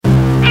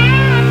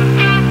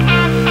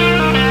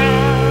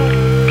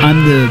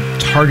I'm the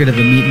target of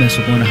a meat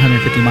missile going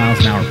 150 miles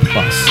an hour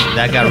plus.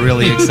 That got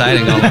really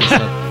exciting all of a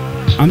sudden.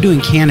 I'm doing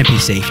canopy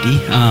safety.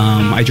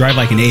 I drive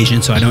like an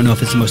Asian, so I don't know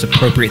if it's the most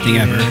appropriate thing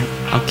ever.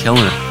 I'm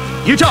killing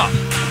it. Utah,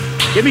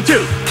 give me 2.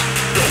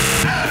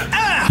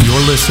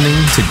 You're listening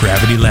to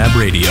Gravity Lab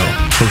Radio,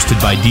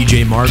 hosted by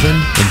DJ Marvin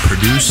and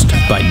produced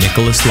by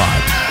Nicholas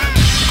Lott.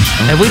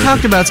 Have we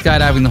talked about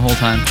skydiving the whole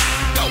time?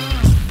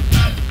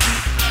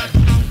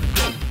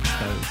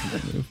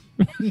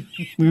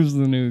 Who's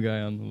the new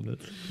guy on the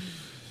list?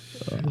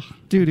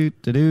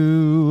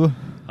 Do.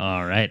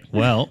 All right.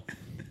 Well,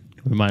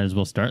 we might as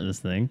well start this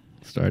thing.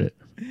 Start it.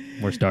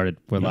 We're started.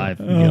 We're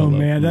live. Oh,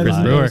 man, that Chris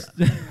is Brewer.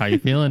 the How you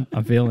feeling?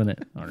 I'm feeling it.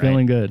 All right.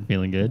 Feeling good.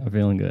 Feeling good. I'm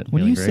feeling good.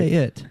 When you Feeling say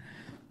it,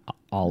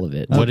 All of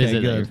it. What is Okay,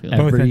 it that good. you're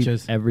feeling? Both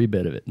inches. Every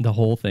bit of it. The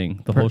whole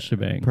thing. The whole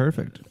shebang.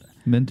 perfect.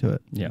 I'm into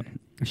it. Yeah.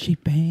 She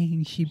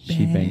bangs. She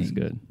bangs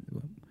good.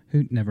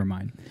 Never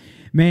mind.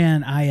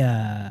 Man,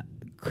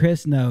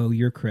 Chris, no,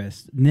 you're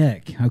Chris.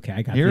 Nick. Okay,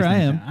 I got Here these I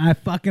names am.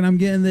 down. I'm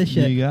getting this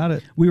shit. You got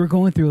it. We were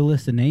going through a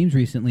list of names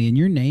recently, and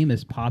your name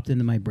has popped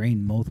into my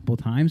brain multiple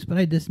times, but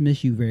I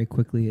dismiss you very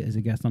quickly as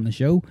a guest on the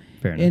show.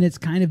 Fair enough. And it's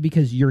kind of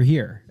because you're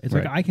here. It's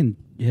Right. like I can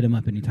hit him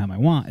up anytime I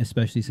want,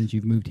 especially since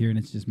you've moved here and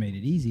it's just made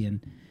it easy. And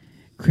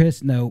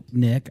Chris, no,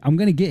 Nick, I'm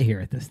going to get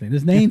here at this thing.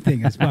 This name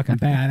thing is fucking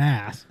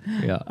badass.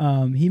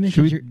 Yeah. He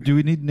mentioned Do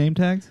we need name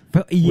tags?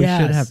 yes. We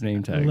should have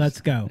name tags.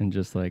 Let's go. And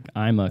just like,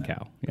 I'm a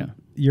cow. Yeah.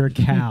 You're a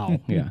cow.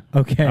 Yeah.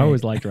 Okay. I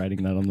always liked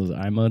writing that on those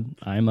I'm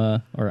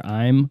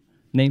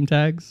name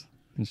tags.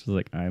 It's just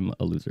like, I'm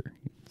a loser.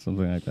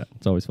 Something like that.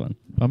 It's always fun.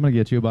 I'm gonna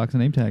get you a box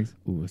of name tags.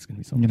 Ooh, it's going to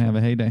be so I'm much gonna have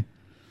fun. a heyday,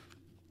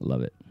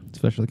 Love it.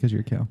 especially because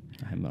you're a cow.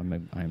 I'm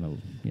a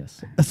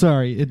yes.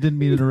 Sorry, it didn't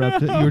mean to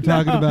interrupt. You were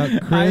talking about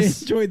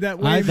Chris. I enjoyed that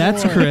way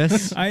That's more.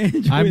 Chris. I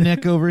enjoyed I'm that.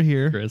 Nick over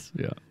here. Chris.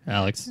 Yeah.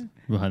 Alex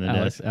behind the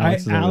Alex. desk.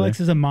 Alex is over Alex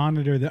there. is a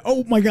monitor.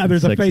 Oh my God!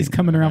 There's a Sexy. face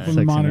coming around from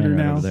the Sexy monitor man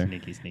right now. over there.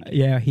 Sneaky, sneaky.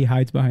 Yeah, he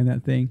hides behind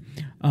that thing.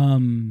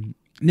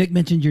 Nick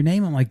mentioned your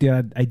name. I'm like,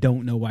 dude, I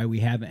don't know why we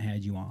haven't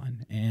had you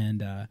on.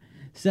 And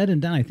said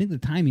and done, I think the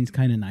timing's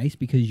kind of nice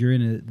because you're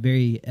in a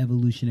very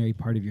evolutionary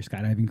part of your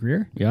skydiving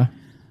career. Yeah.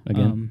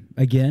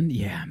 Again.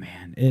 Yeah,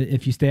 man.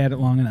 If you stay at it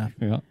long enough.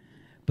 Yeah.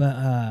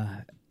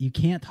 But you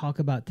can't talk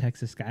about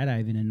Texas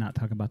skydiving and not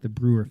talk about the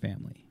Brewer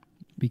family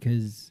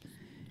because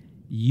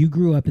you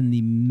grew up in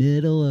the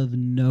middle of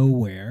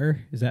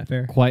nowhere. Is that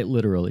fair? Quite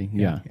literally.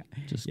 Yeah. Yeah.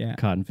 Just Yeah.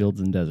 cotton fields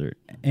and desert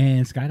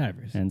And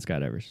skydivers. and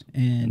skydivers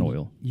And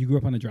oil. You grew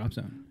up on a drop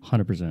zone.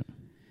 100%.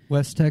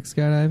 West Tech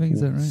skydiving,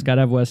 is that right?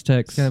 Skydive West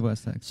Tex. Skydive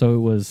West Tech. So it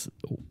was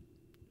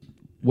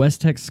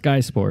West Tech Sky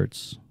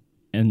Sports,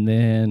 and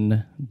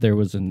then there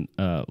was an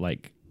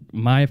like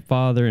my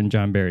father and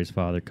John Barry's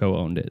father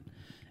co-owned it,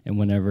 and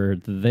whenever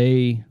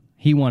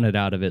he wanted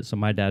out of it, so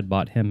my dad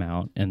bought him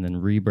out and then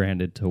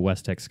rebranded to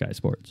West Tech Sky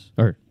Sports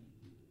or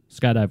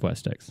Skydive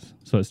West Tex.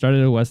 So it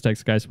started at West Tech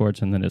Sky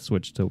Sports, and then it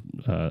switched to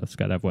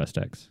Skydive West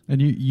Tex. And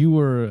you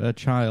were a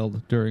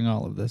child during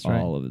all of this, right?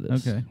 All of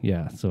this. Okay.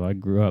 Yeah. So I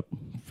grew up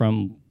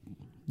from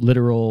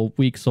literal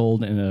weeks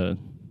old in a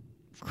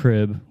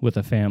crib with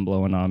a fan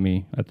blowing on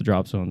me at the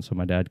drop zone so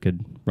my dad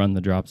could run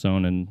the drop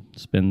zone and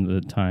spend the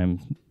time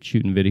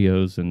shooting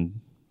videos and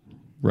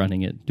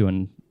running it,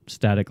 doing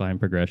static line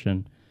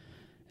progression.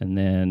 And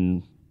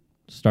then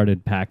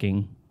started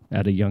packing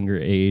at a younger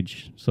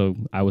age. So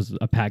I was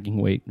a packing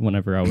weight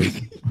whenever I was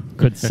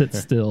could sit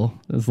still.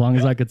 As long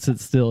as I could sit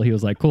still, he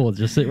was like, cool,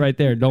 just sit right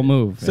there, don't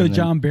move. So And then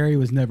John Barry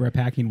was never a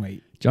packing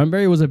weight. John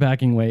Barry was a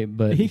packing weight,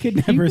 but He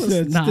could never was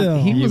sit not,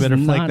 still. He You was better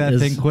flake not that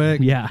as- thing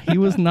quick. Yeah, he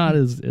was not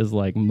as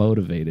like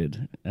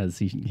motivated as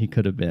he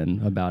could have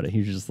been about it. He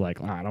was just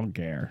like, I don't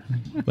care.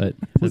 But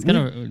It's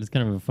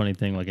kind of a funny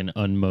thing, like an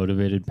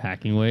unmotivated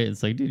packing weight.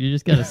 It's like, dude, you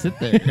just gotta sit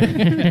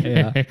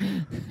there.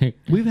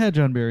 We've had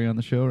John Barry on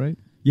the show, right?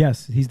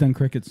 Yes, he's done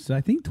crickets,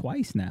 I think,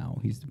 twice now.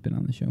 He's been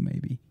on the show,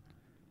 maybe.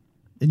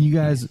 And you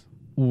guys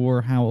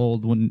were how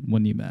old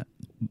when you met?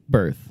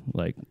 birth,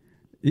 like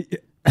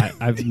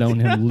I've known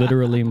him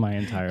literally my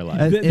entire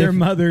life. Their If-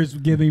 mothers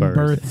giving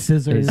birth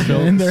scissors So-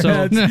 in their so-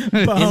 heads, in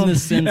the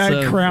sense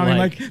of, crowning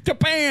like, like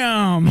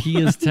bam.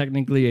 He is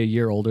technically a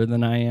year older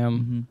than I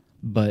am,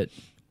 but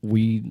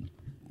we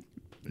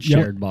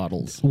shared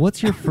bottles.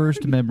 What's your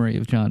first memory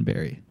of John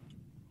Barry?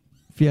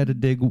 If you had to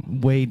dig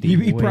way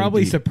deep. He way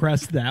probably deep.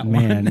 suppressed that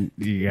one. Man,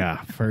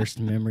 yeah. First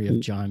memory of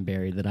John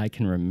Barry that I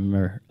can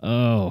remember.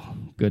 Oh,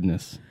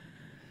 goodness.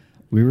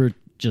 We were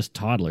just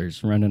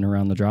toddlers running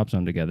around the drop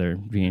zone together,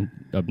 being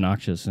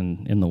obnoxious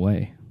and in the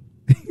way.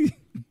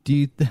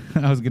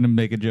 I was going to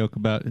make a joke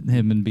about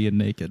him and being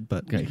naked,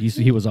 but Okay,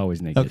 he was always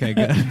naked. Okay,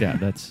 good. Yeah,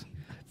 that's...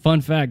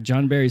 Fun fact,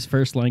 John Barry's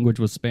first language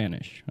was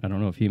Spanish. I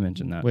don't know if he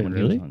mentioned that. Wait, when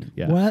he was really? on.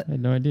 Yeah. What? I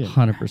had no idea.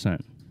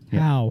 100%. Yeah.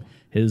 How?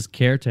 His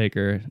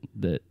caretaker,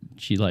 that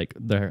she like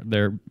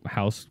their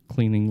house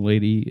cleaning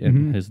lady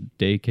and his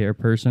daycare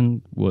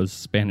person was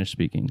Spanish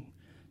speaking,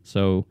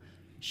 so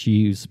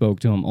she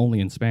spoke to him only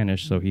in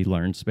Spanish. So he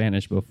learned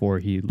Spanish before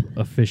he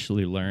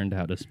officially learned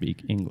how to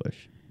speak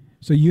English.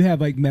 So you have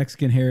like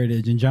Mexican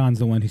heritage, and John's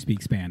the one who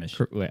speaks Spanish.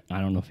 Wait,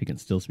 I don't know if he can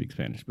still speak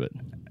Spanish, but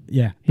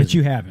Yeah, but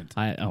you haven't.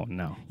 oh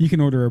no, You can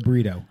order a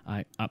burrito.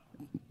 I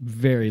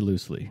very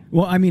loosely.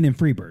 Well, I mean in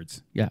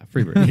Freebirds. Yeah,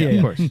 Freebird. Yeah,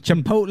 of course.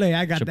 Chipotle,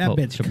 I got that Chipotle.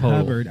 bitch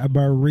covered. A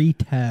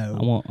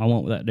burrito. I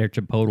want that there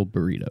Chipotle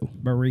burrito.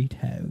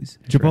 Burritos.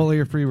 Chipotle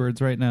or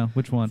Freebirds right now?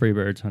 Which one?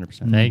 Freebirds,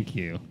 100%. Thank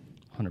you.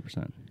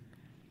 100%.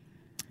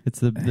 It's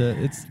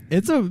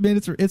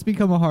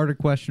become a harder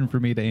question for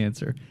me to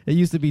answer. It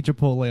used to be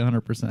Chipotle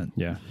 100%.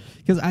 Yeah.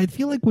 Because I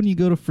feel like when you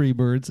go to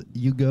Freebirds,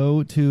 you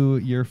go to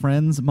your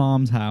friend's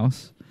mom's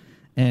house,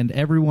 and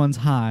everyone's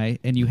high,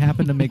 and you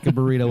happen to make a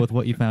burrito with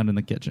what you found in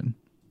the kitchen.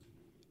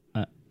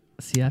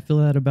 See, I feel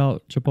that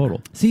about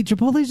Chipotle. See,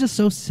 Chipotle's just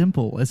so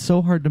simple. It's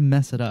so hard to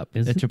mess it up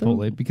Is at it, Chipotle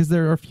though? because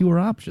there are fewer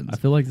options. I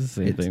feel like it's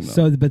the same thing, though.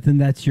 So, but then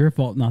that's your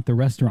fault, not the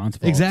restaurant's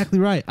fault. Exactly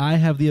right. I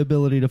have the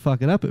ability to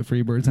fuck it up at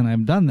Freebirds, and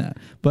I've done that.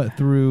 But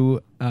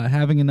through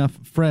having enough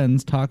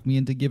friends talk me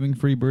into giving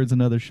Freebirds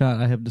another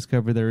shot, I have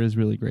discovered there is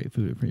really great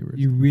food at Freebirds.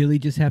 You really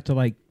just have to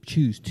like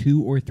choose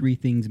 2 or 3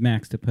 things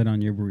max to put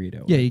on your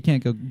burrito. Yeah, you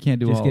can't do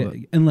Just all of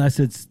it. unless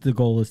it's the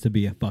goal is to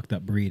be a fucked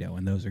up burrito,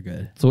 and those are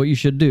good. So what you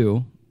should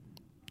do,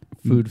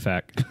 food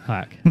hack,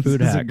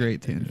 food This is a hack,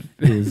 great tangent.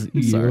 is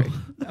Sorry.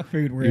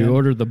 you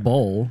order the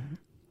bowl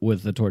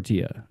with the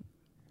tortilla,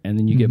 and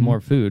then you get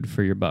more food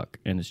for your buck,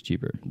 and it's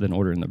cheaper than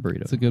ordering the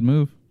burrito. It's a good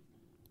move.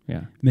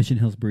 Yeah. Mission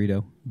Hills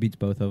burrito beats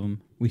both of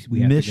them. We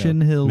have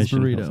Mission to go. Hills Mission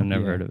burrito. Hills, I've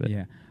never heard of it.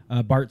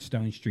 Yeah. Bart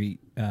Stone Street.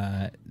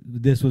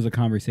 This was a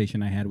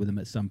conversation I had with him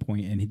at some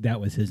point, and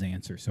that was his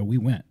answer. So we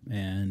went,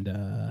 and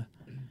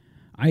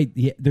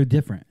they're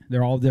different.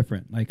 They're all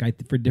different. Like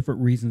for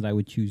different reasons, I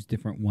would choose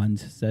different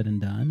ones said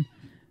and done.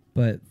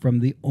 But from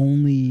the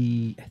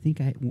only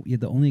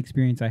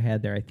experience I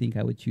had there, I think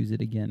I would choose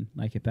it again.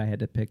 Like if I had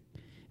to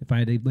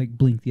like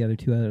blink the other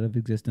 2 out of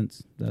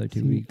existence, the other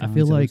 2 weeks. I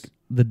feel like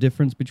the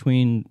difference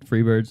between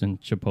Freebirds and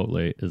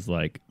Chipotle is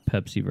like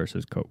Pepsi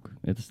versus Coke.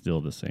 It's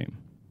still the same.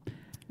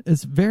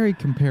 It's very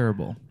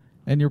comparable,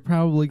 and you're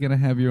probably going to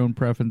have your own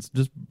preference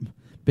just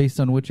based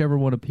on whichever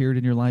one appeared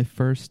in your life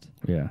first,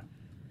 Yeah.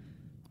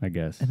 I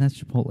guess. and that's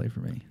Chipotle for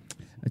me.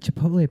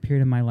 Chipotle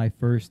appeared in my life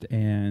first,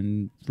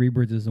 and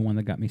Freebirds is the one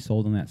that got me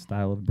sold on that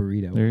style of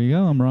burrito. There you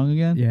go. I'm wrong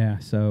again. Yeah,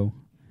 so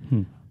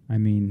I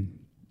mean,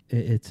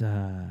 it's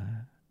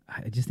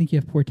I just think you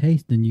have poor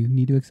taste, and you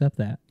need to accept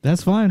that.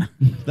 That's fine.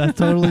 That's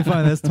totally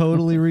fine. That's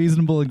totally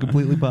reasonable and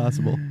completely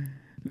possible.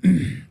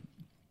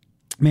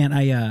 Man,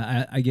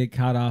 I get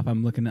caught off.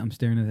 I'm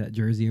staring at that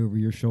jersey over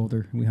your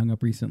shoulder. We hung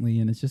up recently,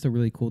 and it's just a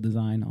really cool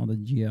design. All the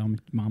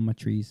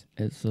geometries.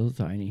 It's so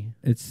tiny.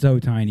 It's so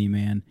tiny,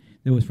 man.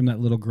 It was from that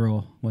little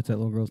girl. What's that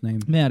little girl's name?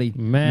 Maddie.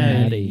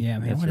 Maddie. Yeah,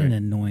 man. That's What right. an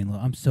annoying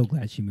little. I'm so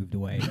glad she moved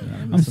away.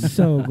 I'm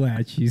so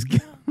glad she's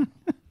gone.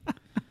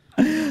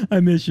 I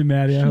miss you,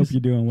 Maddie. I hope you're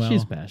doing well.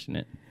 She's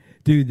passionate.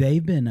 Dude,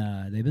 they've been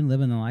living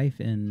the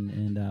life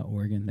in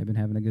Oregon. They've been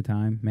having a good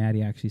time.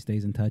 Maddie actually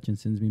stays in touch and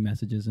sends me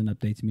messages and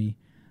updates me.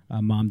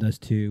 Mom does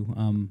too.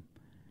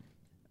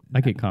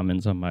 I get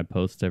comments on my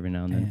posts every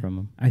now and then from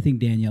them. I think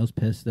Danielle's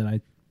pissed that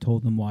I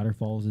told them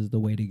waterfalls is the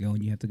way to go,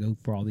 and you have to go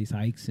for all these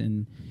hikes.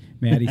 And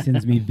Maddie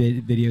sends me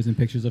videos and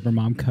pictures of her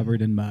mom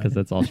covered in mud. Because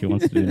that's all she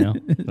wants to do now.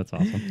 That's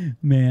awesome.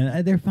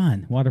 Man, they're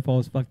fun.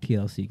 Waterfalls, fuck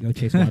TLC. Go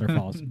chase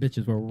waterfalls.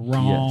 Bitches were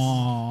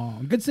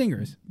wrong. Good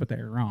singers, but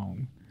they're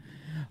wrong.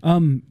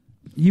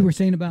 You were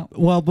saying about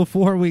Well,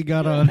 before we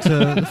got on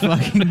to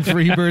fucking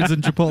Freebirds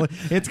and Chipotle,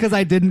 it's because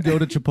I didn't go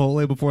to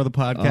Chipotle before the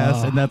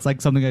podcast, and that's like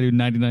something I do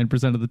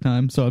 99% of the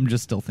time, so I'm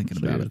just still thinking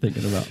about it.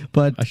 Thinking about. I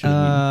But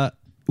should've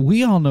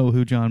we all know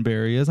who John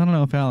Barry is. I don't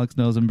know if Alex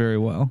knows him very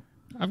well.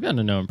 I've gotten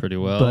to know him pretty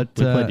well. But,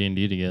 we play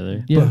D&D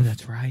together. yeah,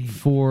 that's right.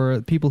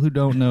 For people who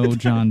don't know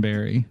John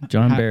Barry,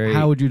 John Barry-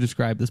 how would you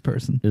describe this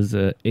person? is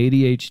a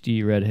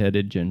ADHD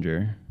redheaded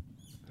ginger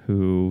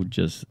who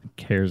just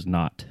cares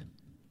not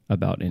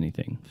about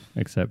anything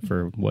except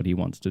for what he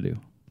wants to do.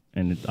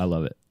 And I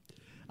love it.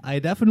 I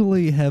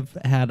definitely have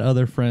had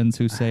other friends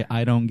who say,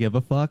 I don't give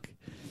a fuck.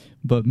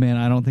 But, man,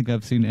 I don't think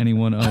I've seen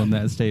anyone own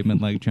that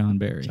statement like John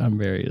Barry. John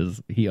Barry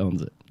he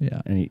owns it. Yeah.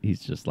 And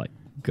he's just like,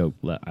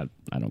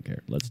 I don't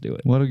care. Let's do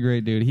it. What a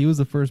great dude. He was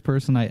the first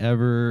person I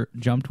ever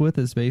jumped with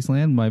at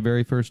Spaceland. My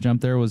very first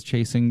jump there was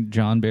chasing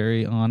John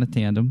Barry on a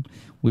tandem.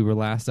 We were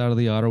last out of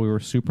the auto. We were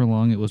super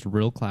long. It was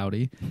real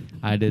cloudy.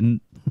 I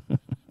didn't...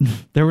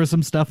 There was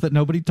some stuff that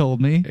nobody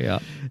told me. Yeah.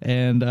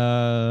 And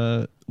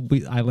I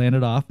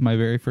landed off. My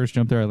very first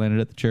jump there, I landed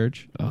at the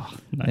church. Oh,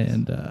 nice.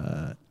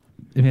 And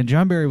man,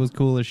 John Barry was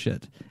cool as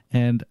shit.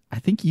 And I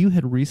think you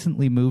had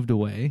recently moved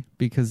away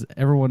because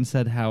everyone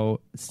said how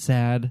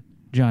sad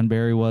John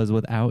Barry was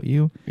without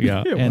you.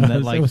 Yeah. And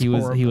that It like was he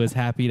horrible. was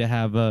happy to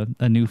have a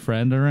new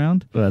friend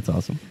around. That's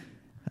awesome.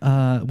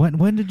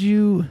 When did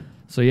you?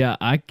 So, yeah,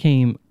 I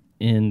came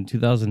in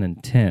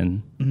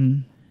 2010.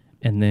 Mhm.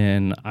 And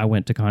then I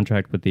went to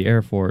contract with the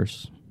Air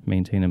Force,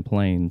 maintaining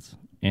planes,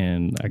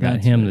 and I got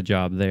That's him right. the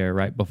job there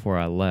right before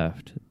I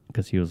left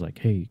because he was like,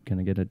 "Hey,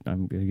 I'm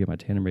gonna get my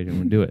tandem ready and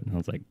we'll do it." And I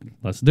was like,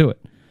 "Let's do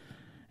it."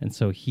 And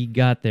so he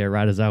got there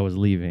right as I was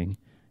leaving,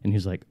 And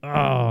he's like,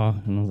 oh.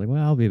 And I was like,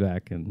 well, I'll be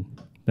back. And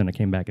then I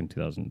came back in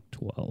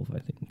 2012, I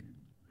think.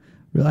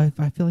 Really,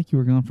 I feel like you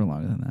were gone for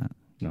longer than that.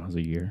 No, it was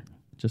a year.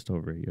 Just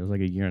over a year. It was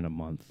like a year and a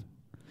month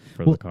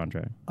for Well, the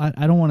contract.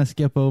 I don't want to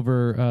skip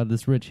over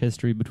this rich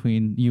history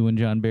between you and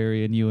John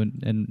Barry and you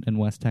and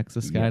West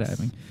Texas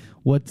skydiving.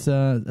 What's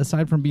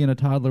aside from being a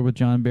toddler with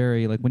John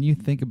Barry, like when you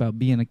think about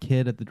being a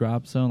kid at the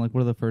drop zone, like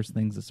what are the first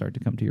things that start to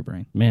come to your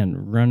brain? Man,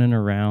 running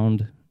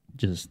around,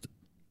 just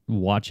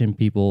watching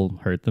people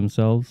hurt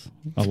themselves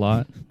a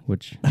lot,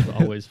 which is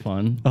always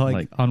fun.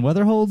 Like on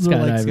weather holds or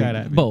like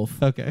skydiving?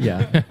 Both. Okay.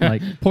 Yeah.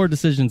 Like poor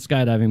decision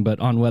skydiving, but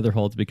on weather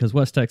holds, because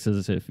West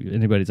Texas, if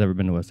anybody's ever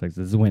been to West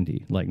Texas, it's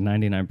windy. Like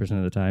 99%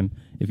 of the time.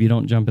 If you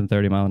don't jump in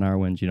 30-mile-an-hour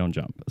winds, you don't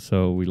jump.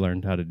 So we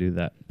learned how to do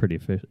that pretty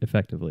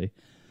effectively.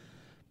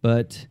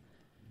 But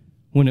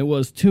when it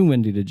was too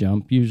windy to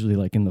jump, usually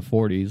like in the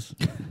 40s,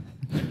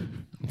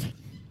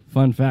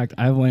 fun fact,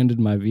 I've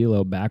landed my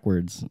velo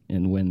backwards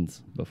in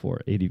winds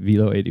before.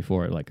 Velo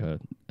 84, like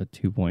a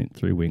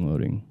 2.3 wing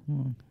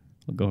loading.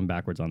 Going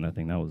backwards on that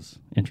thing, that was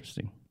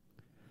interesting.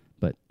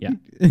 But yeah.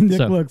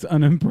 Nick looks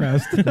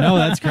unimpressed. No,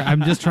 that's great.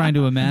 I'm just trying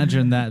to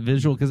imagine that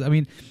visual because, I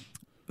mean,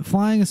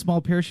 flying a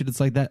small parachute, it's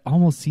like that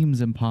almost seems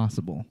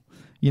impossible.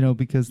 You know,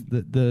 because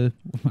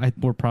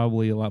we're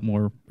probably a lot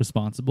more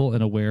responsible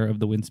and aware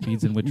of the wind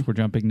speeds in which we're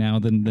jumping now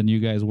than you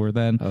guys were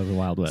then. Oh, the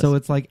Wild West. So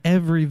it's like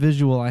every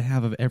visual I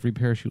have of every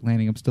parachute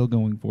landing, I'm still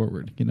going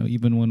forward. You know,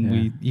 even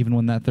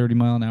when that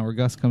 30-mile-an-hour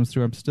gust comes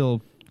through, I'm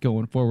still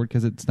going forward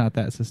because it's not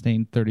that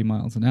sustained 30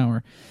 miles an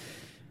hour.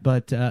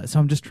 But so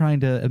I'm just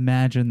trying to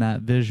imagine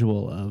that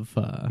visual of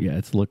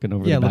it's looking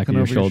over the back of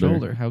your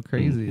shoulder. How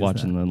crazy is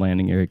watching that? the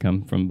landing area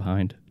come from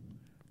behind.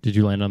 Did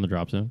you land on the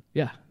drop zone?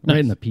 Yeah, Nice. right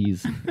in the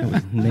P's. It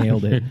was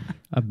nailed it.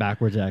 A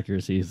backwards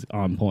accuracy is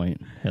on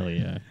point. Hell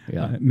yeah.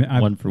 Yeah.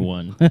 One for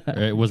one.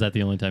 Right? Was that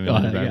the only time you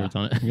landed backwards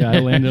on it? Yeah, I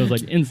landed. I was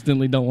like,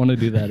 instantly don't want to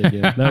do that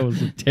again. That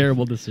was a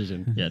terrible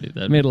decision. Yeah, dude.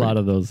 I made a lot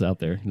of those out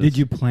there. Did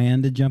you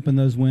plan to jump in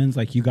those winds?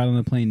 Like you got on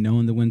the plane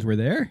knowing the winds were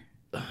there?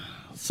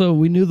 So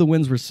we knew the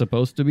winds were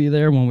supposed to be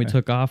there when we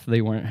took off.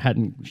 They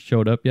hadn't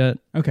showed up yet.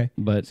 Okay.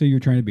 But So you're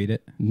trying to beat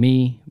it?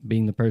 me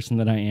being the person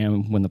that I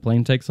am, when the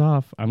plane takes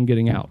off, I'm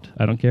getting out.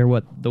 I don't care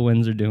what the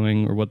winds are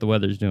doing or what the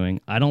weather's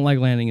doing. I don't like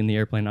landing in the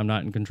airplane. I'm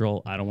not in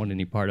control. I don't want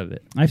any part of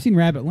it. I've seen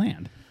Rabbit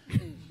land.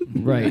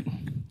 Right.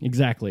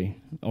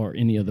 Exactly. Or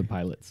any other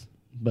pilots.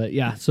 But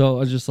yeah, so I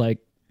was just like,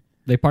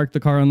 they parked the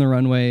car on the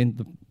runway.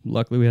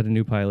 Luckily, we had a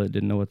new pilot,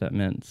 didn't know what that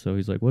meant. So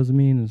he's like, what does it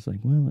mean? It's like,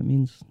 well, it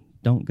means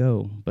don't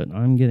go, but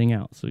I'm getting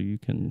out. So you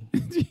can,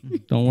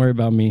 don't worry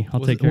about me. I'll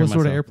take care of myself.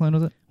 What sort of airplane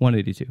was it?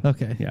 182.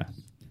 Okay. Yeah.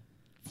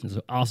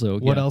 So also,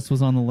 What else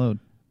was on the load?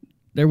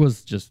 There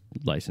was just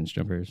licensed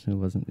jumpers. It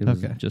was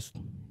Okay. just,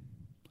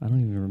 I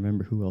don't even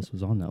remember who else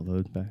was on that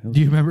load back. Do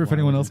you remember if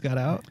anyone else got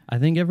out? I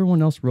think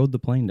everyone else rode the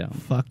plane down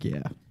Fuck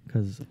yeah.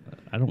 because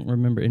I don't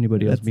remember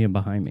anybody else being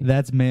behind me.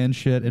 That's man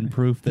shit and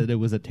proof that it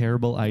was a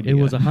terrible idea. It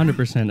was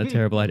 100% a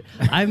terrible idea.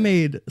 I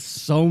made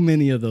so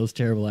many of those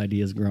terrible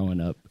ideas growing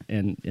up,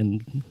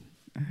 and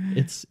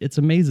it's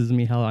amazes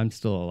me how I'm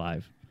still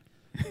alive.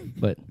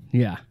 But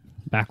yeah,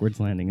 backwards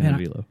landing in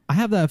the velo. I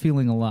have that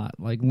feeling a lot.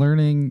 Like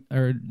learning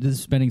or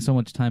just spending so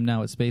much time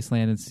now at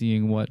Spaceland and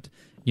seeing what,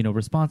 you know,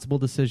 responsible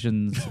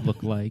decisions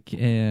look like,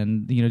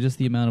 and, you know, just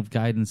the amount of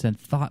guidance and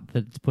thought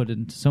that's put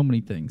into so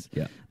many things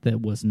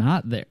that was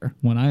not there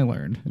when I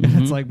learned.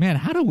 And it's like, man,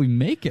 how do we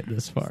make it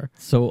this far?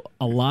 So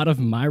a lot of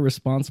my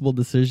responsible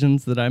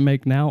decisions that I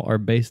make now are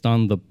based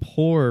on the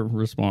poor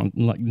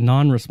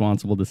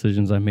non-responsible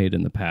decisions I made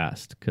in the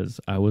past, because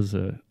I was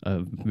a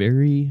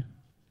very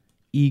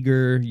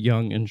eager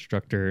young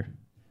instructor /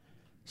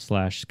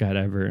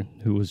 skydiver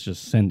who was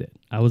just send it.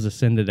 I was a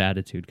send it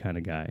attitude kind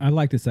of guy. I'd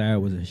like to say I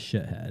was a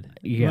shithead.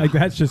 Yeah, like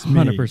that's just me.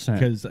 100%.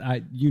 Because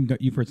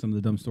you've heard some of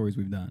the dumb stories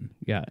we've done.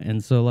 Yeah,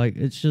 and so like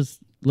it's just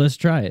let's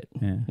try it.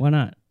 Yeah. Why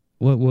not?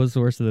 What was the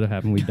worst that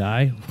happened? We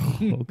die.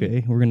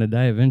 Okay, we're gonna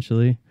die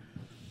eventually.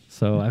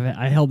 So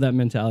I held that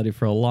mentality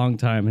for a long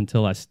time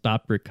until I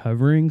stopped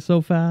recovering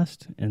so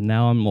fast, and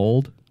now I'm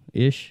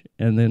old-ish,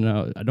 and then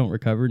I don't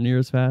recover near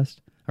as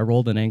fast. I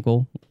rolled an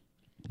ankle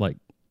like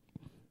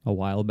a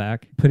while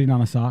back. Putting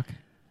on a sock?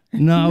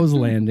 No, I was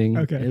landing.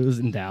 Okay. It was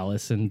in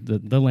Dallas, and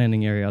the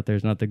landing area out there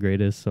is not the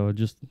greatest. So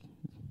just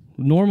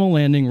normal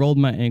landing, rolled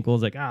my ankle. I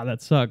was like,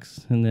 that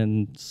sucks. And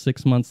then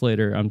 6 months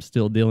later, I'm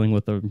still dealing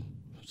with a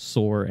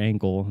sore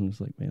ankle. And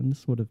it's like, man,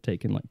 this would have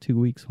taken like 2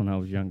 weeks when I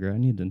was younger. I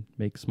need to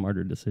make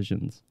smarter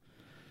decisions.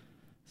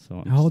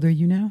 So How old are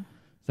you now?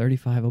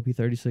 35. I'll be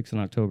 36 in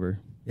October.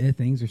 Yeah,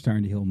 things are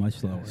starting to heal much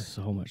slower.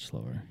 So much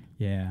slower.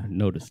 Yeah. I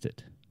noticed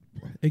it.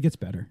 It gets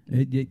better.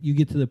 You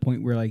get to the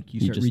point where like you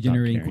start just stop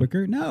regenerating caring.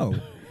 quicker. No,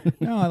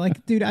 no.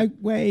 Dude, I'm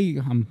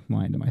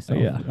lying to myself.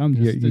 Yeah, I'm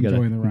just you gotta,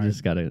 enjoying the ride. You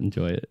just gotta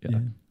enjoy it. Yeah.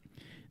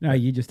 No,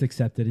 you just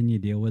accept it and you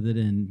deal with it.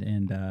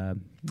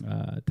 And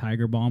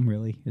Tiger Balm,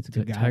 really, it's a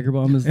good guy. Tiger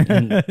Balm is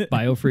and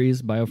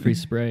BioFreeze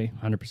spray,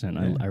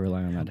 100%. I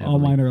rely on that heavily. All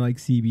mine are like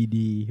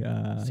CBD.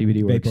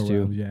 CBD works vapor too.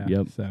 rounds, yeah.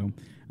 Yep. So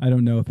I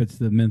don't know if it's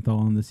the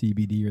menthol and the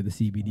CBD or the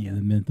CBD and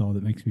the menthol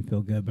that makes me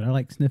feel good, but I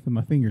like sniffing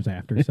my fingers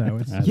after. So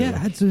it's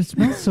Yeah, it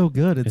smells so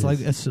good. It's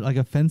like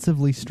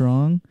offensively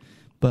strong,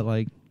 but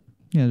like,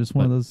 yeah, just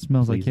one of those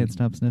smells I can't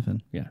stop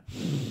sniffing. Yeah,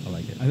 I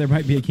like it. there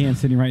might be a can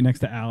sitting right next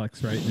to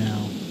Alex right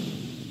now.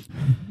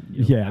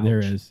 Yeah, there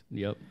is.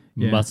 Yep.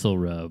 Yeah. Muscle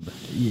rub.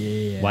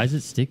 Yeah. Why is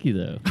it sticky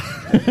though?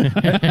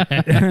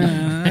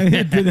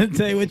 It didn't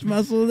say which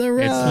muscle they're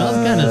It smells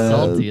kind of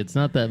salty. It's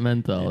not that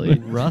menthol.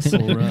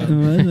 Russell rub.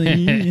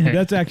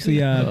 That's actually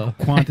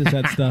Qantas.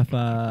 That stuff.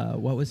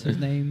 What was his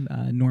name?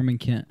 Norman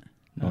Kent.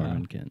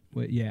 Norman Kent.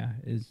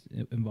 Is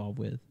involved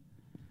with.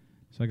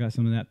 So I got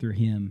some of that through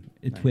him.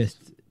 It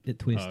twists. It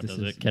twists. Oh, does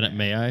it? Can it?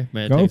 May I?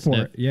 May I Go take a for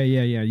sniff? it.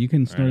 Yeah. You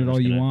can snort it all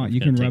you want.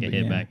 You can rub take it. a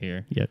hit Yeah. back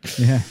here. Yep.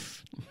 Yeah.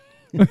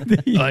 Oh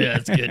yeah,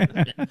 that's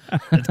good.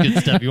 That's good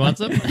stuff. You want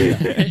some?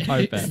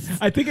 Hard pass.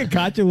 I think it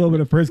caught you a little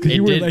bit at first because It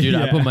you were did, like, dude.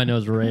 yeah. I put my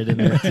nose right in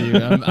there too.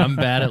 I'm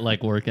bad at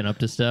like working up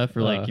to stuff,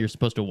 or like you're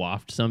supposed to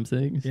waft some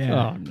things.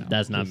 Yeah. Oh, no.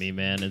 That's not me,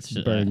 man. It's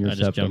just burn your I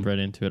just jump septum. right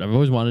into it. I've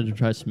always wanted to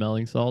try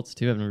smelling salts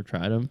too. I've never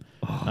tried them.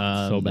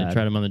 so I bad.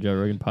 tried them on the Joe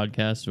Rogan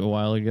podcast a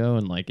while ago,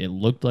 and like it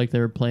looked like they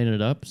were playing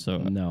it up. So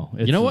No,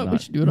 you know what? We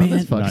should do it on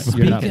this Man, fucking.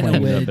 you're not speaking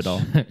playing of it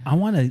up which, at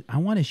all. I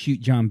want to shoot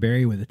John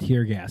Barry with a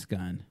tear gas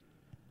gun.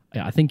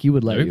 Yeah, I think you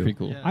would let That'd be you.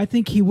 pretty cool. I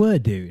think he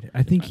would, dude.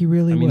 I think he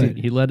really I mean, would.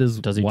 he let his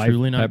Does he wife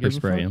truly not pepper give a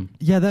spray fuck? him.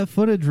 Yeah, that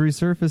footage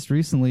resurfaced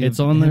recently. It's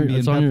of on him there. being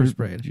It's on pepper your.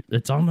 sprayed.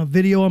 It's on a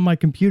video on my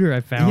computer.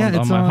 I found Yeah, on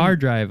it's my on- hard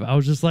drive. I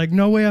was just like,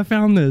 no way, I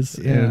found this.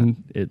 Yeah.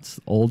 And it's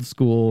old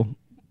school.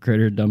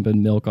 Critter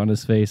dumping milk on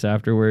his face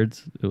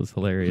afterwards. It was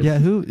hilarious. Yeah,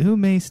 who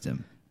maced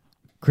him?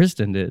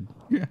 Kristen did.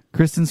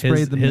 Kristen sprayed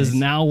His the mace.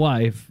 now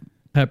wife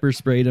pepper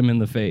sprayed him in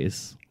the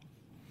face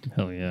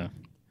Hell yeah.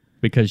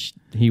 because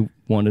she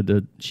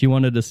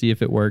wanted to see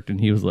if it worked, and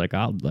he was like,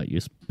 I'll let you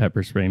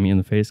pepper spray me in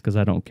the face because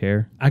I don't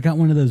care. I got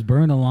one of those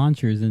Byrna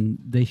launchers, and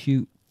they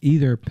shoot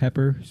either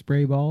pepper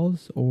spray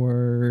balls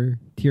or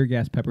tear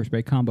gas pepper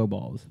spray combo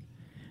balls.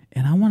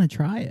 And I want to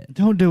try it.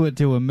 Don't do it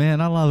to him, man.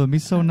 I love him.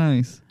 He's so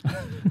nice.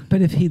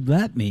 But if he'd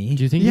let me,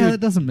 Do you think? Yeah, you it would,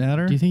 doesn't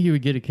matter. do you think you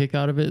would get a kick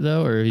out of it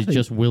though, or he's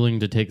just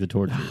willing to take the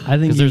torture? I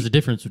think because he- there's a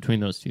difference between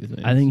those two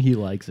things. I think he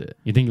likes it.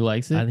 You think he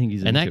likes it? I think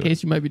he's in that into it.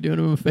 case, you might be doing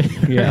him a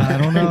favor. Yeah. I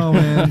don't know,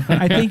 man.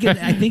 I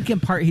think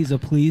in part he's a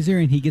pleaser,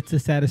 and he gets the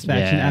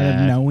satisfaction out of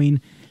Yeah. knowing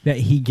that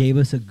he gave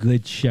us a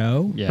good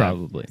show. Yeah,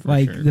 Probably. for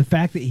Like sure. the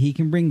fact that he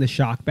can bring the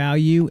shock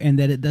value, and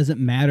that it doesn't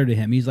matter to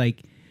him. He's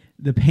like,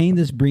 the pain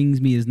this brings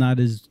me is not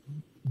as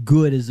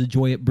good as the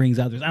joy it brings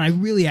others. And I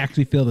really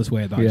actually feel this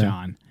way about Yeah.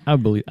 John. I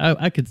believe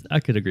I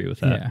could agree with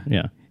that.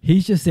 Yeah.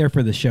 He's just there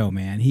for the show,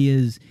 man. He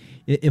is.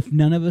 If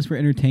none of us were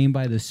entertained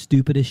by the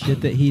stupidest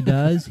shit that he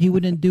does, he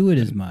wouldn't do it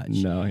as much.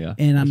 No, yeah.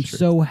 And I'm that's true.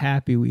 so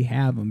happy we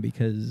have him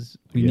because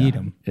we Yeah. need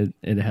him.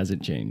 It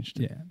hasn't changed.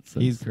 Yeah.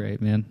 So He's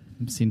great, man.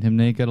 I've seen him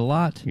naked a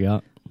lot. yeah.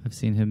 I've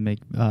seen him make,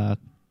 I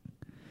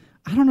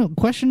don't know,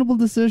 questionable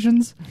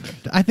decisions.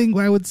 I think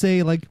I would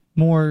say like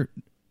more.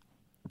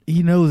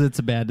 He knows it's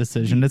a bad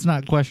decision. It's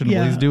not questionable.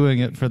 Yeah. He's doing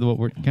it for what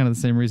we're kind of the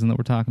same reason that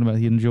we're talking about.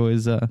 He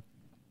enjoys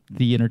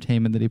the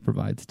entertainment that he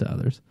provides to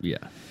others. Yeah.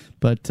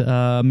 But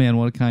man,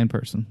 what a kind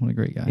person. What a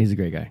great guy. He's a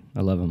great guy.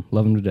 I love him.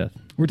 Love him to death.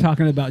 We're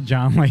talking about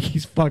John like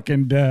he's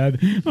fucking dead.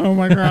 Oh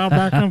my God,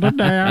 back in the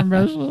day, I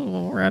miss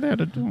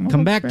redheaded.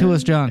 Come back to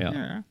us, John.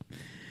 Yeah.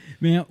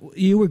 Man,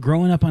 you were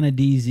growing up on a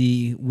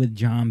DZ with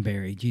John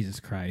Barry. Jesus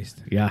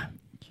Christ. Yeah.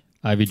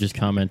 Ivy just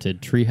commented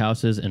tree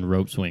houses and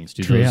rope swings.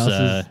 Do Tree those,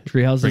 houses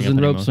bring up and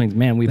any rope mo- swings.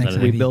 Man, we Thanks,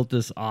 we Ivy. built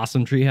this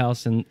awesome tree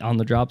house on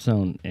the drop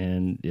zone,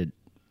 and it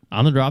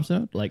on the drop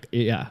zone?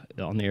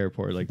 on the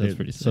airport. Like That's they-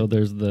 pretty So sick.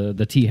 there's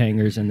the T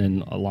hangers, and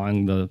then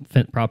along the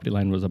property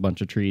line was a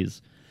bunch of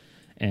trees,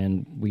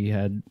 and we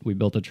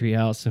built a tree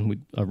house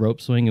and a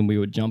rope swing, and we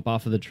would jump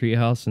off of the tree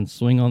house and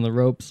swing on the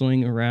rope,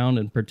 swing around,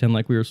 and pretend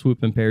like we were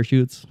swooping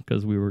parachutes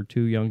because we were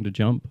too young to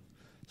jump.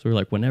 So we're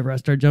like, whenever I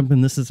start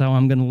jumping, this is how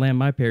I'm going to land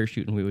my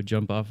parachute, and we would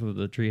jump off of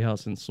the tree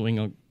house and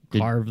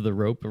carve the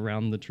rope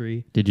around the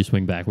tree. Did you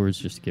swing backwards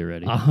just to get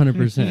ready?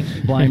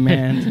 100%. Blind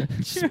man,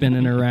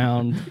 spinning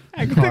around,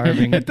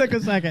 carving, It took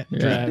a second.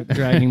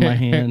 dragging my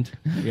hand.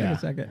 Yeah. A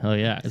second. Hell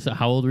yeah. So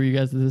how old were you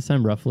guys at this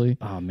time, roughly?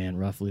 Oh, man,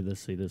 roughly,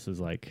 this is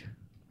like,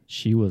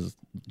 she was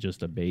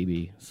just a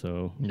baby.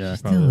 So Yeah.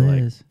 Still probably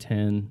like is.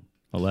 10,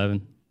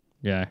 11.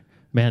 Yeah.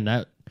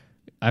 Man,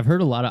 I've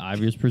heard a lot of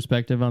Ivy's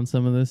perspective on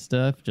some of this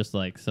stuff, just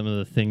like some of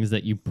the things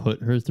that you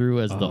put her through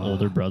as the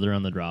older brother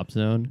on the drop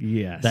zone.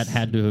 Yes. That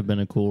had to have been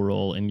a cool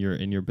role in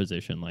your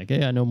position. Like,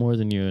 hey, I know more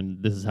than you,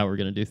 and this is how we're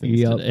gonna do things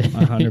Yep, today.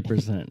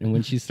 100%. And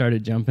when she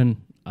started jumping,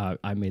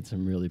 I made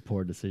some really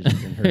poor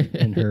decisions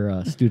in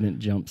her student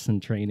jumps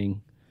and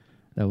training.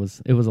 It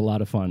was a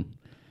lot of fun.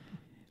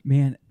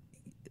 Man,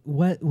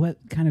 what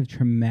kind of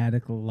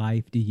traumatic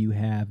life do you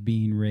have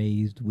being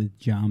raised with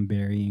John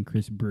Barry and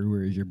Chris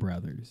Brewer as your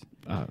brothers?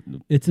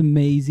 It's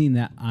amazing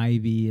that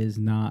Ivy is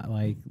not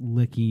like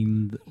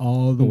licking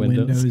all the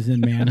Windows. windows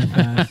in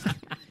Manifest.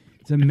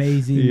 It's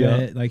amazing Yeah.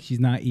 that like she's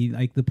not eating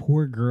like the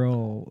poor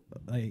girl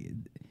like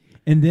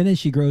And then as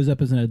she grows up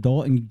as an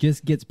adult and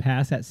just gets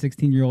past that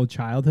 16-year-old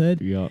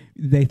childhood, Yep.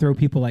 they throw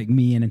people like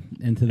me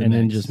into the And mix.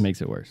 then just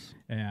makes it worse.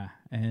 Yeah.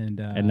 And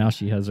And now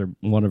she has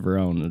one of her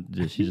own.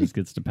 She just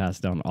gets to pass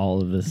down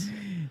all of this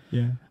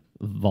yeah.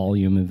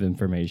 volume of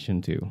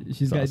information too.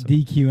 She's It's got awesome.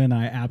 DQ and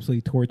I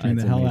absolutely torturing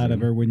That's the hell out of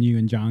amazing. her when you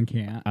and John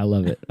can't. I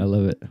love it. I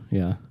love it.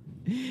 Yeah.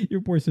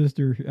 Your poor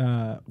sister,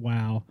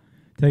 wow,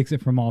 takes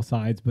it from all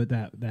sides. But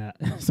that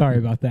sorry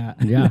about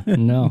that. Yeah.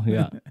 No.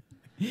 Yeah.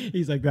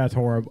 He's like, that's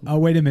horrible. Oh,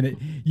 wait a minute.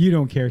 You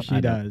don't care. She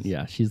I don't- does.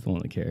 Yeah. She's the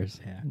one that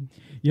cares. Yeah.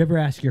 You ever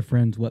ask your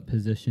friends what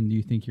position do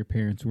you think your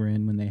parents were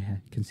in when they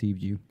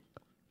conceived you?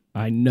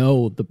 I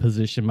know the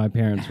position my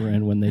parents were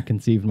in when they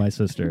conceived my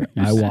sister.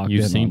 I walked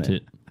You've in seen on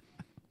it.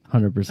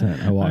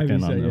 100%. I walked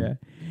in on Obviously, them.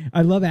 yeah.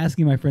 I love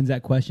asking my friends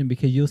that question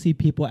because you'll see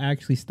people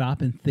actually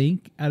stop and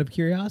think out of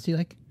curiosity,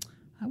 like,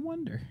 I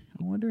wonder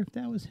if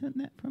that was hitting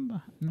that from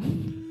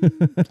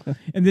behind.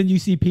 And then you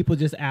see people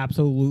just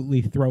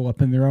absolutely throw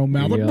up in their own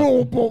mouth. Like, Yeah.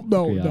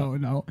 no, Yeah.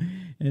 no.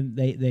 And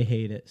they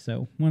hate it.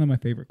 So one of my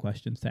favorite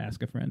questions to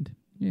ask a friend.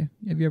 Yeah.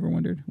 Have you ever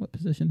wondered what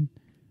position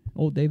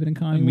old David and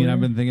Connie I mean, were I've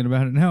in? been thinking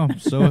about it now. I'm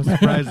so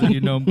surprised that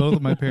you know both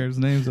of my parents'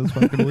 names. That's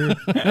fucking weird.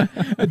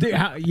 Dude,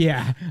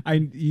 yeah.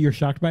 You're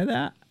shocked by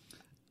that?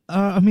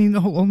 I mean,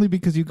 only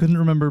because you couldn't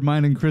remember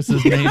mine and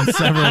Chris's names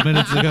several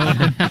minutes ago.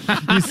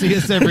 You see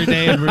us every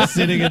day, and we're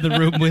sitting in the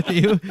room with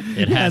you.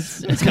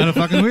 It's kind of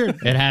fucking weird.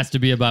 It has to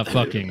be about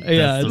fucking. Yeah,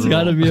 That's it's the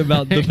got to rule. be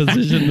about the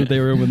position that they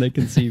were in when they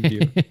conceived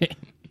you.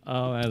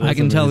 Oh, man, I that's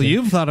can tell amazing.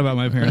 you've thought about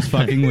my parents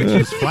fucking, which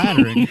is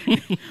flattering.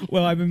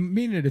 Well, I've been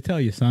meaning to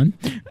tell you, son.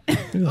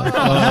 Oh,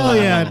 hell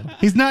yeah.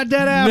 He's not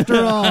dead after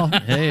all.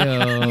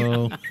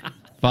 Heyo.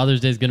 Father's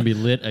Day is going to be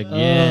lit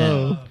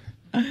again.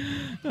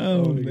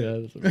 Oh, my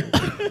God. That's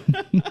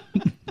amazing.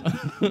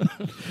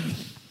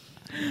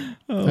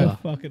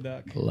 Fuck a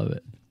duck. I love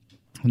it.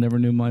 I never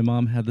knew my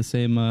mom had the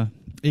same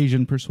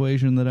Asian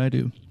persuasion that I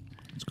do.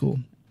 It's cool.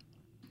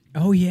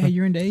 Oh yeah,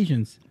 you're into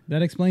Asians.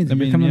 That explains it. I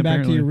mean, You're coming yeah,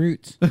 back to your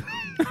roots.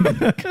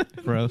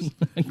 Gross.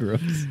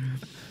 Gross.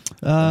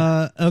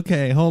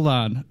 Okay, hold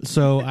on.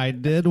 So I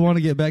did want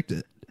to get back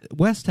to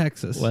West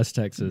Texas. West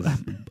Texas,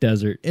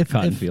 desert,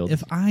 cotton fields.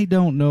 If I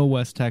don't know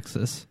West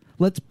Texas,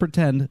 let's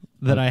pretend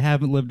that I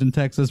haven't lived in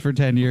Texas for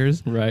 10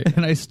 years. Right.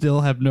 And I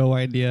still have no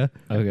idea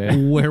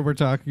Okay. where we're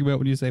talking about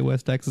when you say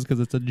West Texas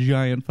because it's a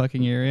giant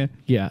fucking area.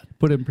 Yeah.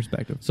 Put it in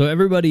perspective. So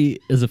everybody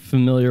is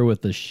familiar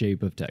with the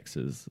shape of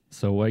Texas.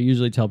 So I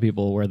usually tell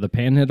people where the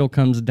Panhandle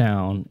comes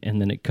down and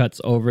then it cuts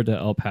over to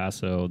El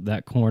Paso.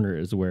 That corner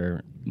is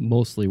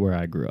mostly where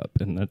I grew up,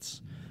 and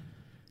that's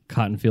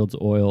cotton fields,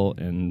 oil,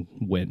 and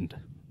wind.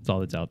 That's all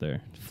that's out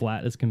there.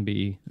 Flat as can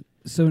be.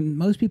 So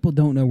most people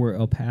don't know where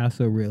El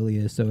Paso really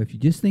is. So if you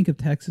just think of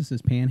Texas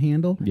as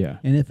Panhandle, Yeah.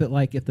 and if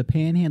the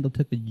Panhandle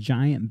took a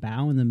giant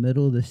bow in the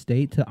middle of the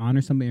state to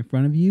honor somebody in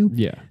front of you,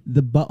 Yeah.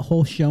 the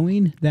butthole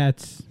showing,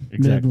 that's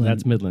Exactly. Midland.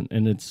 That's Midland,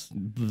 and it's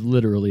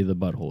literally the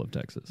butthole of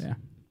Texas. Yeah.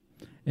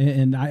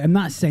 And I'm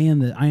not saying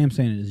that, I am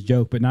saying it as a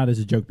joke, but not as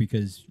a joke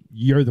because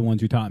you're the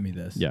ones who taught me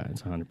this. Yeah,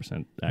 it's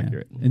 100% Yeah.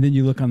 accurate. And then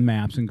you look on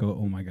maps and go,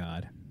 oh my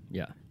God.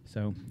 Yeah.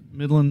 So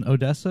Midland,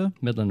 Odessa?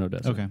 Midland,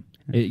 Odessa. Okay.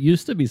 It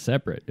used to be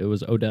separate. It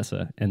was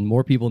Odessa, and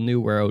more people knew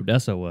where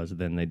Odessa was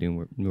than they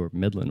knew where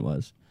Midland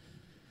was.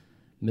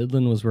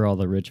 Midland was where all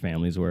the rich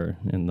families were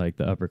and like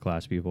the upper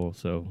class people,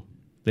 so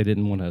they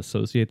didn't want to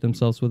associate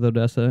themselves with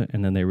Odessa,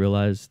 and then they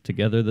realized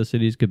together the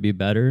cities could be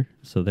better,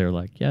 so they're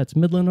like, yeah, it's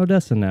Midland,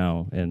 Odessa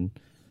now, and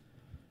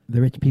the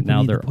rich people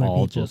now need the they're poor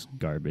all people. just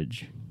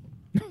garbage.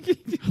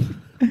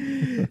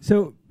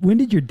 So when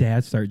did your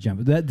dad start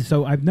jumping?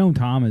 So I've known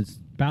Tom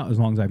about as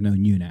long as I've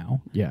known you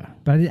now, Yeah.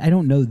 but I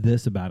don't know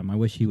this about him. I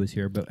wish he was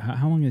here. But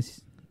how long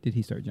did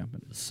he start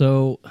jumping?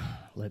 So,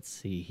 let's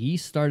see. He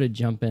started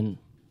jumping.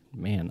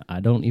 Man, I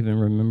don't even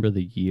remember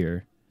the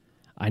year.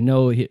 I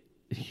know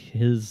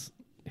his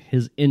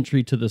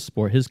entry to the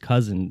sport. His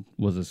cousin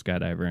was a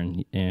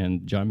skydiver,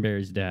 and John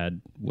Barry's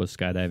dad was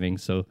skydiving.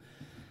 So,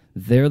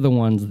 they're the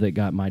ones that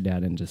got my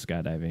dad into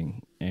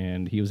skydiving.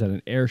 And he was at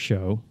an air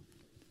show,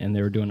 and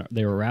they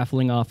were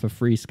raffling off a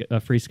free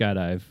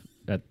skydive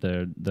at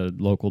the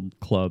local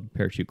club,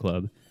 parachute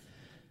club.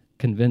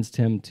 Convinced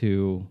him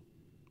to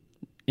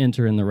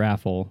enter in the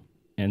raffle,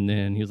 and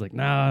then he was like,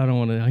 "Nah, I don't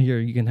want to. Here,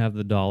 you can have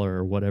the $1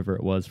 or whatever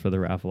it was for the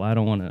raffle. I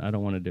don't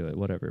want to do it.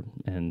 Whatever."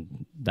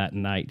 And that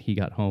night he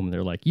got home,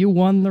 they're like, "You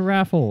won the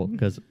raffle,"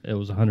 because it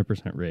was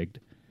 100% rigged.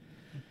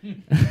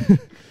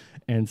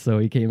 And so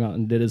he came out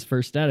and did his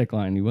first static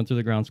line. He went through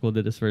the ground school,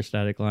 did his first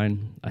static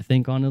line. I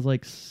think on his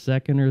like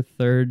second or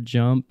third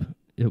jump,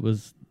 it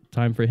was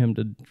time for him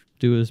to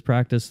do his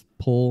practice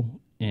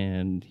pull,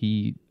 and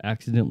he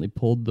accidentally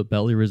pulled the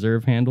belly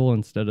reserve handle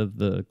instead of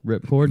the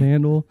ripcord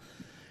handle.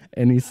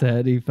 And he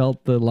said he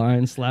felt the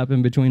line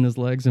slapping between his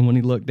legs, and when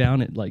he looked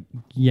down, it like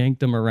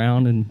yanked him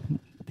around, and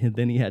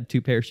then he had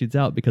 2 parachutes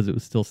out because it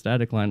was still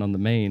static line on the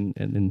main,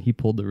 and then he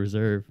pulled the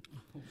reserve.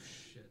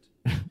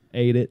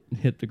 Ate it,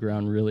 hit the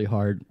ground really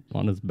hard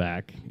on his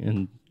back,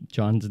 and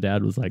John's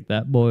dad was like,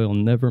 "That boy will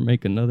never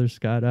make another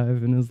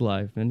skydive in his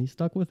life," and he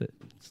stuck with it.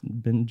 He's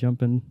been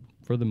jumping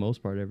for the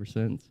most part ever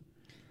since.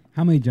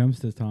 How many jumps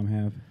does Tom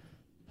have?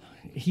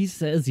 He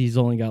says he's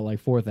only got like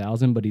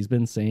 4,000, but he's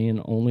been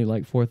saying only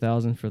like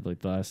 4,000 for like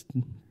the last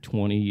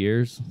 20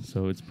 years.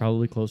 So it's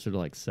probably closer to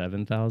like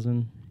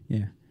 7,000.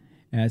 Yeah.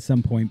 At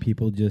some point,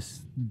 people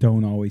just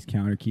don't always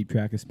count or keep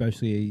track,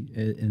 especially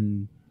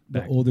in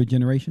the older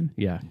generation.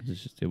 Yeah,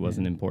 'cause it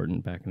wasn't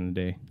important back in the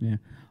day. Yeah.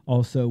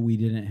 Also, we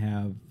didn't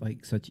have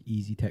like such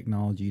easy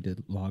technology to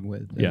log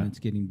with. And Yeah. it's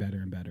getting better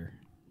and better.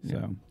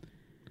 So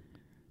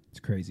it's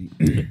crazy.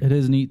 It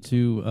is neat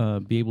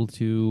to be able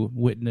to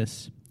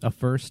witness a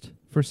first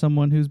for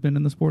someone who's been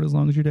in the sport as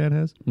long as your dad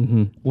has.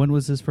 Mm-hmm. When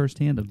was his first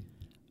tandem?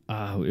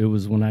 It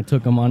was when I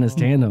took him on his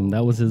tandem.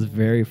 That was his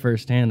very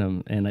first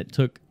tandem, and it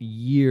took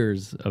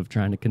years of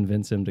trying to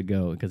convince him to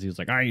go because he was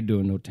like, "I ain't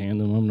doing no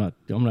tandem. I'm not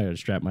going to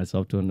strap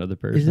myself to another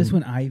person." Is this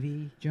when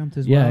Ivy jumped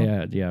as Yeah,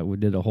 well? yeah. We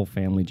did a whole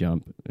family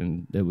jump,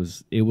 and it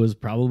was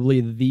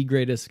probably the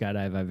greatest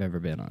skydive I've ever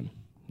been on.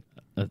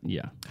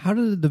 Yeah. How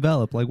did it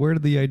develop? Like, where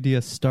did the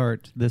idea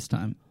start this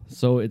time?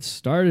 So it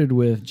started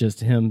with just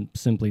him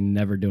simply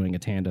never doing a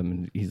tandem,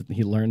 and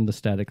he learned the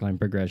static line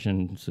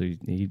progression. So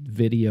he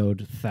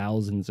videoed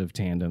thousands of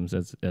tandems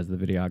as the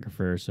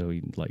videographer. So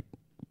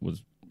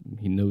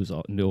he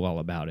knew all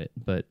about it.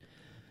 But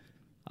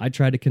I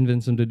tried to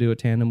convince him to do a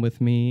tandem with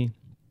me.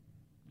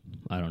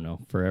 I don't know,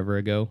 forever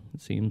ago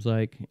it seems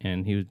like,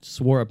 and he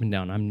swore up and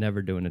down, "I'm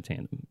never doing a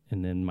tandem."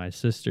 And then my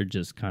sister,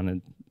 just kind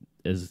of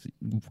as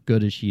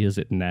good as she is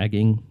at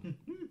nagging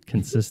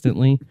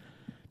consistently,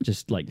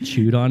 just like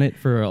chewed on it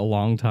for a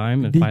long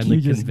time and finally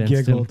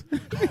convinced him.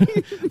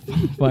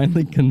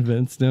 Finally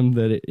convinced him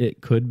that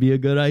it could be a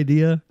good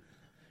idea.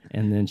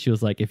 And then she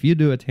was like, "If you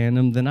do a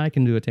tandem, then I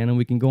can do a tandem.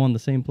 We can go on the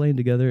same plane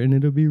together, and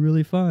it'll be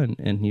really fun."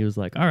 And he was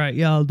like, "All right,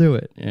 yeah, I'll do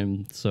it."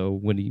 And so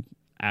when he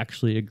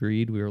actually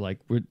agreed, we were like,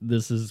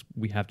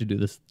 we have to do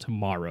this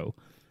tomorrow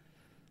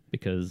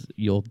because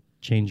you'll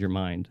change your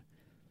mind.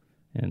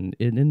 And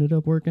it ended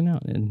up working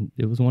out, and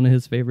it was one of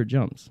his favorite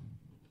jumps,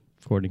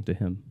 according to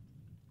him.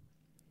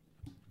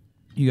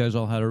 You guys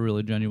all had a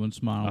really genuine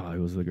smile. Oh, it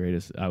was the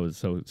greatest. I was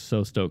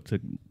so stoked to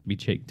be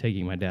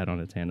taking my dad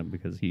on a tandem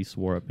because he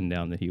swore up and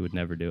down that he would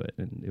never do it,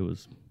 and it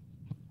was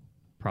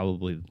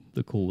probably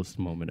the coolest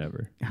moment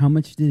ever. How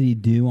much did he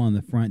do on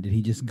the front? Did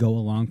he just go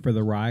along for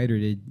the ride, or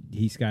did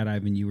he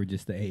skydive and you were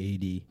just the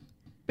AAD?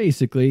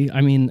 Basically, I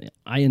mean,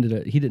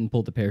 he didn't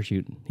pull the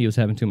parachute. He was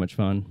having too much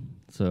fun.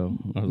 So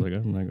I was like,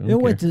 I'm not going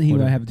to he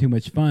was having too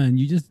much fun.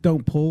 You just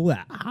don't pull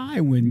that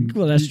high when.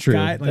 Well, that's you true.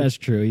 got, like, That's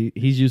true.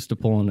 He's used to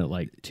pulling at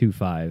like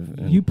 2.5.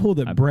 and you pulled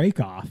a break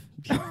off.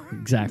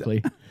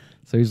 Exactly.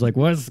 So he's like,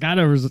 "What?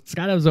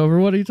 Skydive's over.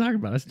 What are you talking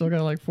about? I still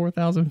got like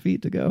 4,000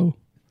 feet to go."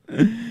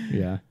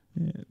 Yeah.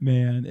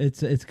 Man,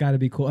 it's got to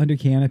be cool. Under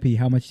canopy,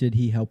 how much did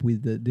he help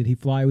with? Did he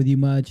fly with you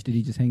much? Did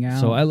he just hang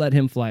out? So I let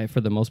him fly for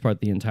the most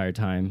part the entire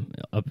time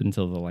up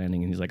until the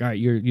landing, and he's like, "All right,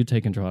 you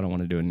take control. I don't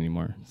want to do it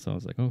anymore." So I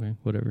was like, "Okay,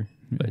 whatever."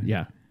 But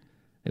yeah,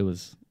 it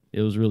was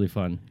really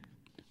fun.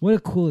 What a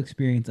cool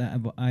experience!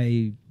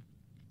 I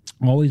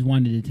always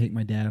wanted to take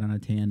my dad on a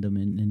tandem,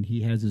 and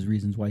he has his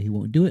reasons why he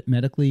won't do it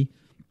medically.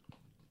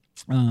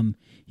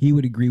 He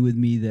would agree with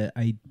me that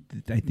I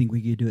think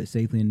we could do it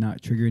safely and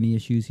not trigger any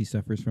issues. He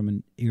suffers from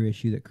an ear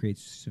issue that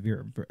creates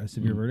severe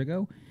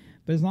vertigo,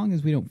 but as long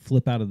as we don't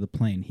flip out of the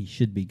plane, he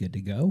should be good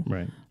to go.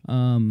 Right.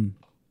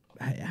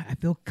 I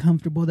feel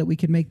comfortable that we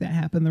could make that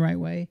happen the right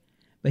way,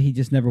 but he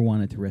just never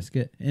wanted to risk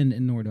it, and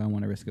nor do I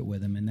want to risk it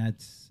with him. And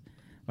that's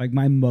like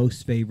my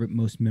most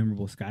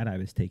memorable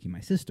skydive is taking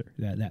my sister.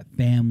 That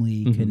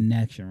family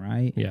connection,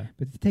 right? Yeah.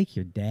 But to take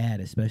your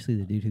dad, especially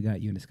the dude who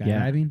got you into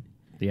skydiving.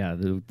 Yeah,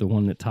 the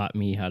one that taught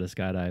me how to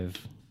skydive.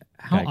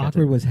 How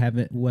awkward was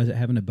it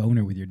having a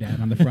boner with your dad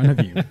on the front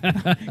of you?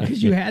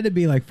 Because you had to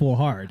be like full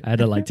hard. I had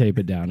to like tape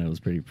it down. It was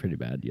pretty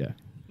bad. Yeah.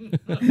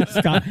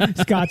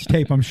 Scotch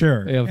tape, I'm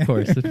sure. Yeah, of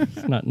course.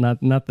 It's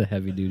not the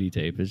heavy duty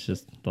tape. It's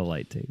just the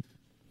light tape.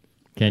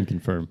 Can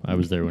confirm. I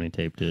was there when he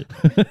taped it.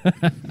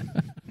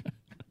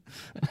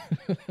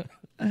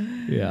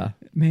 Yeah.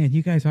 Man,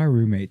 you guys are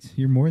roommates.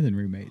 You're more than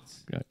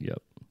roommates.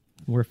 Yep.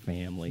 We're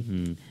family.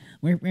 Mm.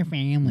 We're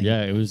family.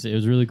 Yeah, it was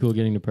really cool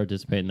getting to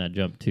participate in that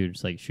jump too.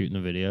 Just like shooting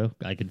the video,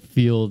 I could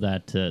feel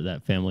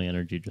that family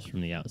energy just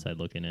from the outside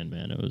looking in.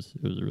 Man, it was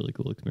a really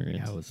cool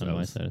experience. Yeah, on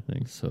my side of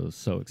things.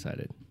 So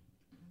excited.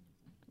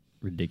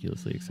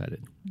 Ridiculously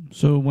excited.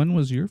 So when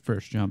was your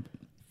first jump?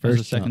 As a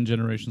First second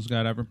generation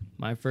skydiver?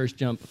 My first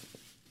jump,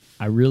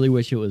 I really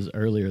wish it was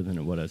earlier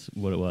than what it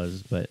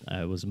was, but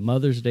it was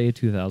Mother's Day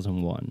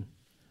 2001.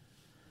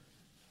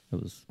 I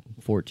was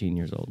 14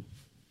 years old.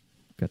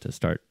 Got to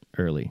start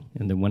early.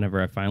 And then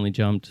whenever I finally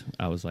jumped,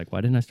 I was like, why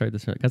didn't I start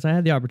this early? Because I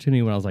had the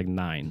opportunity when I was like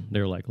 9. They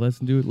were like, let's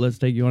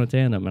take you on a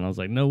tandem. And I was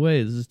like, no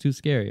way, this is too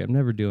scary. I'm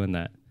never doing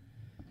that.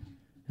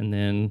 And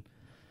then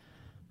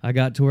I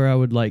got to where I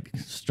would like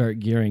start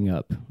gearing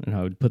up, and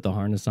I would put the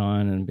harness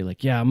on and be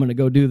like, yeah, I'm going to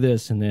go do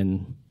this. And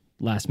then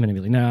last minute be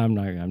like, no, I'm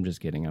not. I'm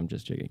just kidding. I'm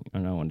just jigging. I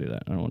don't want to do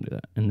that.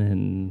 And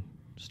then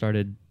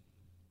started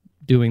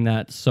doing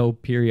that so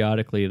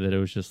periodically that it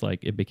was just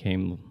like, it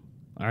became,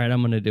 all right,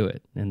 I'm going to do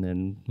it. And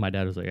then my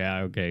dad was like,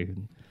 yeah, okay.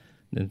 And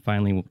then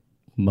finally,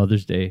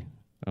 Mother's Day,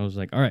 I was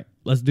like, all right,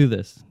 let's do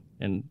this.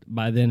 And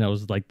by then, I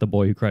was like the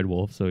boy who cried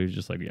wolf. So he was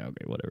just like, yeah,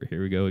 okay, whatever.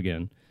 Here we go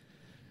again.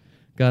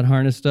 Got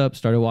harnessed up,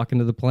 started walking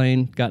to the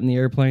plane, got in the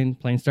airplane,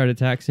 plane started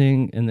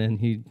taxiing. And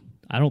then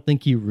I don't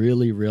think he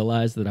really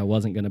realized that I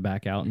wasn't going to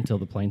back out until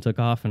the plane took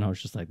off. And I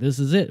was just like, this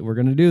is it. We're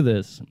going to do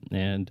this.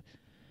 And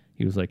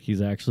he was like,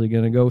 he's actually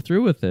going to go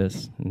through with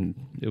this. And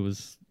it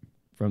was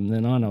from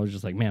then on, I was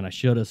just like, man, I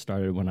should have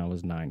started when I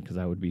was 9 because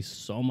I would be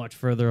so much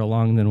further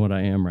along than what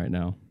I am right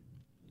now.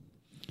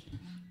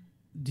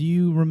 Do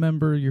you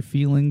remember your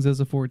feelings as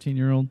a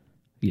 14-year-old?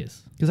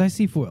 Yes. Because I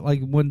see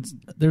when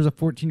there's a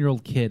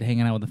 14-year-old kid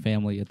hanging out with a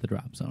family at the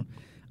drop zone,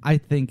 I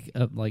think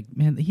of like,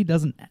 man,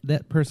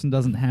 that person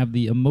doesn't have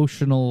the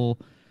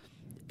emotional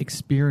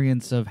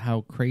experience of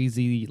how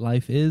crazy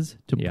life is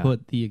to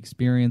put the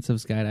experience of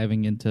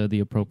skydiving into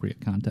the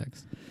appropriate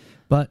context.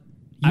 But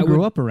you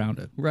grew up around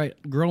it. Right.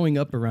 Growing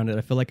up around it,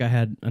 I feel like I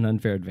had an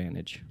unfair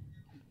advantage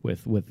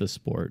with the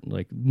sport.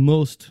 Like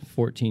most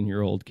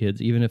 14-year-old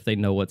kids, even if they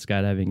know what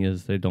skydiving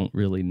is, they don't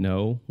really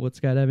know what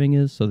skydiving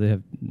is, so they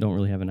don't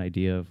really have an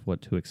idea of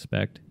what to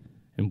expect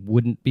and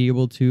wouldn't be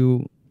able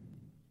to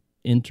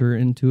enter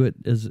into it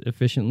as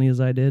efficiently as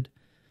I did.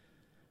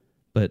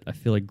 But I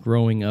feel like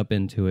growing up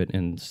into it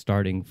and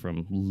starting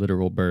from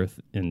literal birth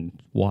and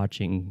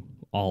watching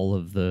all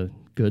of the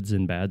goods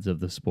and bads of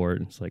the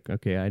sport, it's like,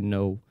 okay, I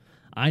know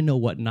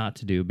what not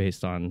to do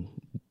based on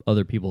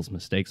other people's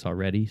mistakes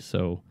already,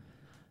 so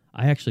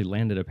I actually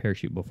landed a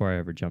parachute before I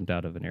ever jumped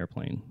out of an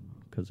airplane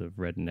because of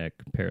redneck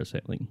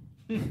parasailing.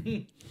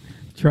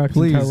 Trucks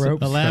Please and tow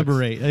ropes.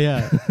 elaborate.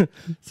 Yeah.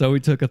 So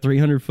we took a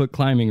 300-foot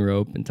climbing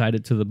rope and tied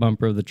it to the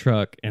bumper of the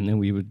truck, and then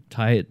we would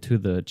tie it to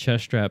the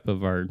chest strap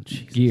of our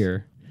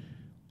gear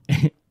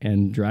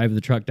and drive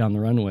the truck down the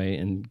runway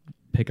and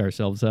pick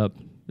ourselves up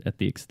at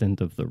the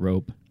extent of the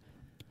rope.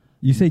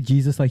 You say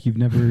Jesus like you've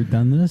never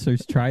done this or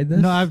tried this?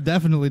 No, I've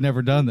definitely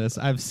never done this.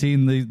 I've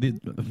seen the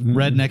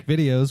redneck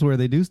videos where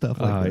they do stuff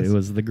like this. It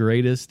was the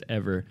greatest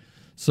ever.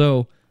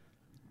 So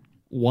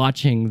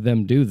watching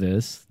them do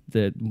this,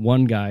 that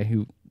one guy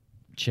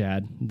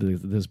Chad,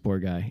 this poor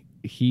guy,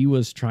 he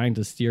was trying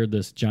to steer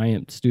this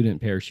giant student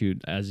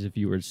parachute as if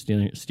you were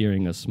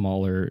steering a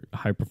smaller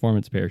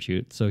high-performance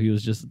parachute. So he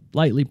was just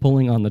lightly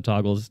pulling on the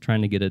toggles,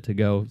 trying to get it to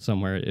go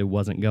somewhere it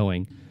wasn't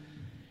going.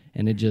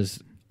 And it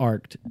just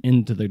arced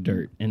into the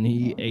dirt, and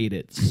he ate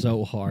it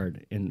so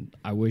hard. And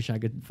I wish I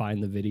could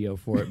find the video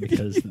for it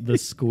because the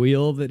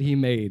squeal that he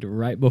made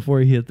right before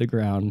he hit the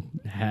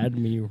ground had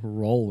me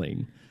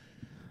rolling.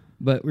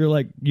 But we were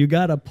like, you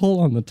gotta pull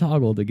on the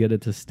toggle to get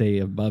it to stay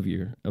above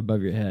your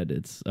head.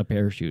 It's a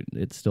parachute.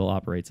 It still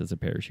operates as a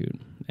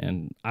parachute.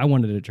 And I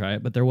wanted to try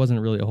it, but there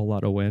wasn't really a whole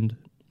lot of wind.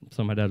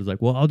 So my dad was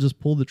like, well, I'll just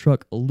pull the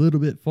truck a little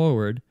bit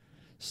forward,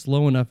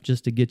 slow enough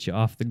just to get you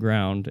off the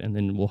ground, and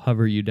then we'll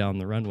hover you down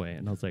the runway.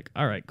 And I was like,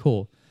 all right,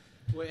 cool.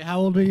 Wait,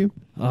 how old are you?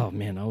 Oh,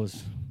 man, I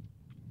was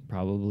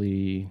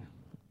probably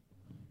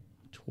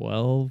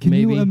 12, Can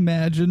maybe. you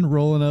imagine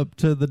rolling up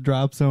to the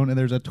drop zone and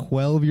there's a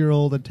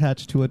 12-year-old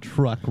attached to a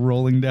truck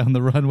rolling down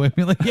the runway?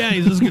 Being like, yeah,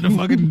 he's just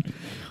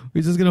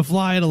gonna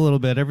fly it a little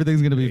bit.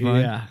 Everything's gonna be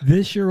fine. Yeah.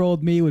 This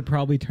year-old me would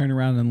probably turn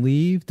around and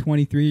leave.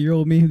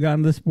 23-year-old me who got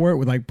into the sport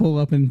would like pull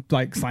up and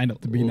like sign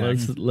up to be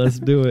next. Let's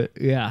do it.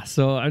 Yeah.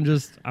 So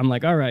I'm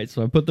like, all right.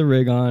 So I put the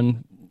rig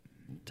on,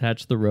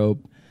 attach the rope.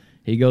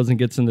 He goes and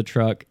gets in the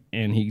truck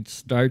and he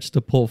starts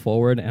to pull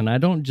forward. And I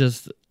don't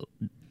just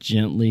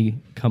gently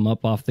come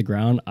up off the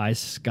ground. I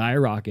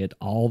skyrocket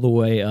all the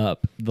way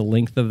up the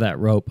length of that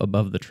rope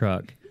above the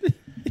truck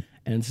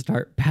and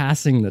start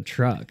passing the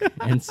truck.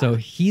 And so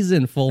he's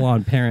in full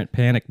on parent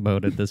panic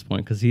mode at this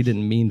point because he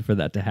didn't mean for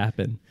that to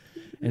happen.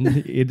 And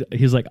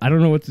he's like, I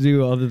don't know what to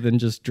do other than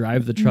just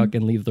drive the truck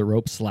and leave the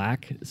rope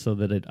slack so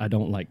that I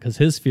don't like, because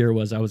his fear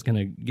was I was going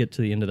to get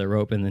to the end of the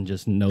rope and then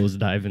just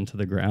nosedive into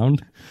the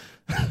ground.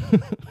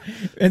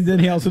 And then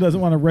he also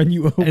doesn't want to run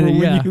you over when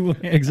you land.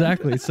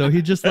 Exactly. So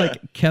he just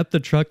like kept the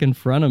truck in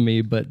front of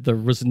me, but there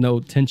was no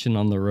tension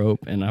on the rope,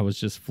 and I was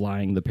just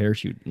flying the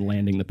parachute,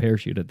 landing the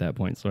parachute at that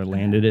point. So I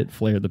landed it,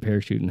 flared the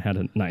parachute, and had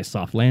a nice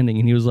soft landing.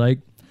 And he was like,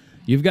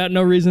 you've got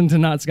no reason to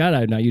not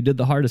skydive now. You did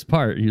the hardest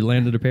part. You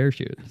landed a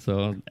parachute.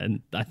 So,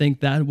 and I think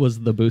that was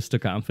the boost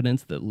of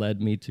confidence that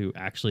led me to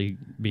actually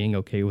being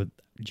okay with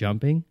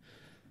jumping.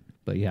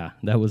 But yeah,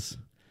 that was,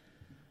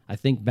 I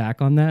think back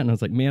on that and I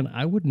was like, man,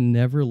 I would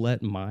never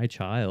let my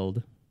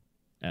child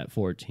at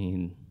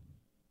 14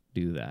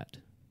 do that.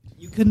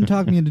 You couldn't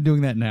talk me into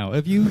doing that now.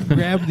 If you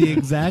grabbed the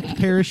exact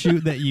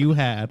parachute that you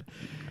had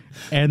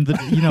and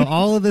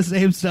all of the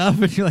same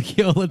stuff and you're like,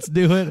 yo, let's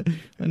do it.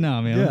 But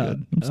no, man, I'm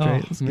good. I'm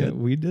straight. It's man,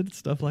 good. we did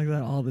stuff like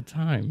that all the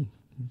time.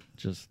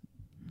 Just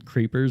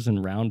creepers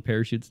and round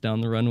parachutes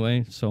down the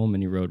runway. So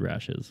many road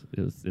rashes.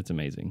 It's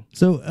amazing.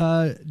 So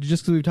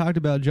just because we've talked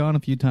about John a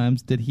few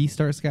times, did he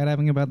start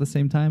skydiving about the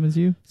same time as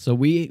you? So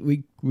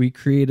we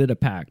created a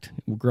pact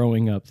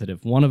growing up that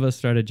if one of us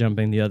started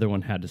jumping, the other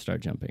one had to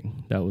start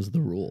jumping. That was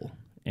the rule.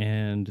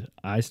 And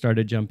I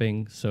started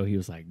jumping, so he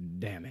was like,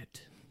 damn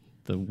it.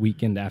 the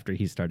weekend after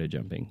he started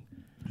jumping.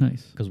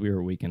 Nice. Because we were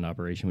a weekend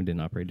operation. We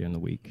didn't operate during the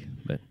week.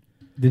 But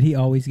Did he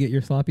always get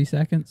your sloppy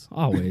seconds?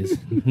 always.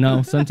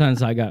 No,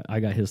 sometimes I got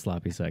his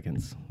sloppy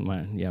seconds.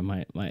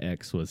 My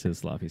ex was his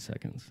sloppy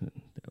seconds.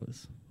 That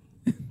was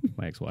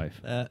my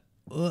ex-wife.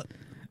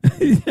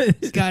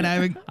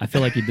 Skydiving. I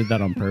feel like he did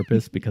that on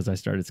purpose because I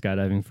started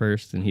skydiving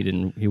first and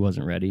he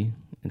wasn't ready.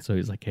 And so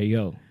he's like, "Hey,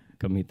 yo,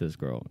 come meet this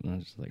girl." And I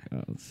was just like,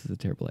 "Oh, this is a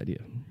terrible idea."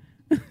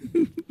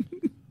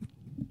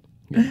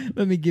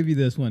 Let me give you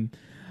this one.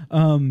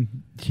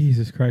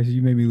 Jesus Christ,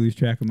 you made me lose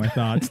track of my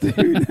thoughts,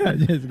 dude. That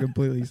just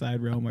completely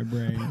side-railed my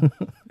brain.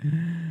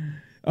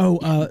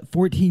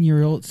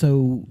 14-year-old.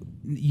 So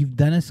you've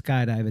done a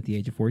skydive at the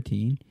age of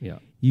 14. Yeah.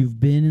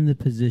 You've been in the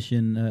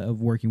position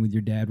of working with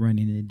your dad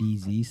running a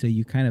DZ, so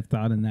you kind of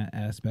thought in that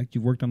aspect.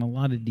 You've worked on a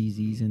lot of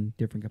DZs in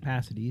different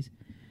capacities.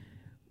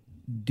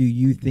 Do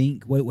you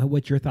think,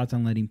 what's your thoughts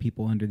on letting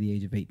people under the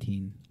age of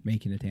 18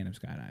 making a tandem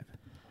skydive?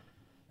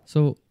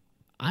 So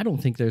I don't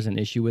think there's an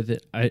issue with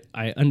it.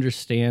 I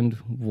understand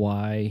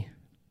why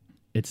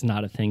it's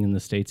not a thing in the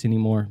States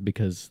anymore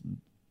because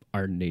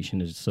our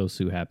nation is so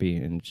sue happy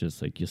and it's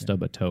just like you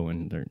stub a toe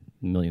and their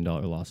 $1 million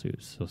lawsuit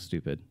is so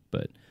stupid.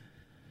 But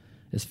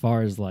as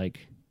far as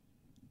like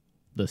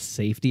the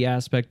safety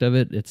aspect of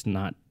it, it's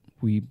not.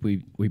 We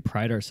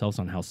pride ourselves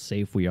on how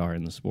safe we are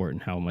in the sport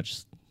and how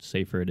much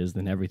safer it is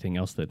than everything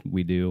else that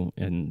we do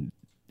in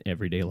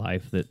everyday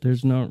life, that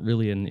there's not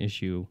really an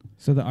issue.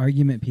 So the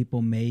argument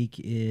people make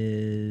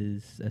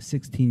is a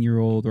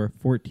 16-year-old or a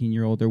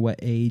 14-year-old, or what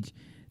age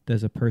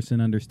does a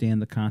person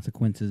understand the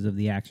consequences of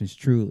the actions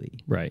truly?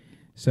 Right.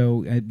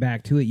 So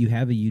back to it, you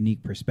have a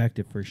unique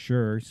perspective for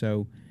sure.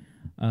 So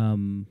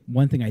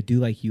one thing I do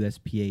like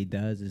USPA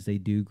does is they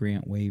do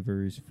grant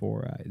waivers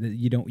for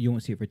you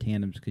won't see it for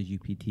tandems because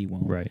UPT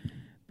won't. Right.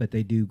 But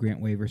they do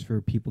grant waivers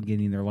for people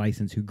getting their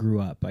license who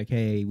grew up. Like,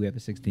 hey, we have a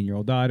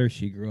 16-year-old daughter.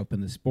 She grew up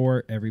in the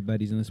sport.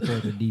 Everybody's in the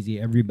sport. The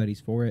DZ, everybody's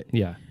for it.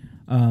 Yeah.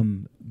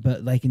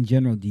 But like in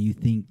general, do you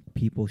think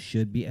people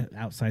should be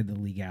outside the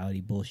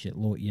legality bullshit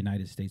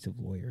United States of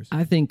lawyers?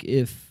 I think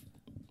you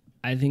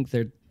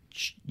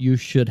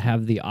should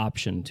have the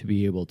option to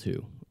be able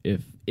to,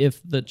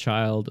 if the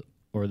child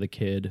or the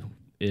kid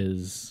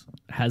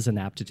has an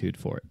aptitude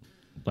for it.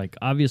 Like,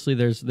 obviously,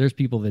 there's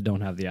people that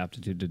don't have the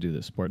aptitude to do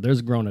this sport.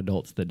 There's grown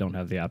adults that don't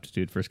have the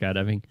aptitude for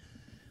skydiving.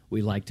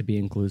 We like to be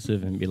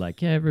inclusive and be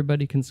like, yeah,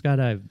 everybody can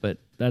skydive, but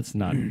that's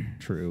not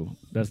true.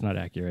 That's not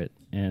accurate.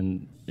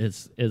 And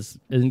it's as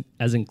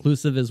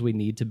inclusive as we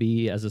need to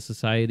be as a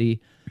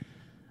society.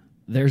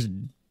 There's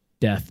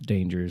death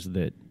dangers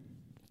that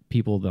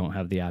people don't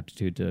have the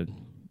aptitude to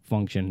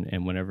function,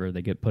 and whenever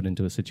they get put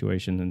into a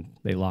situation and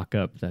they lock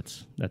up,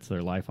 that's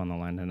their life on the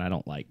line, and I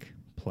don't like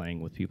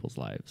playing with people's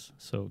lives.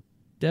 So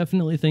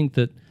definitely think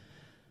that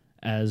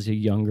as a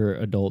younger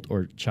adult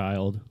or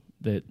child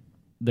that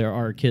there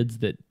are kids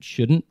that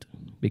shouldn't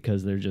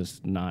because they're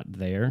just not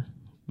there,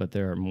 but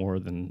there are more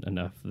than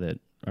enough that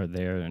are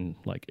there and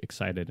like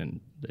excited and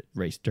that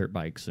race dirt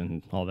bikes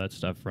and all that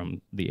stuff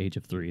from the age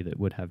of 3 that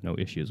would have no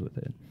issues with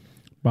it.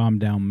 Bomb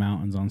down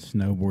mountains on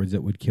snowboards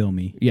that would kill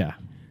me. Yeah.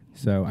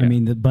 So, I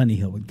mean, the bunny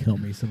hill would kill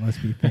me, so let's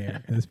be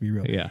fair. Let's be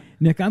real. Yeah.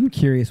 Nick, I'm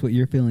curious what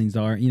your feelings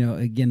are. You know,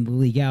 again, the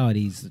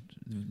legalities,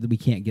 we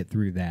can't get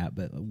through that,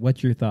 but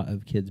what's your thought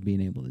of kids being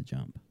able to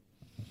jump?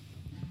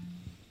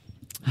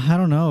 I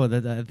don't know.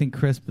 I think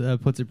Chris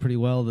puts it pretty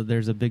well, that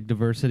there's a big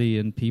diversity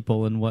in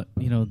people and what,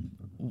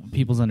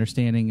 people's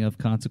understanding of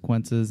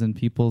consequences and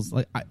people's,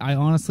 like, I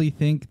honestly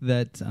think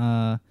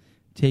that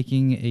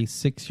taking a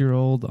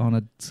 6-year-old on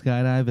a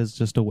skydive is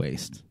just a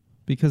waste.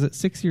 Because at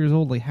 6 years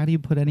old, like, how do you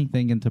put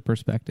anything into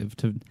perspective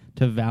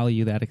to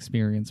value that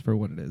experience for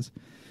what it is?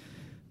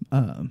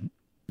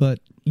 But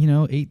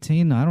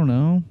 18, I don't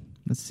know.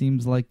 It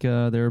seems like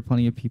there are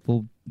plenty of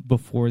people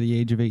before the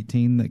age of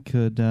 18 that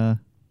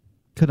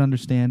could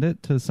understand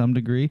it to some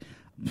degree.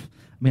 I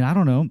mean, I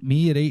don't know.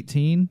 Me at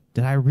 18,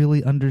 did I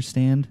really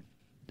understand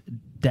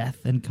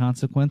death and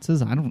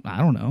consequences? I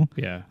don't know.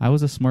 Yeah, I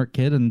was a smart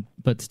kid,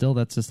 but still,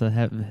 that's just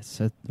it's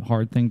a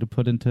hard thing to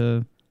put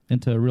into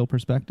a real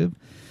perspective.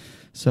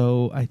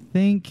 So I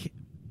think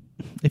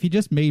if you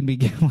just made me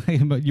get,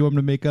 you want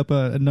me to make up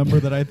a number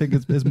that I think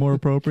is more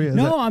appropriate?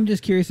 No, I'm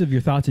just curious of your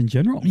thoughts in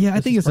general. Yeah,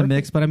 I think it's a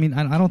mix, but I mean,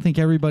 I don't think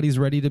everybody's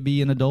ready to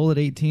be an adult at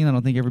 18. I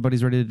don't think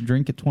everybody's ready to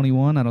drink at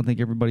 21. I don't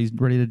think everybody's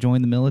ready to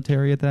join the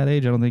military at that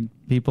age. I don't think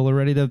people are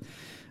ready to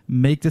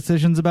make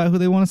decisions about who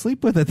they want to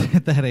sleep with at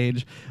that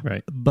age.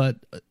 Right. But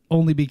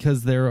only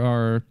because there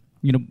are,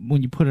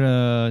 when you put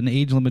an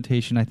age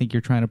limitation, I think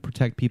you're trying to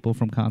protect people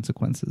from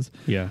consequences.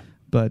 Yeah.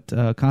 But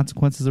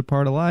consequences are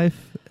part of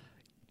life.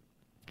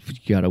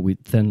 You gotta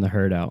thin the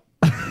herd out.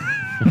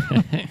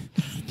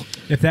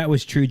 If that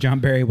was true,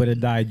 John Barry would have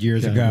died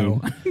years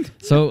ago.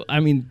 So, I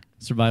mean,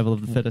 survival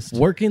of the fittest.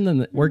 Working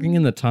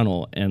in the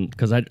tunnel, and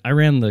because I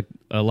ran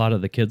a lot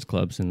of the kids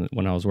clubs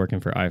when I was working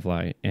for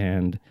iFly,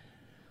 and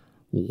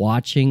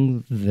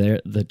watching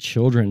the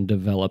children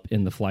develop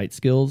in the flight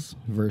skills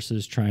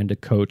versus trying to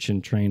coach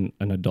and train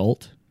an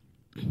adult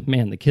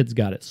man, the kids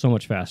got it so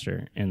much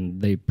faster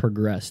and they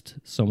progressed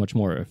so much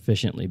more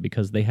efficiently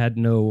because they had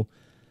no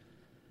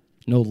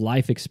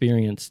life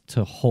experience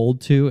to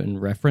hold to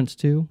and reference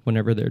to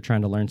whenever they're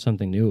trying to learn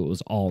something new. It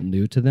was all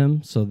new to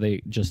them, so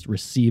they just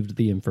received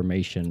the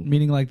information.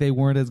 Meaning like they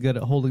weren't as good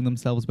at holding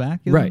themselves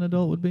back as Right. an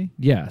adult would be?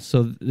 Yeah,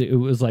 so it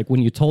was like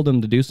when you told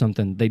them to do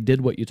something, they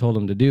did what you told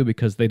them to do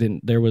because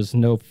there was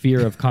no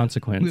fear of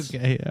consequence.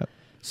 Okay, yeah.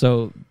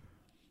 So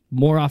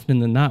more often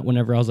than not,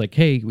 whenever I was like,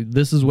 hey,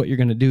 this is what you're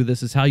going to do,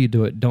 this is how you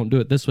do it, don't do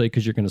it this way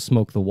because you're going to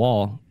smoke the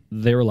wall,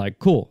 they were like,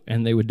 cool.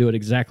 And they would do it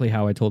exactly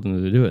how I told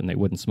them to do it, and they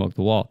wouldn't smoke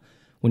the wall.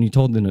 When you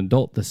told an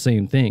adult the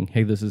same thing,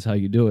 hey, this is how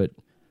you do it,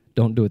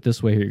 don't do it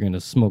this way or you're going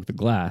to smoke the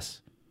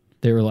glass,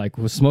 they were like,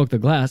 well, smoke the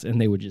glass,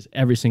 and they would just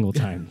every single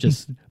time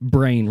just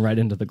brain right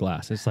into the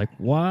glass. It's like,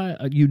 why?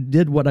 You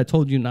did what I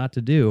told you not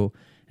to do,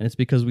 and it's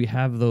because we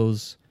have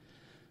those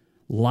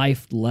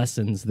life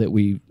lessons that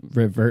we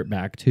revert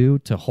back to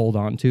hold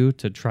on to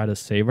try to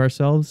save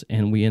ourselves,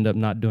 and we end up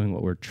not doing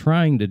what we're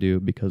trying to do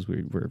because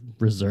we're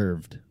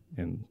reserved,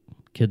 and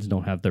kids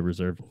don't have that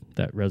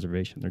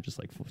reservation. They're just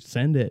like,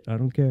 send it, I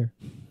don't care.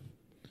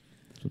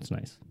 So it's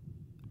nice.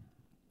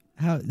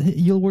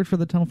 You worked for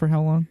the tunnel for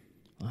how long?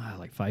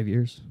 Like 5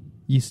 years.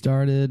 You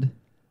started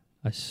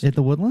at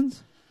the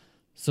Woodlands?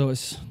 So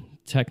it's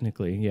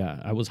technically, yeah,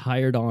 I was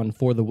hired on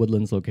for the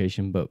Woodlands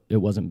location, but it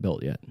wasn't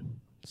built yet.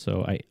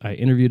 So I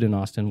interviewed in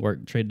Austin,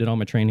 did all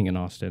my training in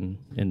Austin,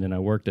 and then I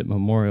worked at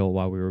Memorial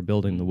while we were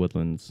building the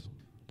Woodlands,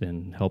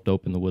 then helped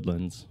open the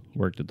Woodlands,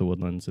 worked at the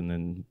Woodlands, and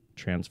then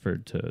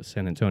transferred to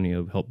San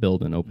Antonio, helped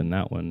build and open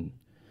that one,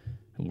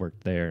 and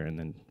worked there, and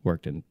then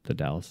worked in the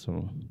Dallas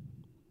Tunnel.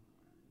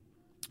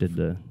 Did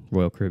the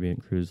Royal Caribbean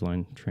Cruise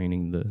Line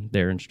training,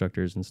 their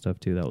instructors and stuff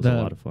too. That was a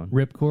lot of fun.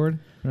 Ripcord,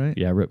 right?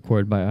 Yeah,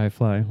 Ripcord by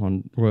iFly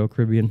on Royal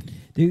Caribbean.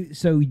 Dude,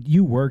 so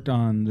you worked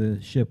on the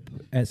ship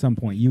at some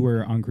point. You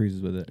were on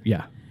cruises with it.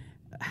 Yeah.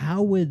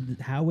 How would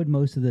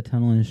most of the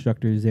tunnel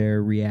instructors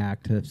there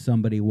react if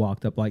somebody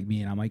walked up like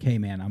me and I'm like, hey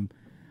man,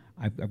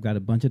 I've got a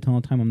bunch of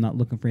tunnel time. I'm not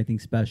looking for anything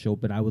special,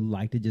 but I would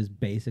like to just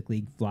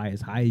basically fly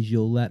as high as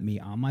you'll let me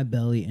on my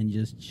belly and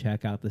just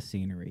check out the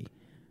scenery.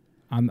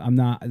 I'm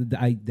not.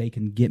 They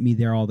can get me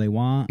there all they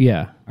want.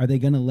 Yeah. Are they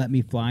going to let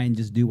me fly and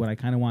just do what I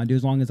kind of want to do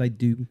as long as I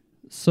do?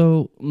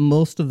 So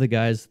most of the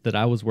guys that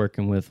I was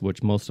working with,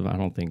 which I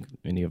don't think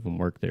any of them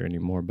work there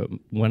anymore, but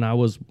when I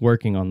was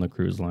working on the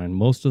cruise line,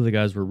 most of the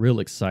guys were real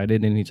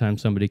excited anytime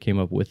somebody came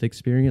up with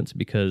experience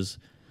because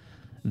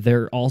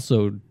they're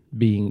also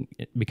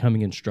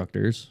becoming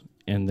instructors,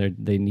 and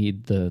they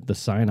need the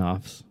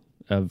sign-offs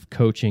of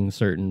coaching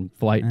certain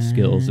flight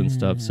skills and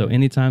stuff. So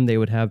anytime they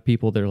would have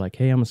people, they're like,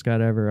 hey, I'm a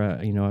skydiver,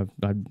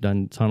 I've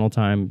done tunnel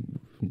time.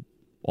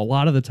 A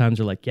lot of the times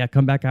they're like, yeah,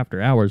 come back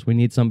after hours. We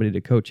need somebody to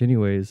coach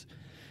anyways.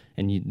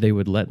 And they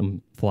would let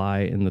them fly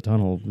in the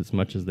tunnel as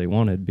much as they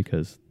wanted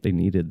because they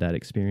needed that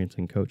experience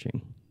in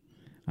coaching.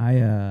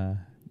 Man,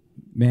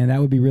 that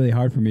would be really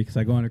hard for me because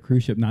I go on a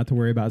cruise ship not to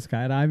worry about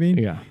skydiving.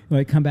 Yeah.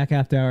 Like come back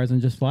after hours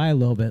and just fly a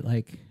little bit.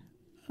 Like,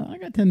 I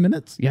got 10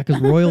 minutes. Yeah,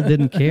 because Royal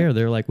didn't care.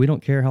 They're like, we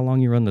don't care how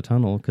long you run the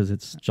tunnel because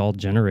it's all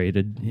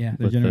generated. Yeah,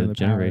 with the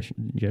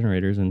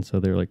generators, and so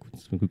they're like,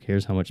 who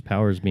cares how much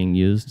power is being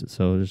used?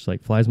 So just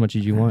like fly as much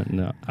as you want. And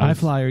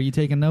iFly, are you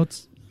taking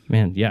notes?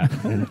 Man, yeah,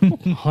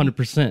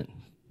 100%.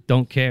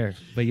 Don't care.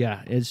 But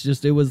yeah,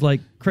 it was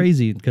like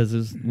crazy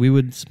because we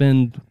would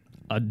spend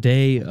a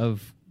day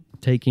of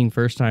taking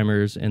first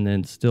timers and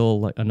then still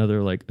like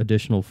another like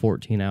additional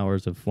 14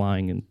 hours of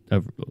flying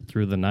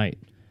through the night.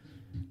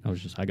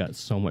 I got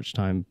so much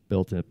time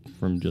built up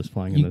from just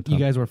flying in the tunnel.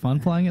 You guys were fun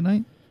flying at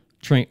night?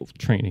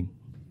 Training.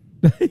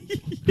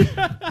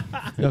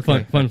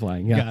 Okay. Fun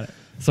flying, yeah. Got it.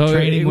 So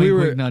Training, we wink,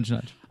 were wink, nudge,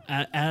 nudge.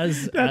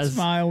 That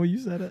smile when you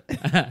said it.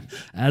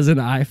 As an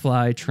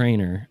iFly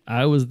trainer,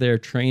 I was there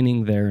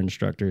training their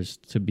instructors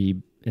to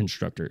be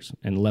instructors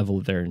and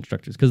level their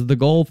instructors. Because the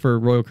goal for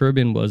Royal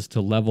Caribbean was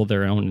to level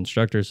their own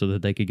instructors so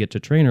that they could get to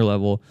trainer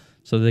level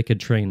so they could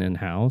train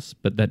in-house.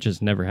 But that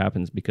just never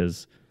happens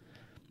because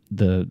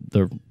the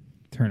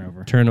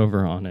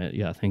turnover on it,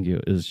 yeah, thank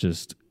you, is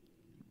just,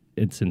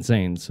 it's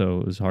insane. So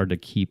it was hard to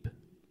keep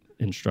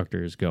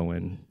instructors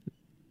going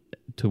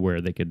to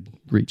where they could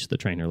reach the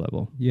trainer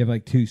level. You have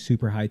like two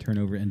super high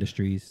turnover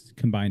industries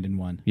combined in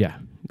one. Yeah,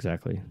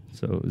 exactly.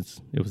 So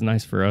it was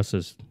nice for us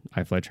as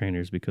iFly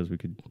trainers because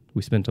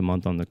we spent a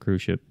month on the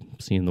cruise ship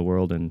seeing the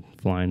world and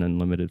flying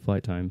unlimited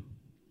flight time.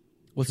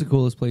 What's the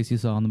coolest place you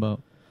saw on the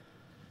boat?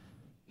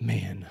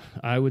 Man,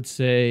 I would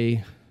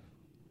say,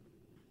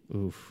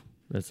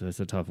 that's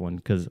a tough one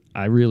because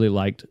I really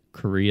liked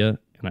Korea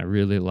and I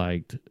really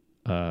liked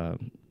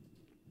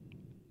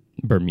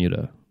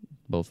Bermuda.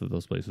 Both of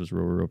those places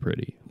were real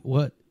pretty.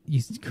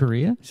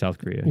 Korea? South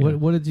Korea.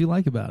 What did you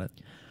like about it?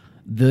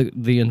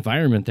 The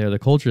environment there, the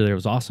culture there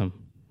was awesome.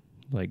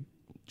 Like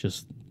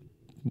just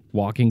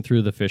walking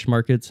through the fish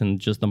markets and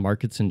just the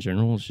markets in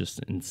general is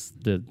just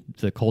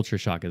the culture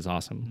shock is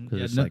awesome.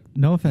 Yeah,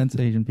 no offense,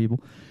 Asian people.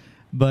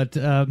 But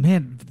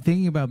man,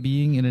 thinking about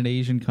being in an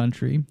Asian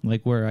country,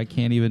 like where I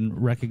can't even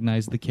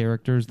recognize the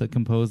characters that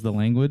compose the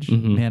language,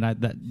 man,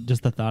 that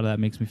just the thought of that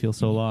makes me feel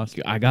so lost.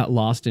 I got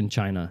lost in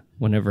China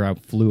whenever I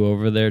flew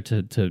over there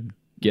to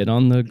get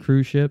on the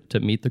cruise ship, to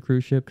meet the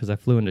cruise ship, because I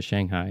flew into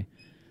Shanghai.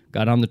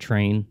 Got on the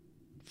train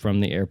from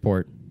the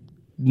airport,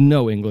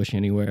 no English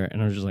anywhere,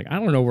 and I was just like, I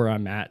don't know where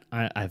I'm at.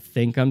 I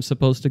think I'm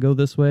supposed to go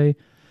this way.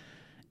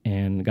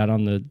 And got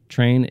on the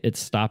train. It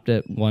stopped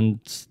at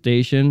one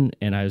station,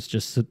 and I was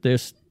just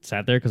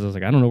sat there because I was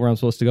like, I don't know where I'm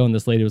supposed to go. And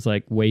this lady was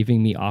like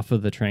waving me off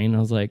of the train. I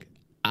was like,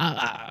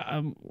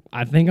 I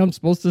think I'm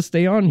supposed to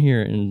stay on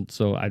here. And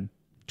so I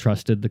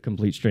trusted the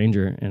complete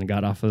stranger and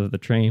got off of the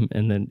train.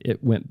 And then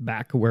it went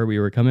back where we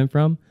were coming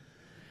from,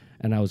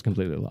 and I was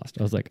completely lost.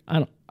 I was like,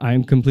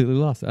 I'm completely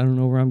lost. I don't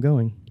know where I'm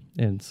going.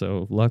 And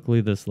so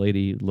luckily, this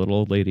lady, little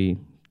old lady,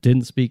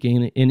 didn't speak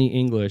any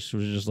English,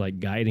 was just like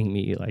guiding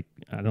me. Like,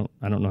 I don't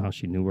know how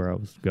she knew where I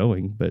was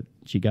going, but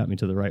she got me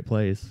to the right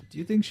place. Do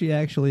you think she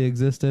actually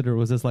existed, or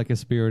was this like a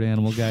spirit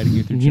animal guiding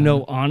you through China? You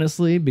know,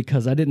 honestly,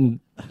 because I didn't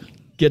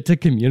get to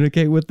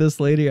communicate with this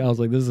lady, I was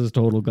like, this is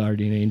total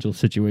guardian angel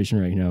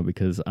situation right now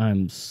because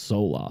I'm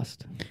so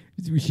lost.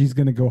 She's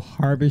going to go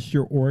harvest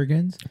your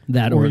organs,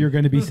 Or you're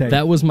going to be safe.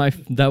 That was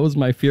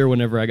my fear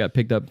whenever I got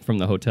picked up from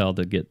the hotel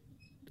to get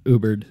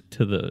Ubered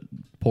to the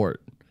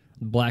port.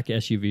 Black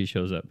SUV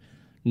shows up.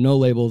 No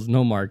labels,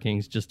 no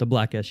markings, just a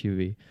black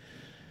SUV.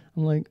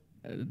 I'm like,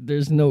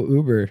 there's no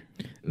Uber.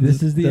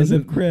 This is the end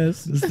of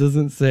Chris. This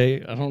doesn't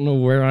say, I don't know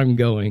where I'm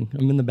going.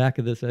 I'm in the back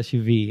of this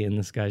SUV, and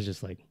this guy's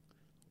just like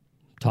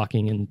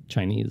talking in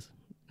Chinese.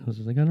 I was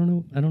just like, I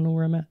don't know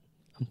where I'm at.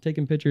 I'm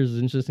taking pictures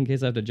just in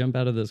case I have to jump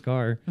out of this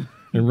car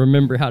and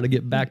remember how to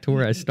get back to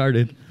where I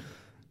started.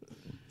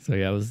 So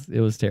yeah, it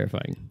was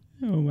terrifying.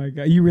 Oh my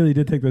God. You really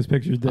did take those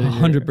pictures, didn't you?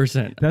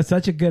 100%. That's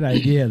such a good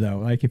idea, though.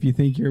 Like, if you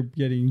think you're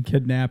getting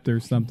kidnapped or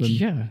something.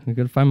 Yeah, I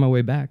got to find my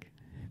way back.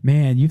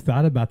 Man, you've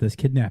thought about this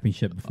kidnapping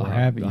shit before,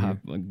 haven't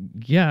you?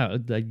 Yeah,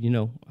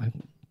 I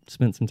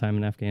spent some time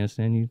in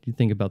Afghanistan. You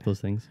think about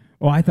those things.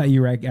 Oh, I thought you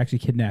were actually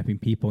kidnapping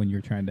people and you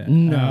were trying to...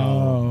 No.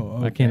 Oh,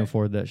 okay. I can't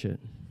afford that shit.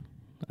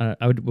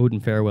 I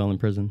wouldn't fare well in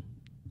prison.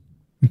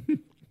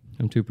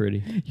 I'm too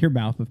pretty. Your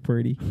mouth is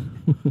pretty.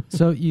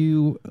 So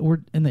you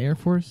were in the Air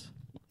Force?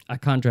 I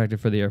contracted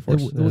for the Air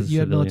Force. You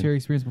had military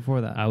experience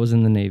before that? I was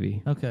in the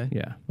Navy. Okay.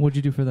 Yeah. What'd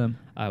you do for them?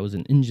 I was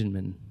an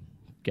engineman,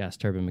 gas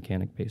turbine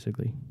mechanic,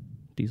 basically.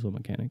 Diesel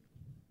mechanic.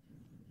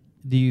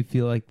 Do you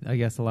feel like, I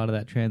guess, a lot of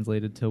that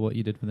translated to what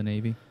you did for the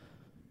Navy?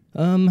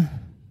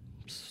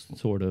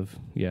 Sort of,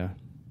 yeah.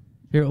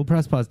 Here, we'll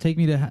press pause. Take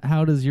me to,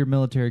 how does your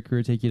military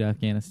career take you to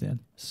Afghanistan?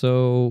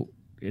 So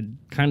it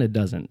kind of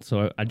doesn't.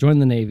 So I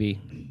joined the Navy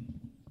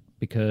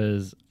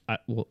because,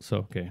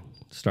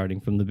 starting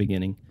from the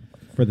beginning.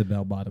 For the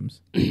bell bottoms.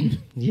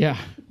 Yeah.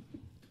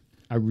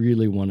 I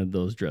really wanted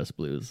those dress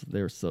blues.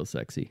 They were so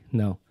sexy.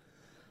 No.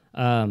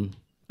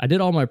 I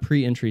did all my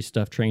pre-entry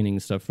stuff, training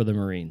stuff for the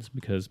Marines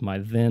because my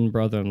then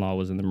brother-in-law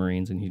was in the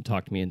Marines and he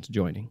talked me into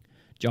joining.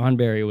 John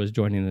Barry was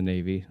joining the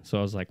Navy. So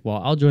I was like,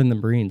 well, I'll join the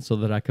Marines so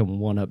that I can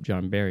one-up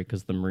John Barry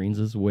because the Marines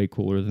is way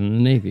cooler than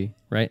the Navy,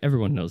 right?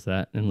 Everyone knows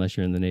that unless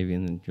you're in the Navy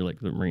and then you're like,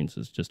 the Marines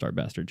is just our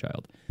bastard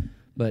child.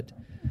 But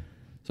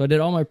so I did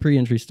all my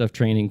pre-entry stuff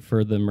training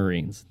for the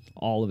Marines,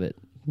 all of it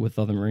with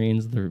other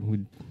Marines.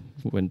 We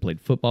went and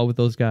played football with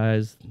those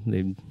guys.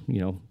 They,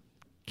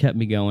 kept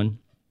me going.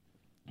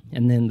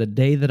 And then the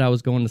day that I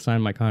was going to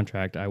sign my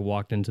contract, I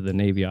walked into the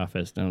Navy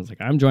office and I was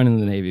like, I'm joining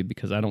the Navy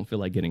because I don't feel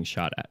like getting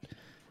shot at.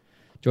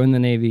 Joined the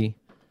Navy,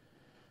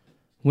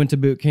 went to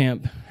boot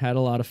camp, had a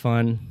lot of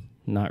fun.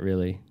 Not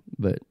really,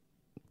 but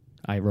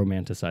I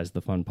romanticized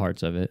the fun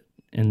parts of it.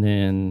 And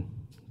then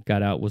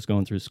got out, was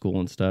going through school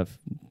and stuff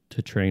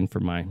to train for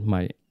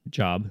my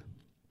job.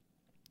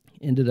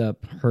 Ended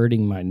up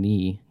hurting my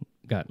knee.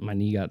 My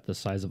knee got the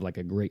size of like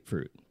a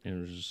grapefruit. And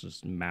it was just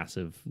this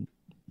massive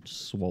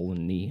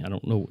swollen knee. I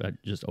don't know,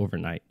 just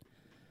overnight.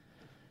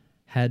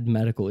 Had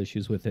medical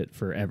issues with it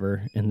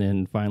forever, and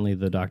then finally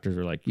the doctors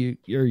were like,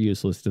 you're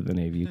useless to the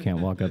Navy. You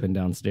can't walk up and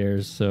down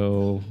stairs,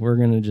 so we're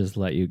going to just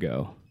let you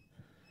go.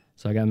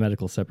 So I got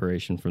medical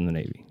separation from the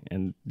Navy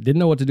and didn't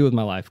know what to do with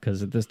my life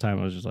because at this time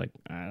I was just like,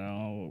 I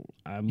don't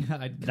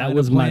know. That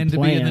was my plan. To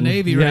be in the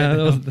Navy right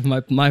now. That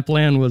was my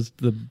plan was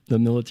the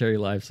military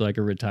life so I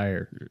could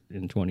retire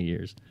in 20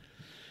 years.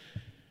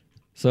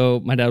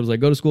 So my dad was like,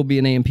 go to school, be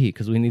an AMP,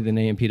 because we need an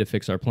AMP to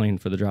fix our plane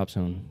for the drop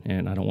zone,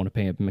 and I don't want to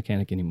pay a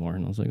mechanic anymore.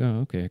 And I was like, oh,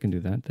 okay, I can do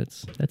that.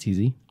 That's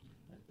easy.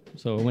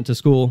 So I went to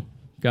school,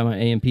 got my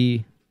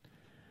AMP.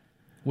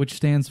 Which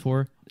stands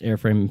for?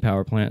 Airframe and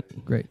Power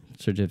Plant. Great.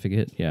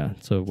 Certificate, yeah.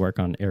 So work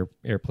on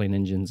airplane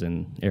engines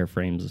and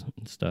airframes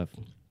and stuff.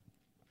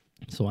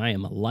 So I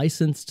am a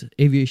licensed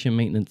aviation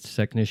maintenance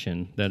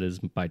technician, that is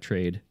by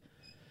trade.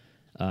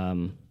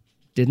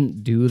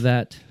 Didn't do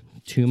that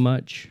too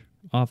much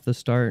off the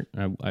start.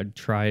 I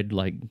tried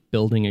like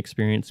building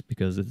experience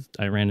because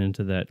I ran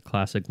into that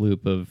classic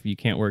loop of you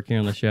can't work here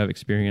unless you have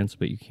experience,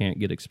 but you can't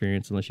get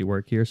experience unless you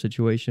work here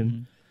situation.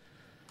 Mm-hmm.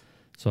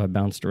 So I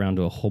bounced around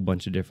to a whole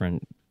bunch of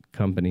different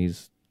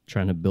companies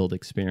trying to build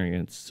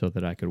experience so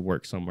that I could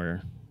work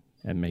somewhere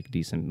and make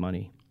decent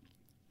money.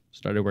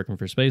 Started working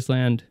for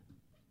Spaceland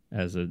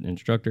as an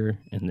instructor,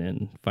 and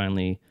then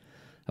finally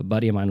a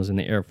buddy of mine was in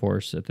the Air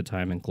Force at the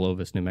time in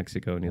Clovis, New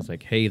Mexico, and he was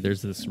like, hey,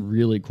 there's this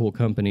really cool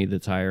company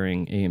that's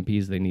hiring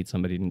AMPs. They need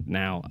somebody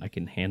now. I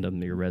can hand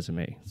them your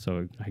resume.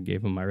 So I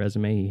gave him my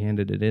resume. He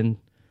handed it in.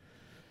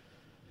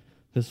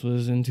 This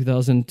was in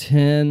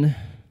 2010.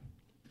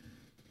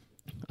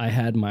 I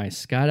had my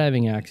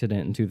skydiving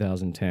accident in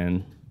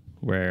 2010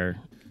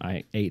 where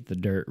I ate the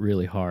dirt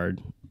really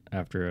hard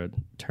after a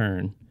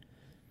turn.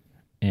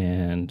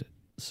 And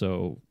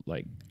so,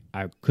 like,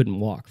 I couldn't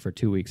walk for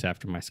 2 weeks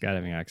after my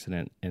skydiving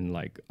accident. And,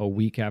 like, a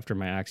week after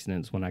my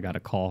accident when I got a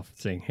call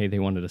saying, hey, they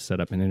wanted to set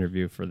up an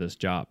interview for this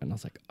job. And I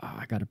was like, oh,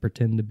 I got to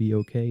pretend to be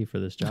okay for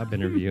this job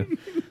interview.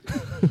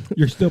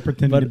 You're still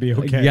pretending to be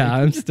okay. Yeah,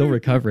 I'm still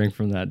recovering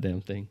from that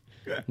damn thing.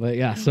 But,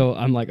 yeah, so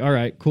I'm like, all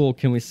right, cool.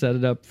 Can we set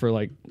it up for,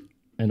 like,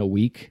 in a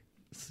week?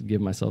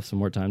 Give myself some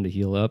more time to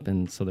heal up.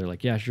 And so they're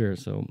like, yeah, sure.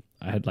 So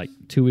I had, like,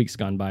 2 weeks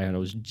gone by, and I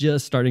was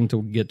just starting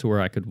to get to where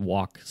I could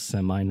walk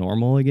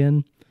semi-normal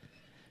again.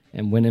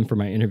 And went in for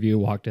my interview,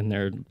 walked in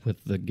there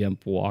with the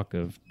gimp walk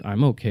of,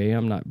 I'm okay,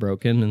 I'm not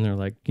broken. And they're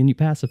like, can you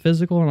pass a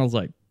physical? And I was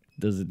like,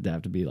 does it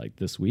have to be like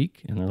this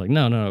week? And they're like,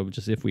 no,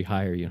 just if we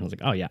hire you. And I was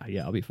like, oh, yeah,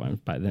 I'll be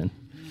fine by then.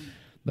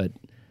 But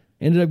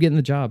ended up getting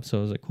the job. So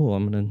I was like, cool,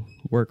 I'm going to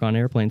work on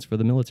airplanes for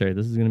the military.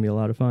 This is going to be a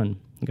lot of fun.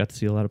 I got to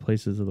see a lot of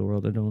places of the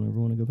world I don't ever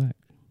want to go back.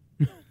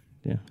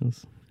 Yeah.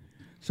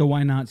 So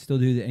why not still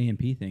do the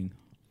AMP thing?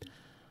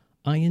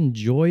 I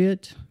enjoy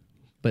it,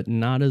 but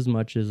not as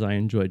much as I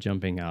enjoy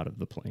jumping out of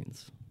the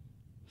planes.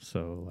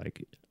 So,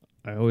 like,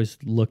 I always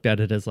looked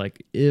at it as,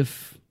 like,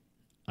 if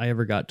I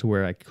ever got to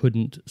where I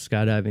couldn't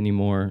skydive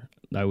anymore,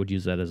 I would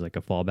use that as, like,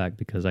 a fallback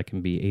because I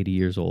can be 80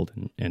 years old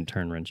and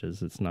turn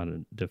wrenches. It's not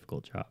a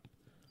difficult job.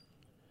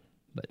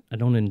 But I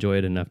don't enjoy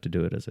it enough to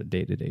do it as a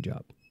day-to-day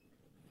job.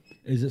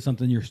 Is it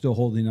something you're still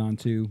holding on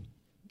to?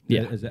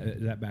 Yeah. Is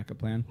that backup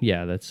plan?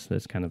 Yeah, that's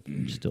kind of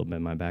still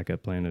been my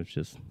backup plan.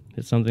 It's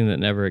something that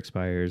never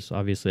expires.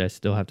 Obviously, I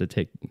still have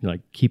to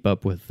keep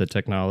up with the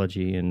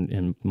technology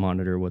and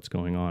monitor what's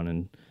going on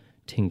and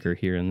tinker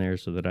here and there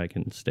so that I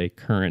can stay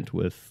current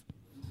with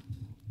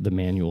the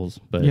manuals.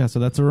 But yeah, so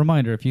that's a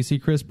reminder. If you see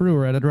Chris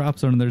Brewer at a drop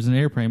zone and there's an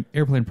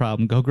airplane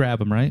problem, go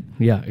grab him, right?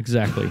 Yeah,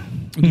 exactly.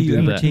 Do you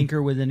ever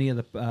tinker with any of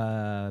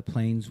the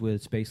planes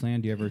with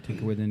Spaceland? Do you ever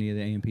tinker with any of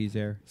the AMPs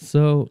there?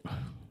 So,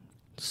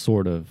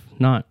 sort of.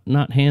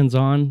 Not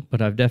hands-on,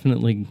 but I've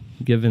definitely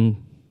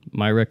given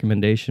my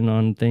recommendation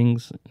on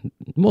things.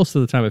 Most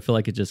of the time, I feel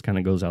like it just kind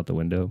of goes out the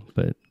window,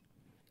 but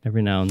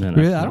every now and then...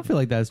 Really? I don't feel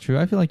like that's true.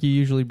 I feel like you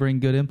usually bring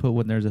good input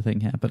when there's a thing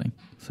happening.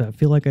 So I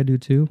feel like I do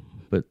too,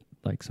 but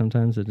like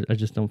sometimes I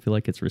just don't feel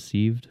like it's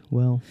received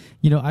well.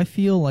 You know, I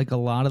feel like a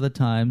lot of the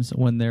times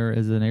when there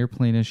is an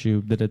airplane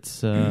issue that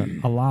it's a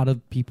lot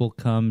of people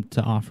come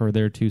to offer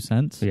their 2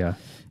 cents. Yeah.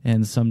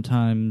 And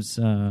sometimes...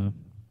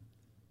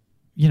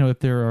 you know, if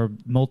there are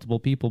multiple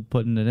people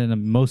putting it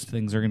in, most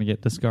things are going to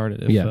get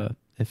discarded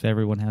if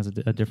everyone has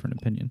a different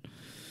opinion.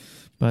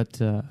 But,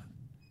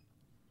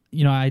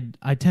 you know,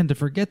 I tend to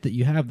forget that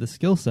you have the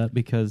skill set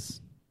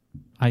because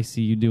I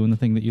see you doing the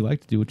thing that you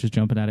like to do, which is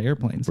jumping out of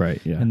airplanes. Right,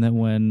 yeah. And then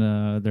when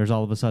there's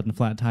all of a sudden a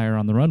flat tire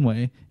on the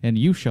runway and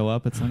you show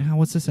up, it's like, oh,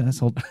 what's this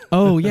asshole?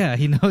 Oh, yeah,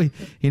 he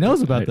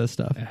knows about this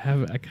stuff.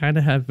 I kind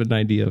of have an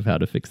idea of how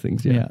to fix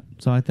things, yeah.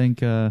 So I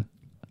think...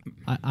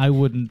 I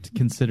wouldn't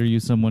consider you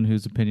someone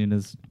whose opinion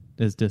is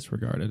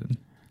disregarded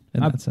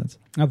in that sense.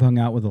 I've hung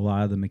out with a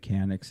lot of the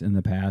mechanics in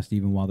the past,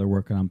 even while they're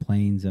working on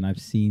planes, and I've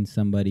seen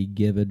somebody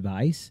give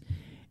advice,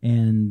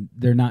 and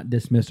they're not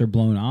dismissed or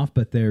blown off,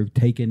 but they're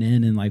taken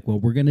in and like, well,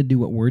 we're going to do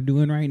what we're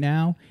doing right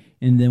now,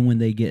 and then when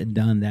they get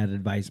done, that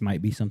advice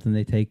might be something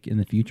they take in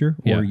the future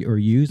or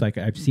use. Like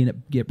I've seen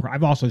it get.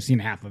 I've also seen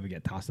half of it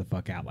get tossed the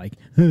fuck out, like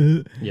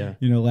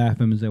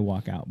laughing as they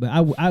walk out. But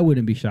I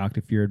wouldn't be shocked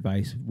if your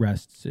advice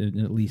rests and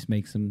at least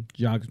makes some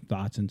jog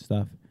thoughts and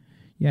stuff.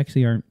 You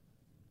actually aren't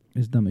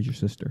as dumb as your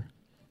sister.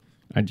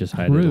 I just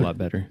hide it a lot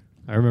better.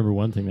 I remember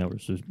one thing that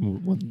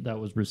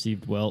was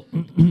received well.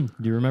 Do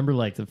you remember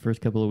like the first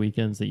couple of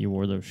weekends that you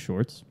wore those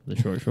shorts, the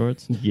short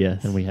shorts?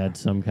 Yes. And we had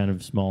some kind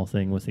of small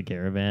thing with the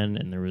caravan,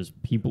 and there was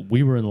people.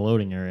 We were in the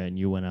loading area, and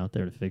you went out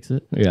there to fix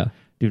it. Yeah.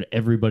 Dude,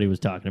 everybody was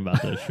talking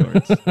about those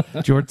shorts.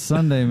 George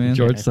Sunday, man.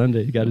 George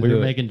Sunday. You got to do it. We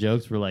were making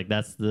jokes. We're like,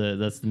 that's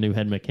the new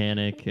head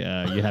mechanic.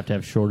 You have to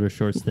have shorter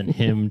shorts than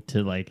him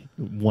to like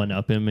one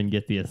up him and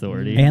get the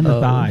authority. And the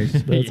thighs.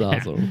 That's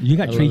awesome. You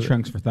got tree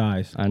trunks for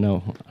thighs. I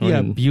know. You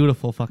got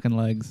beautiful fucking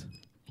legs.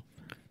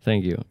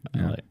 Thank you.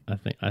 Yeah. I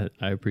think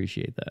I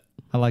appreciate that.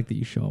 I like that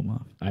you show them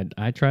off.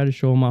 I try to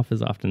show them off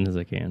as often as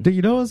I can. Dude,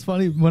 you know what's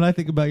funny? When I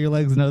think about your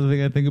legs, another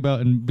thing I think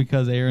about, and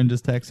because Aaron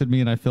just texted me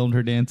and I filmed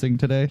her dancing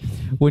today,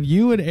 when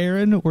you and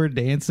Aaron were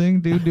dancing,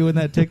 dude, doing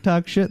that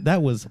TikTok shit,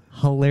 that was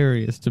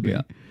hilarious to me.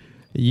 Yeah.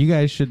 You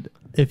guys should,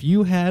 if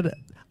you had,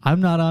 I'm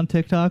not on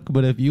TikTok,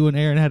 but if you and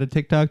Aaron had a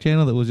TikTok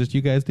channel that was just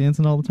you guys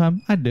dancing all the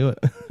time, I'd do it.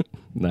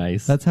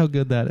 Nice. That's how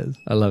good that is.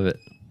 I love it.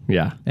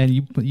 Yeah. And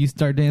you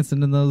start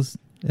dancing in those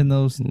in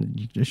those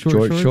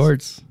short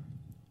shorts.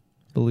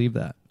 Believe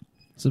that.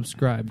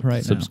 Subscribe right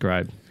now.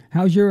 Subscribe.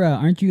 How's your?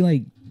 Aren't you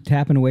like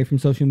tapping away from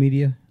social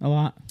media a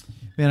lot?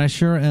 Man, I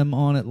sure am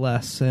on it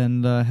less,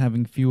 and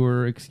having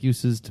fewer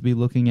excuses to be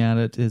looking at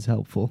it is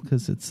helpful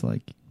because it's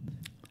like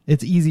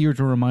it's easier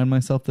to remind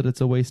myself that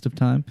it's a waste of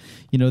time.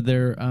 You know,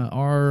 there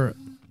are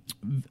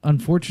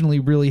unfortunately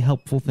really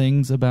helpful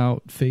things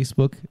about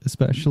Facebook,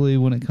 especially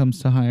when it comes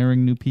to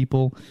hiring new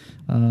people,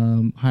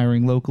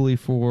 hiring locally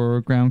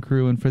for ground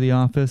crew and for the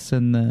office,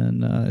 and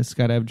then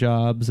skydive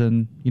jobs,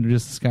 and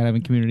just the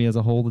skydiving community as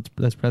a whole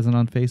that's present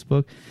on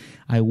Facebook.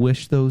 I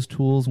wish those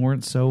tools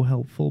weren't so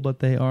helpful, but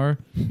they are,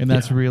 and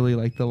that's really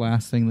like the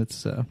last thing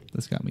that's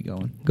got me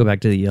going. Go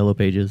back to the yellow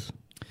pages.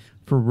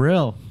 For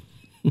real.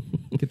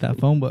 Get that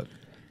phone book.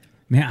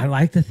 Man, I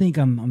like to think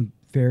I'm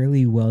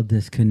fairly well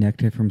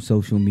disconnected from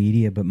social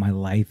media, but my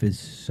life is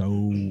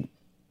so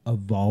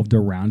evolved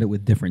around it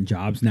with different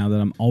jobs now that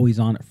I'm always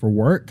on it for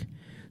work.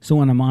 So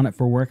when I'm on it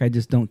for work, I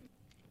just don't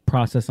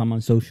process I'm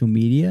on social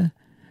media.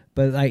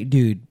 But like,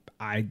 dude,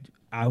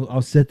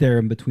 I'll sit there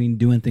in between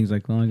doing things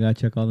like, oh, I gotta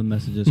check all the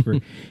messages for.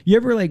 You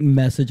ever like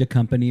message a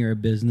company or a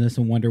business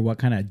and wonder what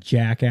kind of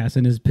jackass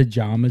in his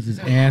pajamas is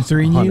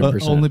answering you?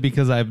 100%. Only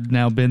because I've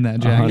now been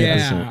that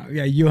jackass.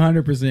 Yeah, you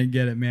 100%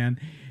 get it, man.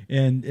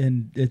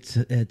 And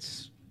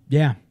it's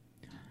yeah.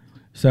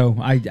 So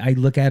I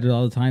look at it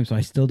all the time. So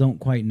I still don't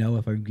quite know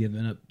if I've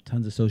given up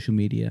tons of social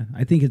media.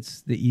 I think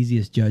it's the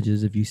easiest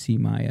judges if you see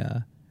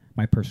my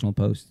my personal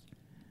posts.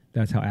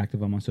 That's how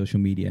active I'm on social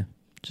media.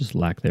 Just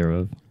lack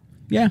thereof.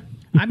 Yeah,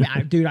 I mean,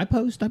 dude, I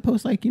post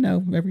like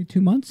every 2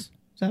 months.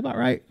 Is that about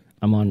right?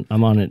 I'm on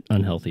an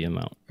unhealthy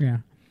amount. Yeah,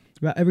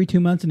 about every 2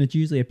 months, and it's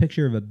usually a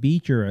picture of a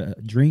beach or a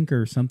drink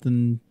or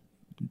something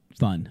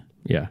fun.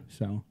 Yeah.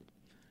 So.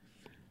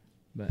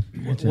 But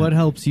what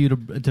helps you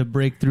to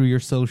break through your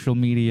social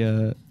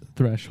media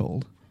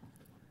threshold?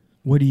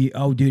 What do you?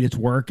 Oh, dude, it's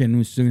work, and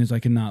as soon as I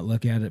can not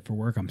look at it for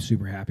work, I'm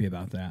super happy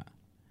about that.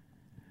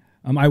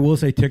 I will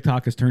say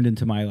TikTok has turned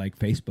into my like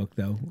Facebook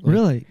though.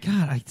 Really?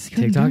 God,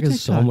 TikTok is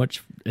so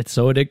much. It's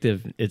so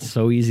addictive. It's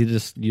so easy to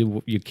just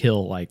you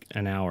kill like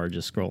an hour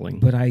just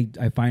scrolling. But I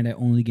find I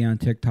only get on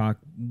TikTok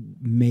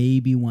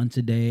maybe once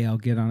a day. I'll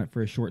get on it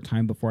for a short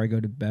time before I go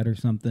to bed or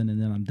something,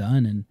 and then I'm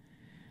done. And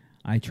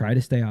I try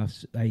to stay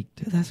off. Dude,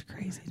 that's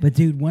crazy. But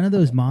dude, one of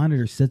those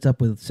monitors sits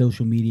up with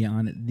social media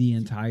on it the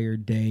entire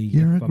day.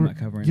 I'm not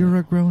covering. You're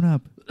a grown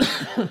up.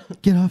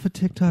 Get off of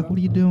TikTok. What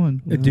are you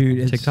doing,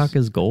 dude? TikTok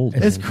is gold.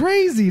 It's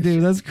crazy,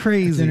 dude. That's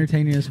crazy. It's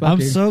entertaining as fuck. I'm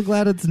dude. so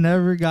glad it's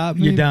never got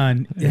me. You're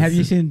done. Have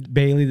you seen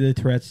Bailey the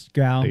Tourette's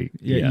gal?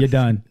 Yes. You're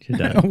done. You're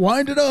done.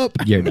 Wind it up.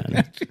 You're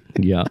done.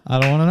 Yeah. I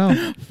don't want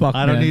to know. Fuck.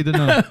 I don't need to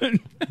know.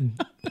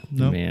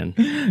 Nope.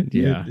 Man.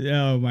 Yeah.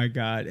 Oh my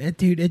god,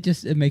 dude.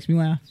 It makes me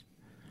laugh.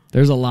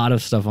 There's a lot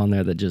of stuff on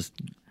there that just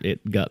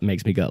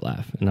makes me gut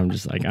laugh, and I'm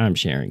just like, I'm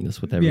sharing this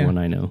with everyone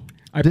I know.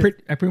 I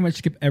pretty much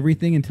skip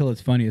everything until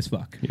it's funny as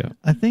fuck. Yeah,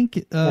 I think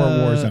or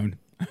Warzone.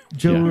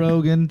 Joe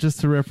Rogan,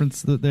 just to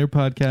reference their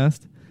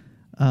podcast.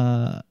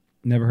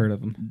 Never heard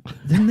of them.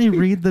 Didn't they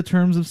read the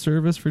terms of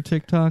service for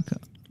TikTok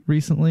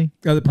recently?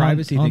 Oh, the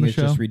privacy on thing the is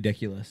show? just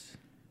ridiculous.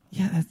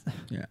 Yeah,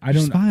 I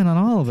don't spying on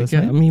all of us.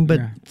 I mean, but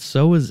Yeah.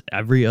 so is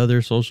every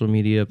other social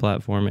media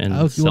platform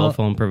and cell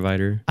phone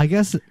provider. I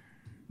guess.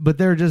 But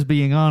they're just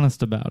being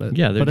honest about it.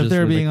 Yeah, but if just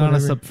they're like, being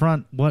honest whatever. up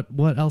front,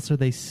 what else are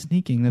they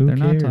sneaking that Who they're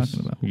cares? not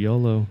talking about?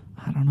 YOLO.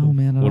 I don't know,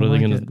 man. What are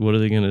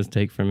they gonna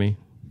take from me?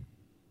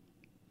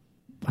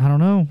 I don't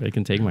know. They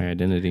can take my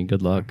identity.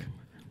 Good luck.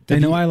 They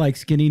know I like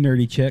skinny,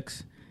 nerdy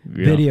chicks,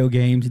 video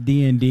games,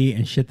 D&D,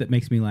 and shit that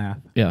makes me laugh.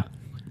 Yeah.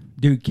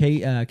 Dude,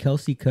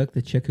 Kelsey Cook,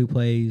 the chick who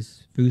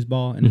plays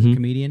foosball and is a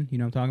comedian, you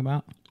know what I'm talking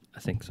about? I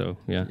think so.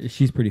 Yeah.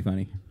 She's pretty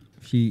funny.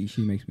 She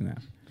makes me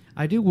laugh.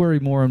 I do worry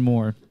more and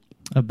more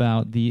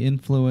about the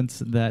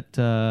influence that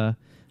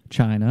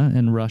China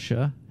and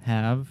Russia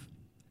have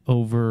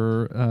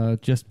over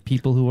just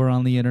people who are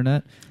on the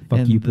internet. Fuck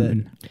and you, that,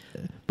 Putin.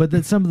 But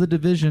that some of the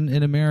division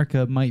in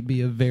America might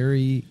be a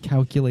very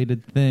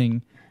calculated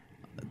thing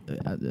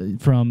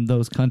from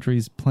those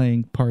countries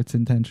playing parts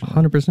intentionally.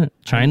 100%.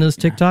 China's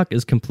TikTok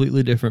is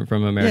completely different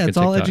from American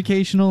TikTok. Yeah, it's all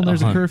educational and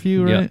there's a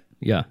curfew, right?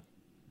 Yeah.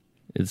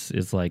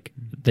 It's like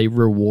they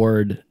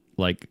reward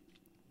like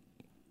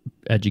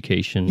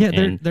education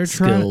they're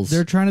skills.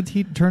 They're trying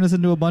to turn us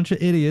into a bunch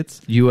of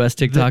idiots. U.S.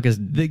 TikTok is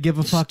they give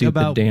a fuck stupid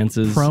about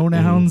dances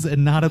pronouns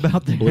and not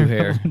about their blue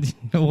hair.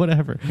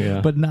 whatever.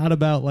 Yeah. But not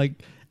about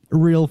like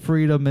real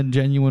freedom and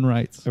genuine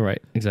rights.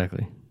 Right,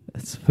 exactly.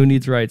 Who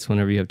needs rights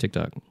whenever you have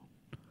TikTok?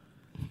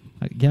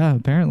 Yeah,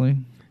 apparently.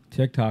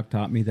 TikTok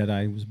taught me that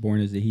I was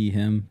born as a he,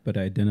 him, but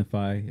I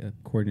identify,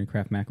 according to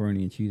Kraft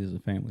Macaroni and Cheese, as a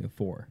family of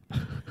 4.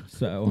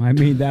 So, I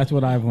mean, that's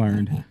what I've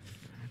learned.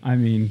 I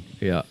mean,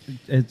 yeah,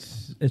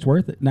 it's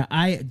worth it. Now,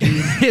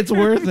 it's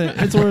worth it.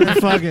 It's worth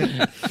it. Fuck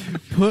it.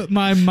 Put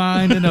my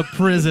mind in a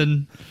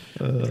prison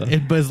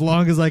But as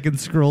long as I can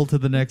scroll to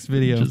the next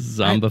video. Just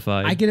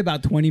zombified. I get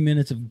about 20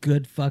 minutes of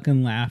good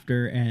fucking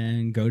laughter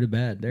and go to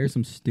bed. There's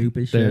some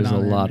stupid shit. There's a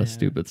on there, lot of man.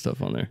 stupid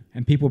stuff on there.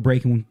 And people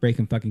breaking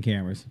fucking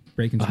cameras,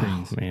 breaking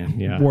screens. Oh, man,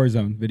 yeah.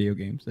 Warzone video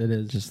games. It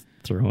is Just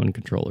throwing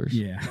controllers.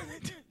 yeah.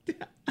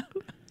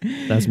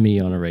 That's me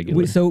on a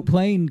regular. So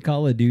playing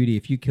Call of Duty,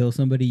 if you kill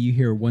somebody, you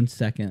hear 1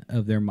 second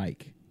of their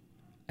mic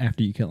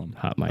after you kill them.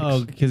 Hot mics.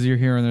 Oh, because you're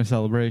hearing their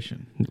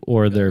celebration.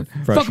 Or their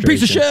frustration. Fucking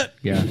piece of shit!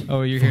 Yeah.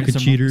 Oh, you're hearing Fucking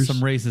cheaters. some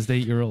racist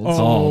 8-year-olds.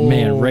 Oh,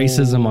 man,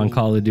 racism on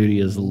Call of Duty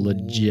is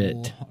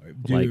legit.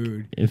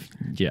 Dude.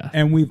 Like,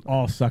 And we've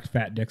all sucked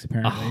fat dicks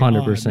apparently.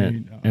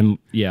 100%. Oh, And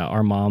yeah,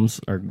 our moms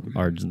are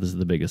this is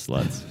the biggest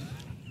sluts.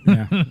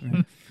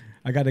 yeah.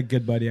 I got a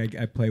good buddy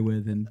I play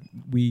with, and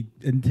we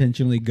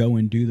intentionally go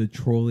and do the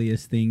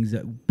trolliest things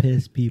that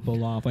piss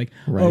people off. Like,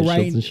 Riot Ryan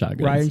shields and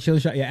shotguns. Ryan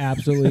shield shot. Yeah,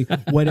 absolutely.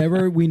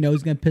 Whatever we know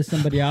is going to piss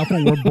somebody off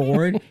when we're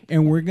bored,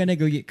 and we're going to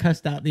go get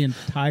cussed out the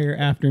entire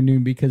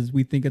afternoon because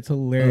we think it's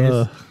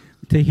hilarious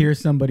to hear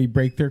somebody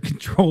break their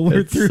controller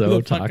It's through so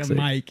the fucking toxic.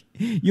 mic.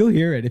 You'll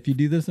hear it. If you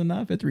do this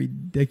enough, it's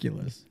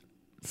ridiculous.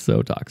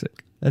 So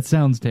toxic. That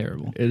sounds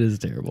terrible. It is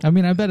terrible. I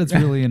mean, I bet it's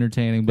really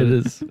entertaining, but It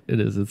is. It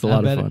is. It's a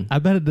lot of fun. I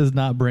bet it does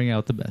not bring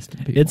out the best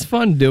in people. It's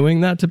fun doing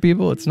that to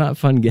people. It's not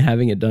fun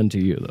having it done to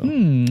you, though.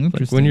 interesting.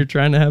 Like when you're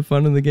trying to have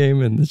fun in the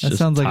game and it's That just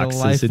sounds like a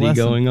life toxicity lesson.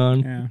 going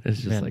on, Yeah. it's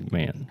just Man. like,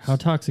 man. How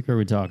toxic are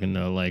we talking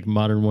though? Like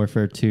Modern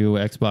Warfare 2,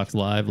 Xbox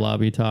Live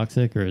lobby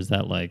toxic, or is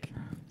that like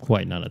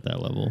quite not at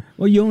that level?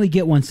 Well, you only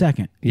get 1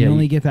 second. Yeah, You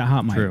only you- get that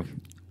hot mic. True.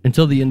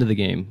 Until the end of the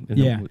game.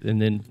 Yeah.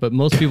 But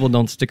most people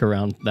don't stick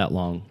around that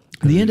long.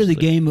 The end of the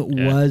Usually. game it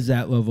Yeah. was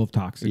that level of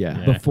toxic.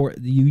 Yeah. Before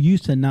you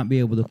used to not be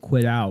able to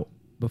quit out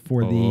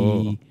before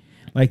the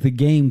like the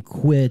game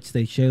quits,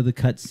 they show the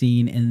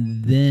cutscene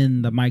and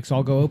then the mics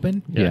all go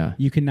open. Yeah.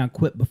 You can now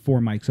quit before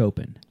mics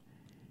open.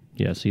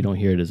 Yeah, so you don't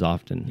hear it as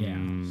often.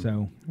 Yeah.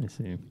 So I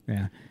see.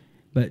 yeah.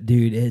 But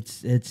dude, it's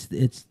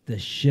the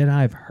shit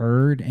I've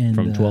heard and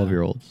From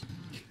 12-year-olds.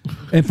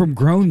 and from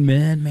grown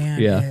men,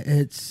 man. Yeah.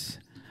 It's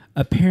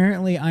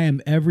apparently I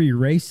am every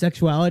race,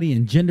 sexuality,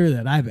 and gender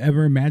that I've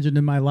ever imagined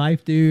in my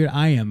life, dude.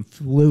 I am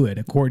fluid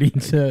according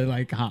to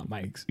like hot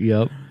mics.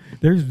 Yep.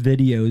 There's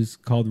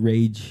videos called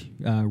rage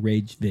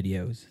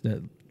videos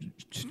that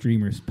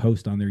streamers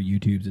post on their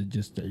YouTubes. It's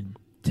just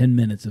 10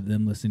 minutes of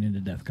them listening to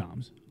death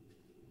comms.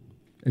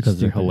 Because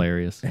they're stupid.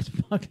 hilarious. It's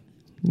fucking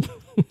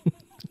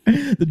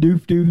the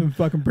doof in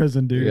fucking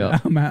prison, dude. Yeah.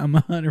 I'm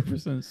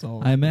 100%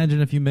 sold. I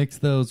imagine if you mix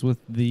those with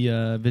the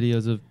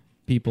videos of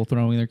people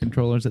throwing their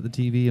controllers at the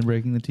TV and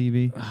breaking the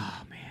TV,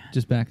 oh man.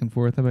 just back and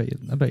forth. I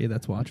bet you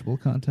that's watchable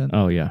content.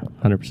 Oh, yeah.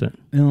 100%.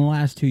 In the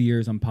last 2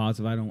 years, I'm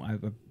positive.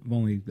 I've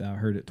only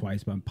heard it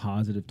twice, but I'm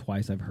positive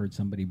twice I've heard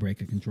somebody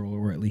break a controller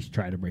or at least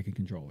try to break a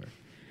controller.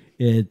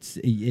 It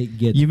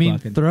gets. You mean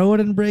fucking, throw it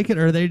and break it,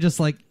 or are they just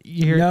like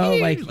you hear? no,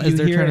 like as you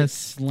they're hear trying it to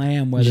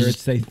slam, whether Just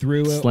it's they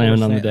threw it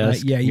slamming or on the slam-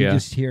 desk? yeah, you Yeah.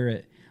 just hear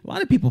it. A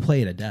lot of people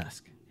play at a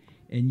desk,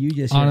 and you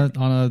just on hear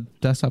a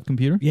desktop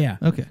computer. yeah,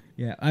 Okay.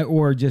 yeah,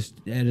 or just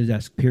at a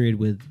desk. Period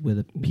with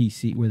a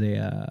PC with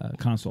a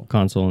console.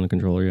 Console and the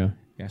controller, yeah.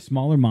 Yeah,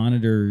 smaller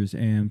monitors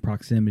and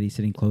proximity,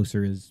 sitting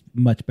closer is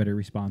much better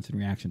response and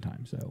reaction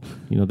time. So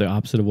You know, the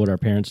opposite of what our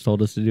parents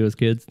told us to do as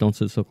kids. Don't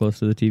sit so close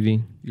to the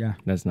TV. yeah.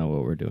 That's not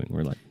what we're doing.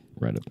 We're like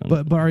right up on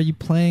But are you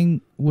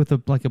playing with a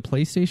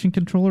PlayStation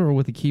controller or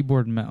with a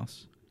keyboard and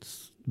mouse?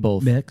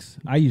 both. Mix.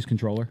 I use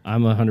controller.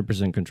 I'm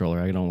 100% controller.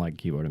 I don't like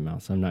keyboard and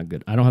mouse. I'm not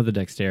good. I don't have the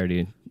dexterity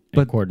and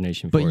But-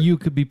 coordination for But it. you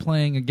could be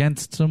playing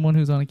against someone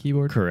who's on a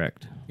keyboard.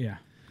 Correct. Yeah.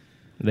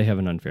 They have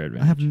an unfair I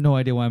advantage. have no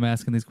idea why I'm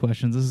asking these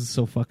questions. This is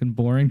so fucking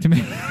boring to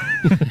me.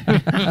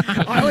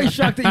 I'm always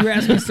shocked that you're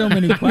asking so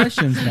many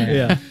questions,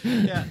 man.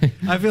 Yeah,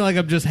 I feel like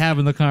I'm just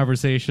having the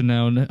conversation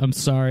now, and I'm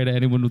sorry to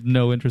anyone with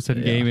no interest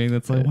in gaming.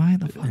 That's like, why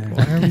the fuck?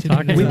 Why are we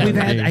talking We've about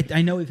had. this?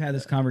 I know we've had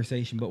this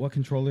conversation, but what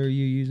controller are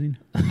you using?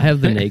 I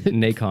have the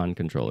Nacon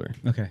controller.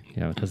 Okay.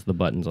 Yeah, it has the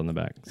buttons on the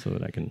back so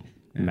that I can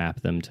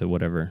map them to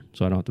whatever,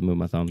 so I don't have to move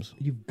my thumbs.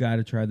 You've got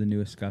to try the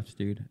newest Scuffs,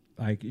 dude.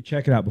 Like,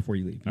 check it out before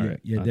you leave. All yeah, right.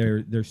 yeah,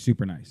 Okay. they're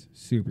super nice,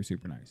 super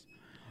nice.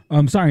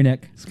 Sorry,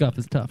 Nick. Scuff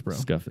is tough, bro.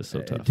 Scuff is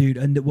so tough. Dude.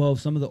 And well,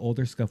 some of the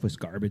older Scuff was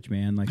garbage,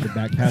 man. Like the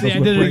back paddles I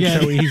would did it break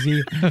again. so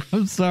easy.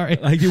 I'm sorry.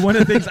 Like, dude, one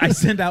of the things I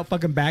send out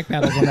fucking back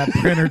paddles on that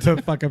printer to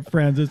fucking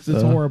friends. It's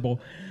horrible.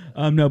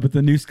 No, but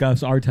the new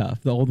Scuffs are tough.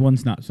 The old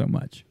ones not so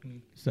much.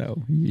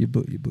 So you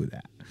blew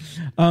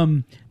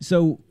that.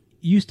 So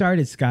you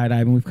started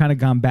skydiving. We've kind of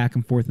gone back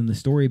and forth in the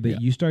story, but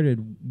you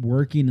started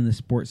working in the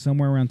sport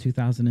somewhere around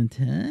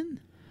 2010.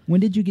 When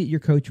did you get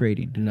your coach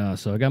rating? No,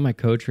 so I got my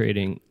coach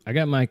rating. I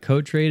got my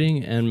coach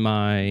rating and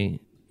my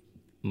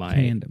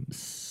Tandem.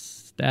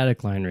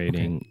 static line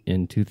rating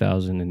in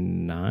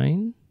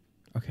 2009.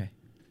 Okay.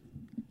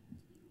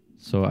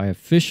 So I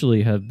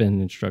officially have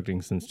been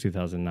instructing since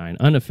 2009.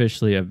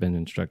 Unofficially, I've been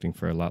instructing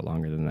for a lot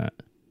longer than that.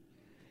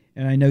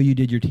 And I know you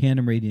did your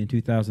tandem rating in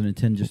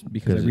 2010 just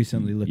because I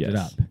recently looked it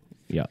up.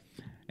 Yeah.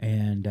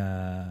 And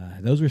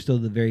those were still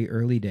the very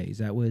early days.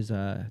 That was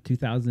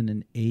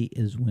 2008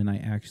 is when I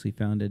actually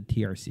founded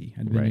TRC.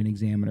 I'd been Right. an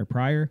examiner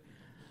prior.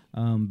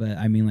 But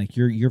I mean, like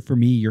you're for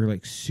me, you're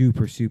like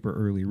super, super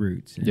early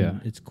roots. And Yeah.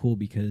 it's cool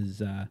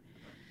because I'm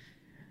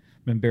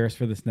embarrassed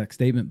for this next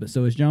statement, but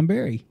so is John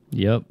Barry.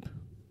 Yep.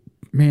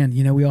 Man,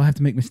 you know, we all have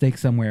to make mistakes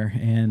somewhere.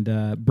 And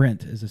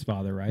Brent is his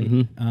father, right?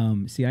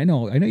 Mhm. See, I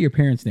know your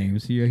parents'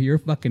 names. Your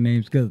fucking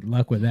names. Good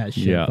luck with that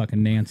shit, Yeah.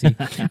 fucking Nancy.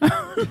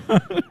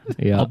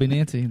 Yeah. I'll be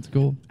Nancy. It's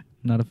cool.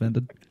 Not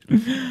offended.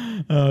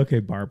 Okay,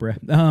 Barbara.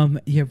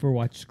 You ever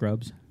watch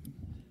Scrubs?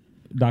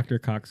 Dr.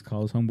 Cox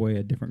calls homeboy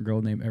a different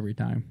girl name every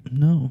time.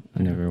 No.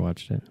 I never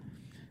watched it.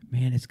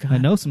 Man, it's got I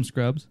know some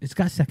scrubs. it's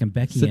got Second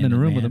Becky Sitting in a it,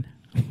 room with man.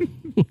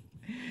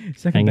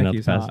 Second Hanging out the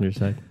Becky's hot. passenger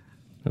side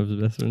of his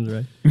best friend's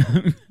right.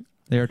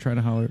 They are trying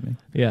to holler at me.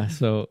 Yeah.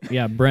 So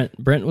yeah, Brent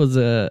was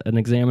an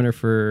examiner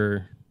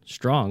for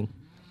Strong,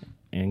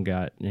 and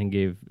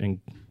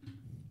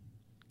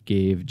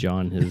gave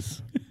John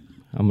his.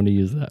 I'm going to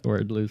use that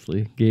word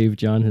loosely. Gave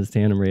John his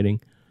tandem rating.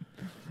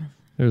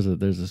 There's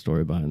a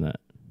story behind that.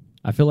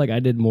 I feel like I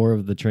did more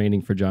of the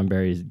training for John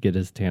Barry to get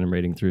his tandem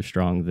rating through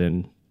Strong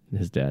than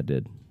his dad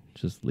did.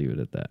 Just leave it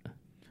at that.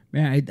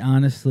 Man, I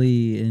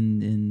honestly,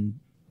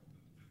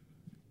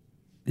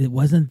 it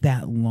wasn't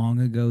that long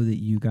ago that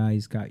you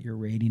guys got your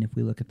rating if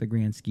we look at the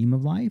grand scheme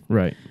of life.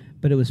 Right.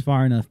 But it was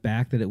far enough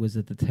back that it was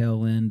at the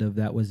tail end of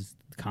that was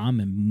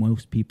common.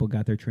 Most people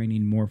got their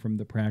training more from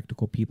the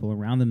practical people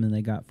around them than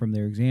they got from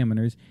their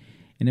examiners.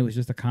 And it was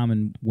just a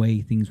common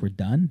way things were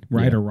done,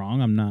 right Yeah. or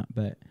wrong. I'm not,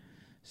 but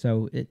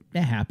so it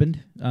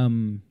happened.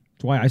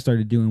 It's why I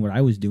started doing what I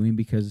was doing,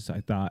 because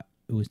I thought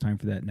it was time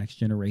for that next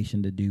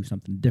generation to do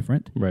something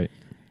different. Right.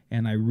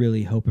 And I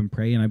really hope and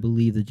pray, and I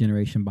believe the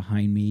generation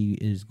behind me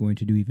is going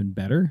to do even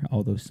better,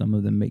 although some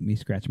of them make me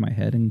scratch my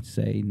head and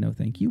say, no,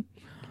 thank you.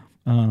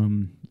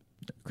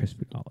 Chris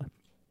Figala.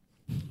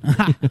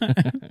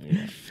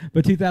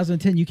 But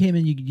 2010, you came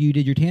in, you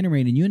did your tandem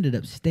rating, and you ended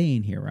up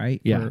staying here, right?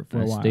 Yeah. For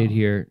a I while. stayed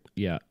here.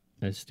 Yeah.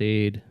 I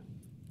stayed.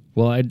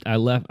 Well, I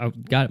left. I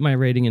got my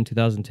rating in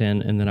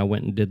 2010, and then I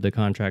went and did the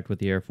contract with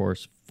the Air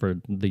Force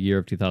for the year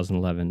of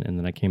 2011, and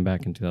then I came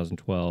back in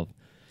 2012.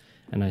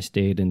 And I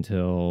stayed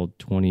until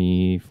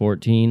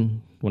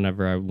 2014,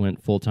 whenever I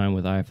went full-time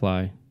with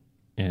iFly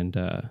and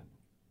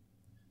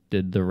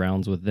did the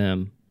rounds with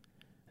them,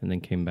 and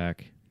then came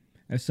back.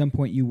 At some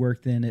point, you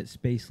worked then at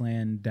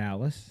Spaceland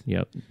Dallas.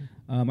 Yep.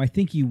 I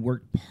think you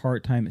worked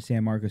part-time at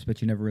San Marcos,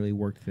 but you never really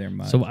worked there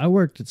much. So I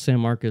worked at San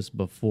Marcos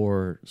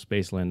before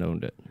Spaceland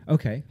owned it.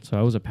 Okay. So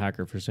I was a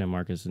packer for San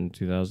Marcos in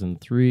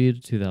 2003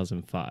 to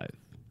 2005.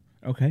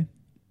 Okay.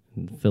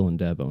 And Phil and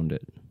Deb owned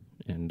it.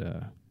 And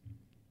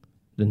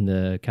then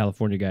the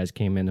California guys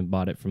came in and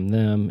bought it from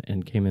them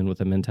and came in with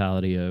a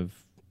mentality of,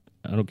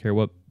 I don't care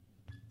what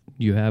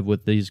you have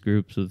with these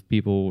groups of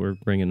people, we're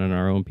bringing in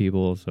our own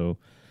people. So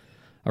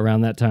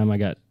around that time, I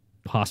got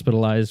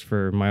hospitalized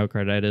for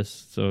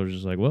myocarditis. So I was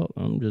just like, well,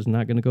 I'm just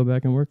not going to go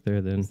back and work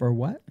there then. For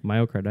what?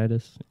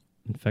 Myocarditis,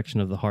 infection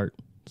of the heart.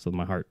 So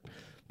my heart.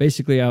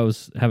 Basically, I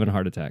was having a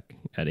heart attack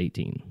at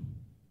 18.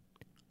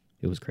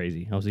 It was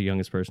crazy. I was the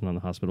youngest person on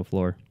the hospital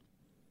floor.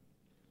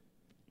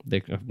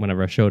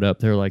 Whenever I showed up,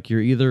 they were like, you're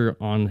either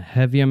on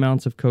heavy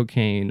amounts of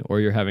cocaine or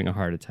you're having a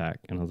heart attack.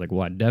 And I was like,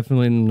 well, I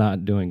definitely am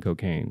not doing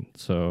cocaine,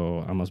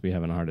 so I must be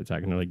having a heart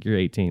attack. And they're like, you're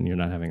 18, you're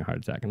not having a heart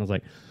attack. And I was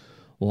like,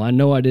 well, I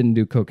know I didn't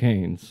do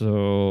cocaine,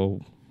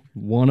 so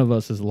one of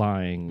us is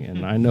lying,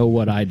 and I know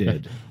what I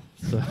did.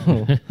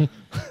 So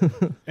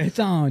It's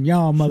on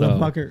y'all,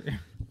 motherfucker.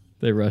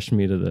 they rushed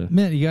me to the...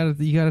 Man, you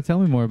gotta tell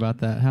me more about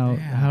that.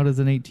 How does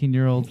an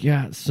 18-year-old?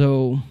 Yeah,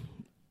 so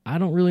I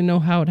don't really know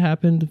how it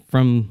happened.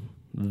 From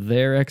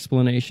their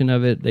explanation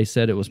of it, they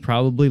said it was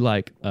probably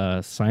like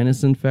a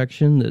sinus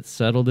infection that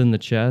settled in the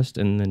chest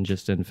and then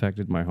just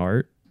infected my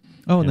heart.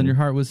 Oh, and then your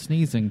heart was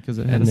sneezing because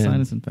it had a and then-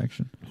 sinus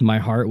infection. My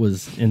heart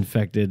was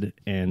infected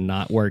and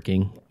not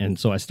working, and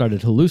so I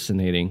started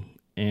hallucinating,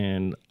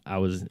 and I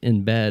was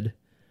in bed,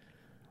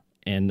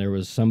 and there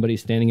was somebody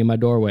standing in my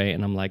doorway,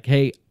 and I'm like,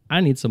 hey,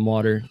 I need some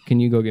water. Can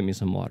you go get me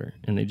some water?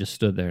 And they just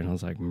stood there, and I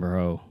was like,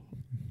 bro,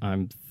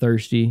 I'm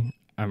thirsty.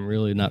 I'm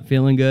really not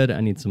feeling good. I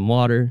need some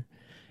water.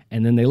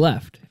 And then they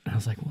left. And I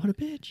was like, what a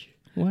bitch.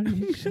 Why are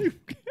you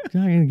not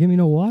going to give me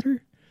no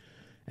water?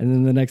 And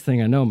then the next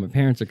thing I know, my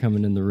parents are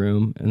coming in the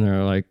room, and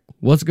they're like,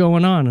 what's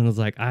going on? And I was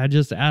like, I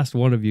just asked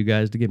one of you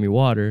guys to get me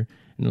water.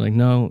 And they're like,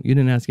 no, you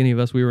didn't ask any of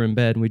us. We were in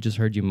bed, and we just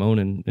heard you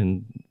moaning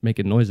and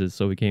making noises,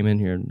 so we came in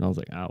here. And I was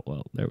like, oh,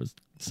 well, there was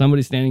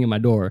somebody standing at my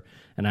door,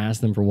 and I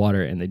asked them for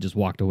water, and they just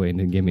walked away and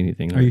didn't give me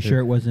anything. Are you sure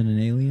it wasn't an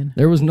alien?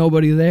 There was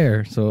nobody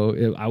there,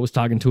 so I was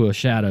talking to a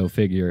shadow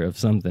figure of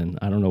something.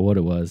 I don't know what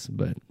it was,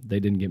 but they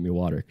didn't give me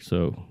water.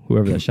 So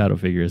whoever that shadow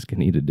figure is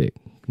can eat a dick.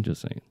 I'm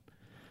just saying.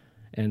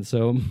 And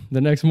so the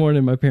next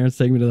morning, my parents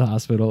take me to the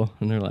hospital,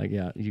 and they're like,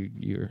 "Yeah,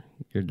 you're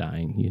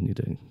dying. You need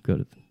to go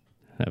to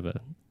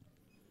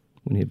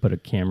we need to put a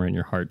camera in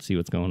your heart, see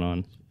what's going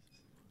on."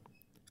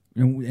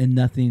 And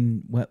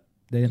nothing. What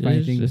they didn't find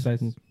anything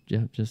besides.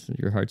 Yeah, just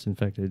your heart's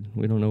infected.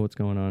 We don't know what's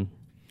going on.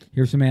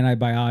 Here's some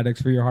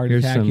antibiotics for your heart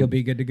attack. You'll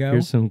be good to go.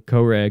 Here's some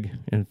Coreg,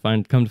 and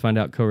come to find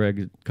out,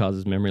 Coreg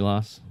causes memory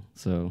loss.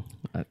 So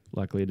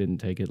luckily, I didn't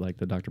take it like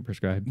the doctor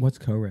prescribed. What's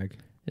Coreg?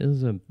 It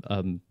was a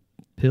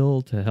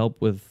pill to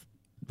help with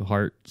the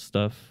heart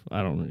stuff.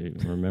 I don't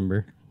even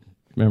remember.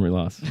 Memory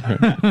loss. Took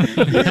enough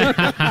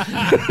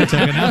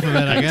of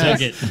it, I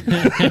guess. Took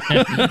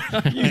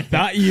it. You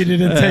thought you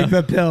didn't take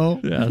the pill.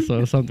 Yeah,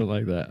 so something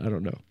like that. I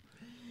don't know.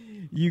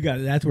 You got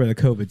it. That's where the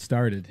COVID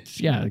started.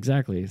 Yeah,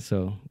 exactly.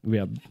 So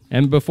yeah,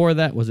 and before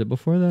that, was it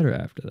before that or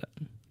after that?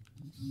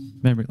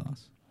 Memory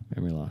loss.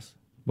 Memory loss.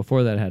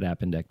 Before that, I had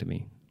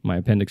appendectomy. My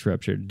appendix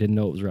ruptured. Didn't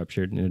know it was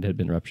ruptured, and it had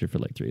been ruptured for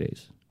like 3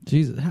 days.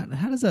 Jesus,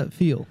 how does that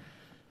feel?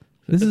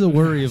 This is a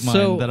worry of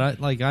mine that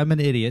I'm an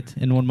idiot,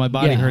 and when my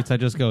body hurts, I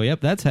just go,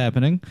 "Yep, that's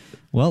happening."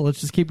 Well, let's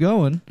just keep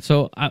going.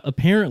 So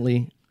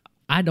apparently,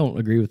 I don't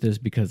agree with this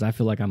because I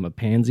feel like I'm a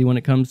pansy when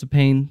it comes to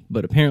pain.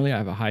 But apparently, I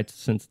have a high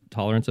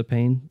tolerance of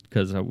pain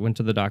because I went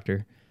to the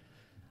doctor.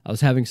 I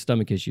was having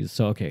stomach issues.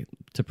 So okay,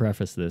 to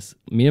preface this,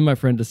 me and my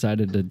friend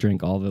decided to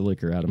drink all the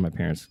liquor out of my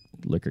parents'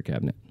 liquor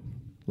cabinet.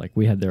 Like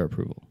we had their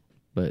approval.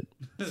 But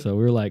so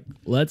we were like,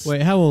 let's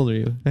wait. How old are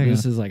you?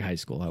 This is like high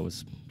school. I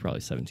was probably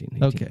 17,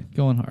 18. Okay,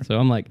 going hard. So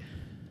I'm like,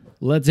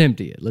 let's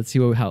empty it. Let's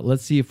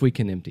see if we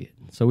can empty it.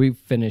 So we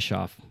finish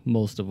off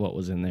most of what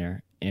was in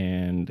there,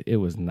 and it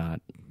was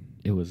not.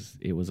 It was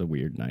a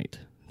weird night,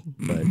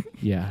 but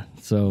yeah.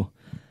 So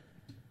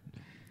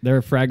there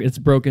are it's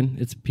broken.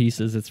 It's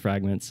pieces. It's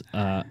fragments.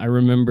 I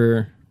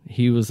remember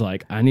he was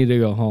like, I need to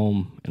go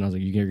home, and I was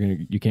like,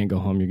 you can't go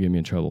home. You're getting me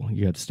in trouble.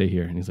 You have to stay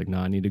here. And he's like, no,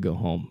 I need to go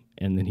home.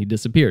 And then he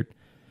disappeared.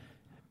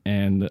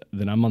 And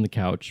then I'm on the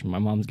couch. My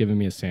mom's giving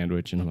me a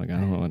sandwich, and I'm like, I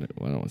don't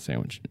want a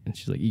sandwich. And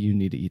she's like, you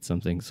need to eat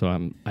something. So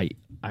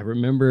I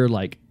remember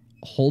like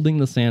holding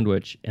the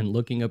sandwich and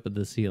looking up at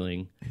the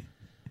ceiling,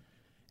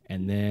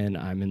 and then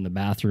I'm in the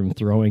bathroom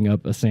throwing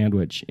up a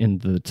sandwich in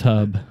the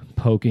tub,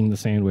 poking the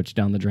sandwich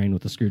down the drain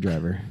with a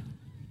screwdriver.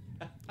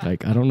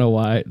 Like, I don't know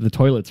why. The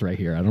toilet's right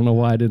here. I don't know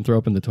why I didn't throw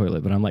up in the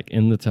toilet, but I'm like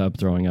in the tub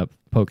throwing up,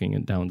 poking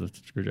it down with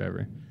the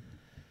screwdriver.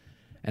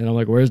 And I'm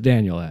like, where's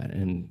Daniel at?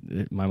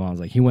 And my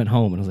mom's like, he went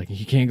home. And I was like,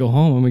 he can't go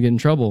home. I'm going to get in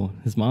trouble.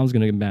 His mom's going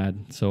to get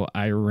mad. So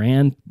I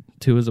ran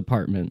to his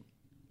apartment.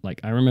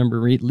 Like, I remember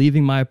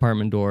leaving my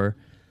apartment door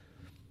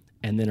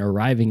and then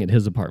arriving at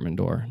his apartment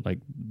door. Like,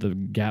 the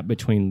gap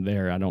between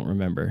there, I don't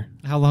remember.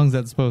 How long is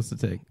that supposed to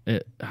take?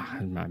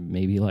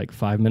 Maybe like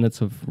 5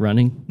 minutes of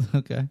running.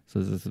 Okay. So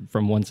this is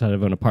from one side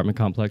of an apartment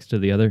complex to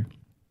the other.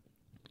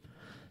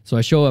 So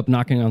I show up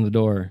knocking on the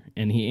door,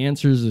 and he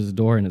answers his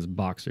door in his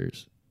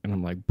boxers. And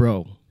I'm like,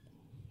 bro,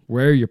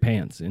 where are your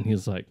pants? And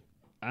he's like,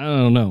 I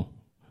don't know.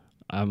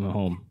 I'm at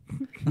home.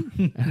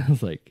 And I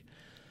was like,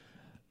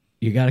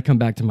 you got to come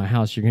back to my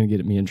house. You're going to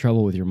get me in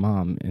trouble with your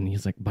mom. And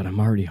he's like, but I'm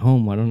already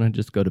home. Why don't I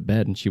just go to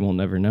bed and she won't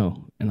never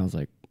know? And I was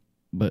like,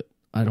 but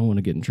I don't want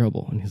to get in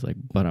trouble. And he's like,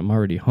 but I'm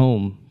already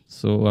home,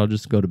 so I'll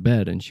just go to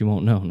bed and she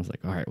won't know. And I was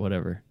like, all right,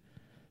 whatever.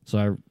 So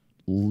I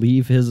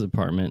leave his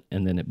apartment,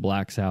 and then it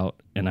blacks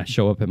out, and I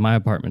show up at my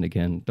apartment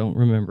again. Don't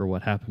remember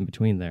what happened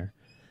between there.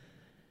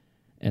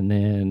 And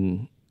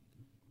then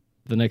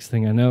the next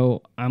thing I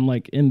know, I'm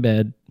like in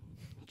bed,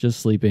 just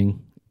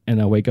sleeping,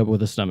 and I wake up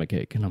with a stomach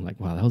ache. And I'm like,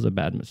 wow, that was a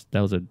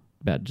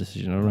bad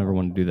decision. I don't ever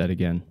want to do that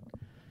again.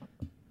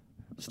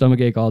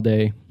 Stomach ache all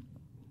day.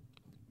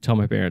 Tell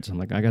my parents, I'm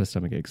like, I got a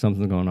stomach ache.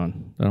 Something's going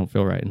on. I don't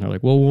feel right. And they're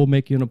like, well, we'll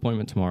make you an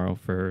appointment tomorrow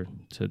to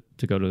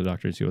go to the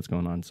doctor and see what's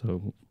going on.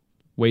 So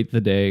wait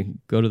the day,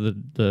 go to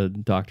the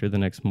doctor the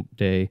next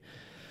day.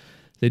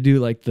 They do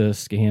like the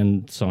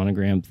scan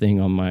sonogram thing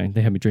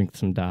they had me drink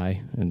some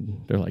dye,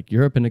 and they're like,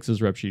 your appendix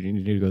is ruptured. You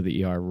need to go to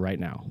the ER right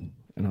now.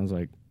 And I was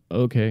like,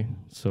 okay.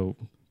 So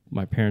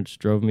my parents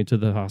drove me to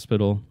the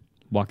hospital,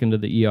 walk into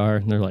the ER,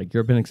 and they're like,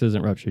 your appendix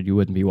isn't ruptured. You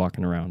wouldn't be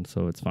walking around,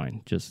 so it's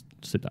fine. Just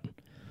sit down.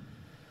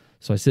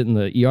 So I sit in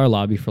the ER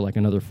lobby for like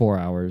another 4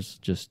 hours,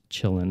 just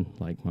chilling.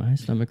 Like, my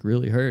stomach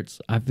really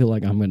hurts. I feel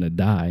like I'm going to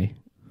die.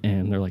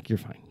 And they're like, you're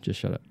fine. Just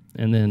shut up.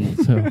 And then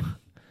so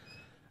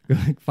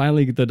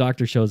finally the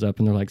doctor shows up,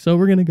 and they're like, so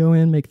we're going to go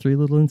in, make 3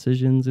 little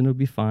incisions, and it'll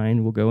be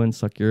fine. We'll go and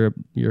suck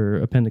your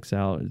appendix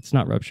out. It's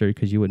not ruptured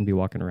because you wouldn't be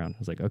walking around. I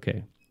was like,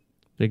 okay.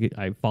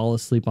 I fall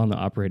asleep on the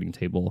operating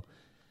table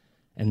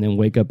and then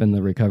wake up in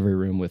the recovery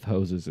room with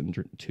hoses and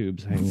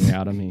tubes hanging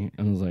out of me.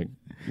 And I was like,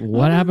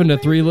 what happened to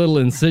 3 little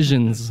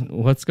incisions?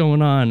 What's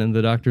going on? And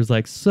the doctor's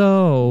like,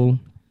 so...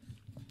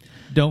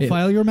 Don't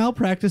file your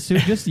malpractice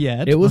suit just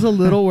yet. It was a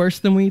little worse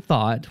than we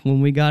thought.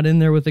 When we got in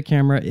there with the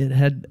camera, it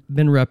had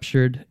been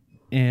ruptured.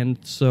 And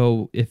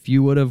so if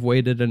you would have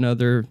waited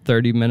another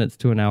 30 minutes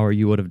to an hour,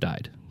 you would have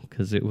died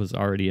because it was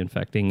already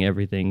infecting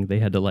everything. They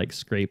had to like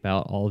scrape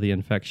out all the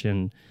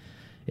infection.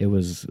 It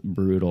was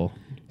brutal.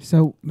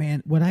 So,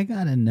 man, what I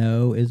got to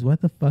know is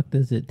what the fuck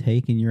does it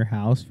take in your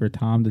house for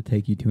Tom to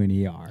take you to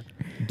an ER?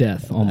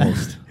 Death,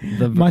 almost.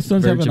 My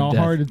son's having a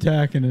heart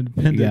attack and an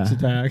appendix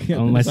attack.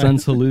 My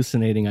son's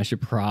hallucinating. I should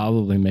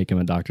probably make him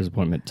a doctor's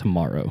appointment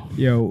tomorrow.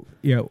 Yo,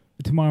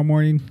 tomorrow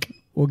morning,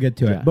 We'll get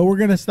to Yeah. it. But we're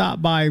going to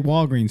stop by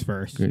Walgreens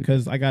first Great.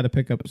 because I got to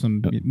pick up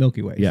some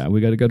Milky Ways. Yeah, we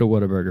got to go to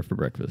Whataburger for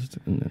breakfast,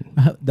 and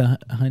then The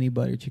honey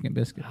butter chicken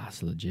biscuit.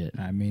 that's legit.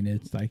 I mean,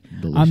 it's like,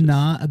 Delicious. I'm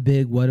not a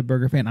big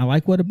Whataburger fan. I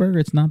like Whataburger.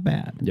 It's not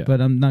bad. Yeah.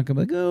 But I'm not going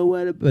to be like, oh,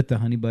 Whataburger. But the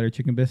honey butter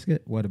chicken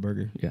biscuit,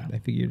 Whataburger. Yeah. I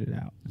figured it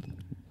out.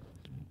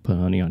 Put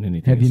honey on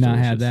anything. Have you it's not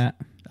had delicious.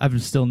 that? I've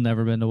still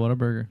never been to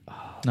Whataburger.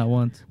 Not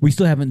once. We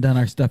still haven't done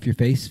our Stuff Your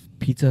Face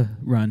pizza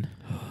run.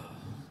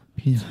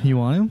 You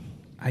want to?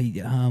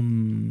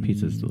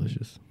 Pizza's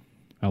delicious.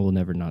 I will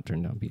never not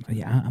turn down pizza.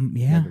 Yeah,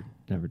 yeah.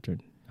 Never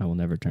turn. I will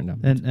never turn down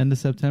pizza. And end of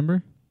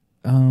September?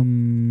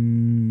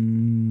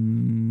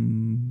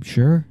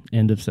 Sure.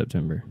 End of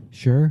September.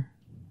 Sure.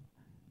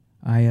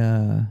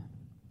 Yeah.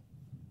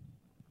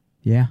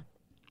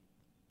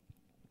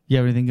 You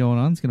have anything going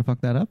on that's going to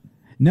fuck that up?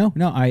 No.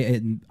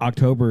 In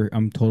October,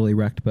 I'm totally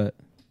wrecked, but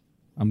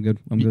I'm good.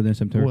 I'm good in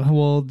September.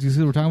 Well, you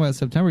see, we're talking about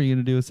September. Are you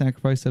going to do a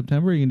sacrifice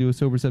September? Are you going to do a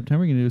sober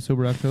September? Are you going to do a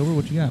sober October?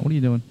 What you got? What are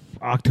you doing?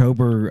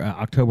 October,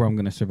 I'm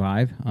going to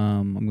survive.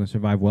 I'm going to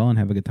survive well and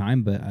have a good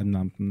time, but I'm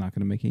not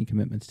going to make any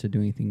commitments to do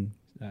anything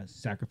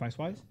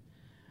sacrifice-wise.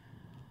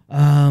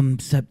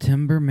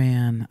 September,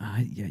 man,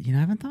 I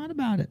haven't thought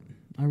about it.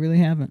 I really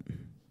haven't.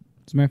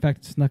 As a matter of fact,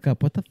 it snuck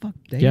up. What the fuck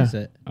day is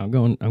it? I'm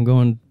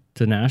going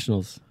to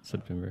Nationals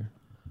September.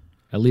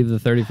 I leave the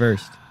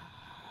 31st.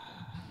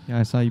 Yeah,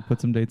 I saw you put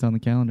some dates on the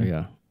calendar.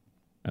 Yeah.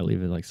 I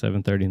leave at like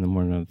 7:30 in the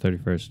morning on the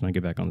 31st, and I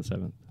get back on the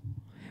 7th.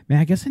 Man,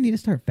 I guess I need to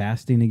start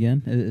fasting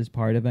again as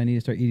part of it. I need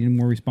to start eating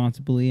more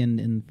responsibly,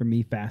 and for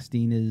me,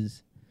 fasting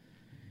is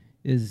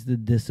the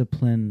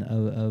discipline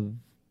of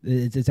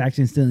it's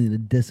actually instilling the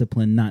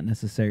discipline, not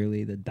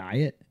necessarily the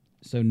diet.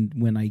 So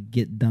when I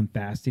get done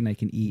fasting, I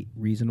can eat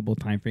reasonable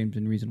time frames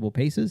and reasonable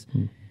paces.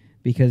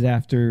 Because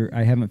after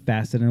I haven't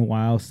fasted in a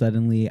while,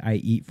 suddenly I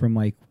eat from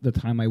like the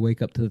time I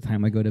wake up to the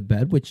time I go to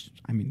bed, which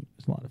I mean,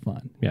 it's a lot of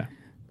fun. Yeah.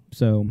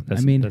 So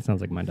That sounds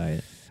like my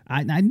diet.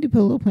 I need to put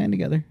a little plan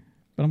together,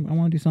 but I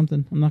want to do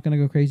something. I'm not going to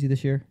go crazy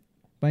this year,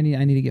 but I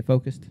need to get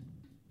focused.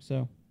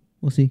 So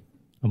we'll see.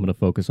 I'm going to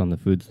focus on the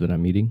foods that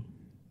I'm eating.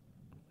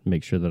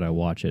 Make sure that I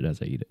watch it as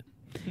I eat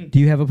it. Do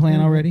you have a plan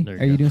already? There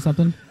you Are you go. doing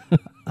something?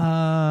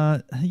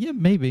 Yeah,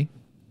 maybe.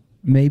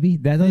 Maybe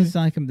that doesn't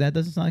sound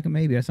like a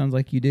maybe. That sounds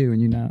like you do, and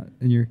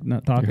you're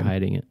not talking. You're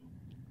hiding it.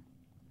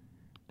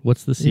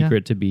 What's the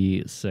secret to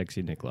be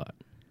sexy, Nick Lott?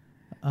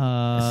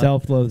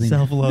 Self-loathing.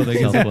 Self-loathing.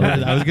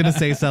 Self-loathing. I was going to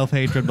say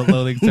self-hatred, but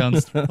loathing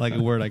sounds like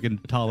a word I can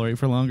tolerate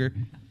for longer.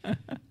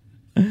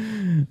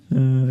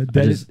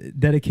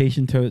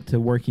 Dedication to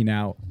working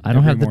out. I don't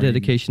every have the morning.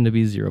 dedication to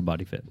be zero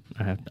body fit.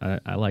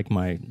 I like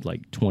my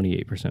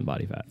 28%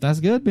 body fat. That's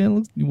good, man.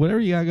 Looks, whatever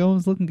you got going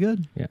is looking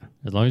good. Yeah.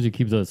 As long as you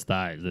keep those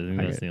thighs, I think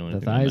that's the only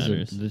thing thighs that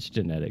matters. it's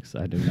genetics.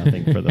 I do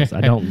nothing for those.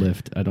 I don't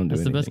lift. I don't do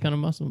That's the anything. best kind of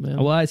muscle, man.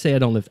 Well, I say I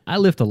don't lift. I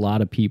lift a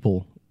lot of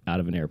people out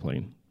of an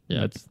airplane.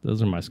 Yeah.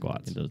 Those are my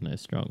squats. Those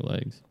nice strong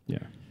legs. Yeah.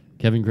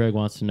 Kevin Craig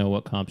wants to know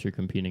what comps you're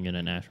competing in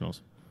at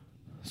Nationals.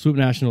 Swoop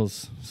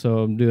Nationals. So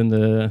I'm doing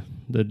the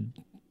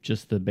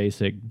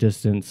basic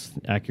distance,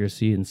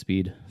 accuracy, and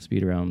speed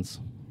rounds.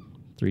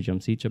 3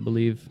 jumps each, I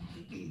believe.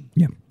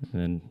 Yeah.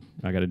 And then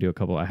I have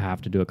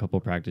to do a couple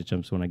practice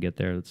jumps when I get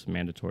there. That's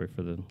mandatory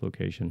for the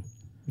location.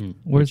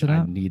 Where's which it I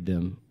at? need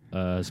them.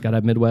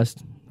 Skydive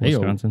Midwest, Hey-o.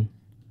 Wisconsin.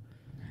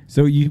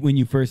 So when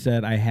you first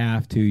said I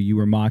have to, you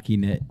were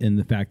mocking it in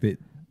the fact that,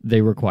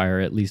 They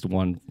require at least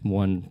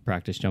one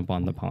practice jump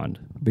on the pond.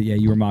 but yeah,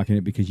 you were mocking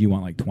it because you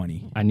want like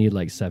 20. I need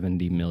like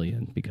 70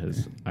 million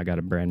because I got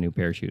a brand new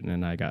parachute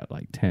and I got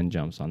like 10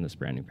 jumps on this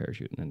brand new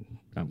parachute and then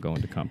I'm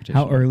going to competition.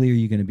 How early are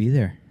you going to be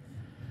there?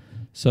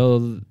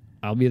 So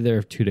I'll be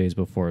there 2 days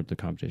before the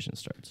competition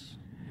starts.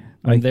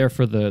 I'm Like- there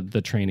for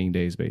the training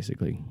days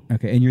basically.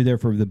 Okay, and you're there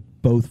for the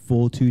both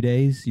full 2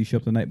 days? You show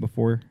up the night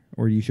before,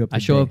 or do you show up? I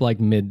show up like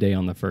midday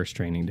on the first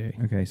training day.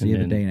 Okay, so you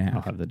have a then day and a half.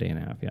 I'll have the day and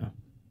a half, yeah.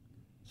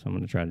 So I'm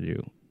going to try to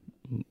do.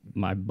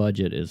 My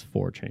budget is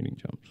 4 training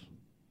jumps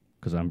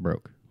because I'm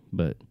broke.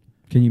 But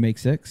Can you make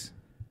 6?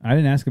 I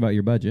didn't ask about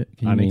your budget.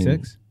 Can you make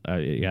 6?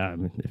 Yeah, I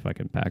mean, if I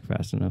can pack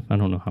fast enough. I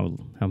don't know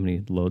how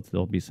many loads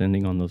they'll be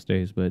sending on those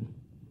days, but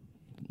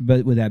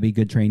But would that be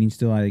good training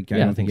still? I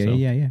don't think think so.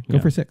 Yeah. Go Yeah.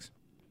 for 6.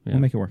 yeah.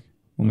 We'll make it work.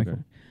 We'll make it Okay.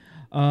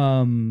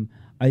 work.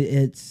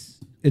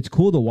 It's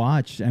cool to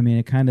watch. I mean,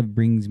 it kind of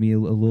brings me a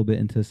little bit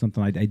into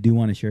something I do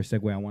want to share. A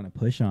segue I want to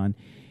push on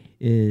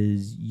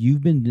is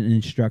you've been an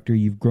instructor.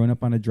 You've grown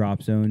up on a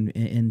drop zone,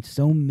 and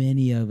so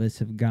many of us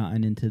have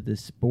gotten into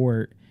this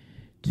sport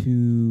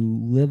to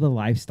live a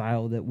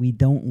lifestyle that we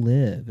don't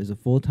live. As a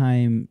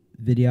full-time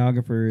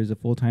videographer, as a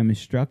full-time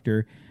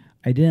instructor,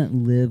 I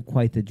didn't live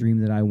quite the dream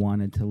that I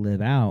wanted to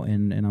live out,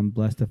 and I'm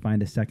blessed to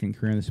find a second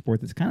career in the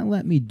sport that's kind of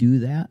let me do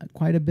that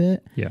quite a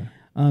bit. Yeah.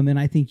 And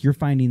I think you're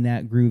finding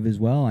that groove as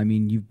well. I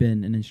mean, you've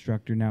been an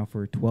instructor now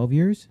for 12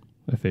 years.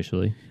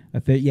 Officially.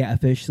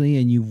 Officially,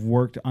 and you've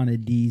worked on a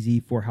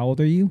DZ for, how old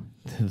are you?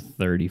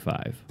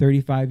 35.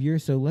 35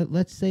 years. So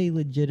let's say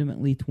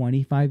legitimately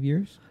 25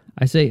 years.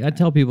 I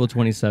tell people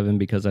 27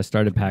 because I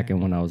started packing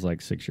when I was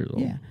like 6 years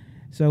old. Yeah.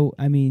 So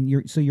I mean,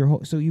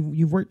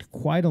 you've worked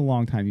quite a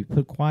long time. You've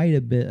put quite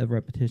a bit of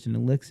repetition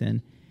and licks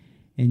in,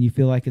 and you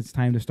feel like it's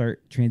time to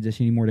start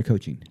transitioning more to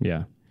coaching.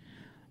 Yeah.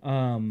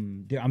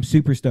 Dude, I'm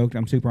super stoked.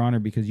 I'm super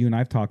honored because you and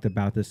I've talked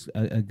about this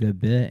a good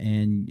bit,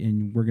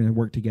 and we're going to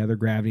work together.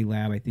 Gravity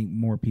Lab. I think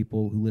more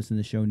people who listen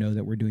to the show know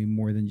that we're doing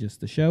more than just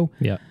the show.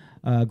 Yeah.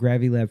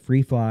 Gravity Lab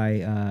Free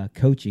Fly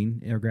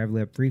coaching, or Gravity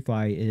Lab Free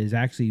Fly, is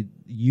actually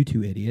you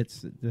two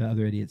idiots. The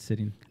other idiots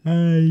sitting. Hi,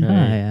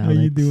 how you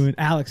Alex. doing,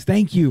 Alex?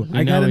 Thank you. We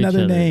I got know each another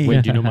other. name.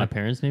 Wait, do you know my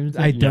parents' names?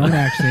 I don't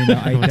actually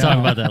know. I We'll talk don't.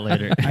 about that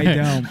later. I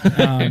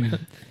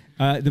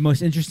don't. The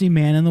most interesting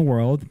man in the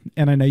world,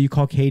 and I know you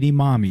call Katie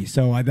mommy,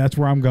 so that's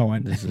where I'm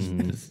going.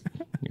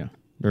 Yeah.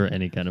 Or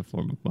any kind of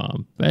form of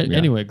mom. But Yeah.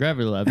 anyway,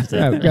 Gravity Labs.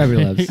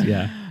 Gravity Labs.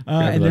 Yeah.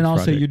 And then Labs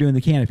also project. you're doing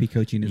the canopy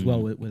coaching as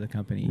well with a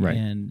company, Right.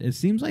 and it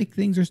seems like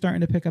things are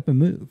starting to pick up and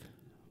move.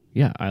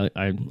 Yeah,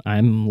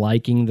 I'm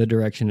liking the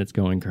direction it's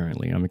going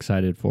currently. I'm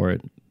excited for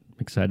it.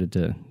 Excited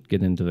to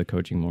get into the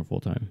coaching more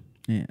full time.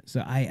 Yeah.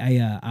 So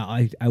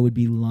I would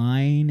be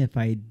lying if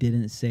I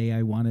didn't say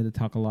I wanted to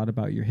talk a lot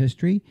about your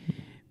history,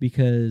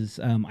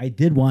 because I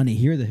did want to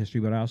hear the history,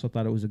 but I also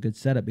thought it was a good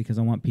setup because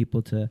I want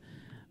people to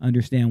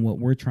understand what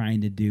we're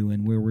trying to do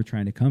and where we're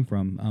trying to come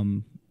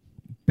from.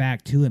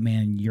 Back to it,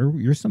 man.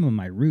 You're some of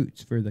my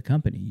roots for the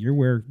company. You're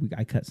where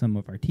I cut some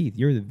of our teeth.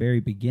 You're the very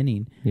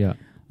beginning. Yeah.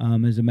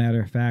 As a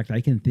matter of fact,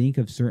 I can think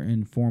of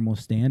certain formal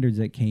standards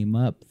that came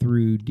up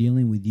through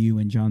dealing with you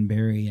and John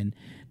Barry, and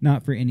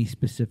not for any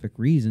specific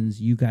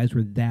reasons. You guys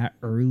were that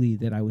early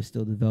that I was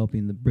still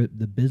developing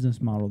the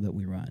business model that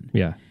we run.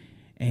 Yeah.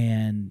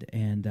 And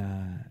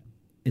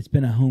it's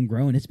been a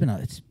homegrown. It's been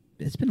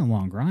a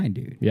long grind,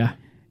 dude. Yeah.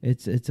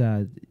 It's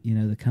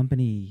the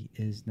company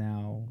is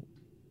now,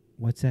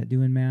 what's that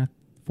doing math?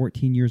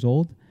 14 years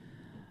old.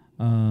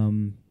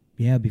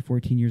 Yeah, I'll be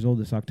 14 years old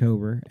this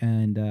October,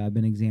 and I've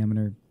been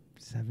examiner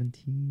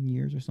 17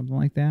 years or something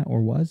like that,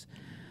 or was.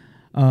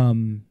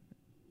 And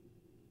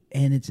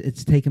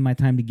it's taken my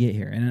time to get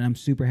here, and I'm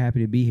super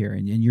happy to be here.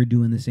 And you're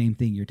doing the same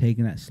thing. You're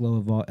taking that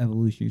slow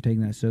evolution. You're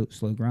taking that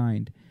slow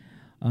grind.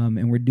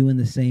 And we're doing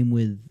the same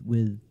with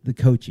the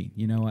coaching.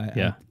 You know,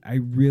 I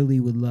really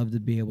would love to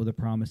be able to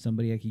promise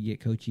somebody I could get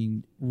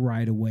coaching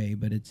right away,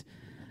 but it's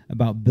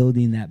about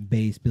building that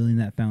base, building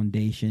that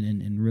foundation,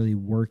 and really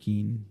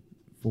working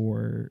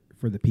for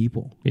the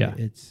people. Yeah.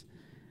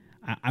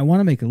 I want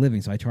to make a living,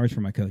 so I charge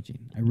for my coaching.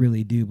 I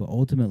really do. But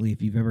ultimately,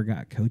 if you've ever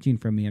got coaching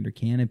from me under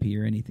Canopy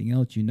or anything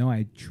else, you know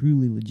I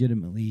truly,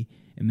 legitimately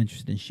am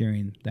interested in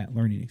sharing that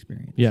learning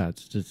experience. Yeah.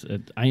 It's just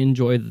I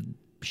enjoy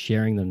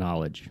sharing the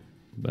knowledge,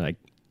 but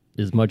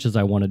as much as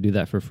I want to do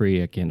that for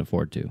free, I can't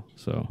afford to.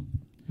 So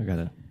I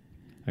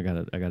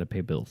gotta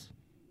pay bills.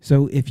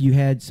 So if you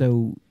had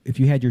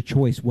your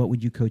choice, what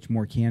would you coach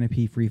more,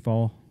 Canopy, Free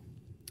Fall?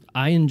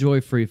 I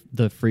enjoy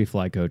the free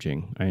fly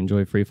coaching. I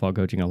enjoy free fall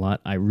coaching a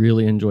lot. I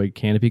really enjoy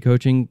canopy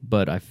coaching,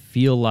 but I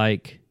feel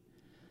like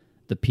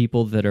the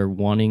people that are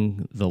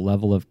wanting the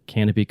level of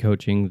canopy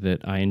coaching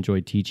that I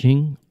enjoy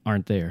teaching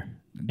aren't there.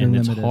 They're and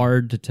limited. It's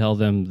hard to tell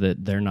them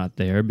that they're not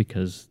there,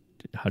 because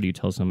how do you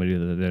tell somebody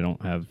that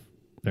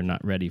they're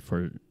not ready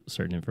for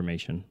certain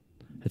information?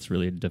 It's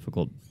really a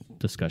difficult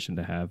discussion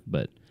to have,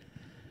 but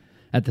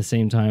at the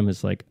same time,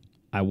 it's like,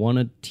 I want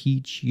to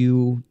teach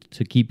you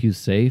to keep you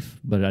safe,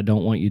 but I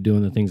don't want you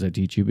doing the things I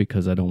teach you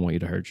because I don't want you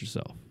to hurt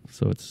yourself.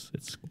 So it's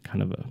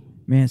kind of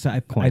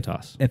a coin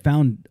toss. I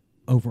found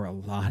over a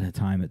lot of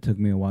time, it took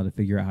me a while to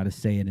figure out how to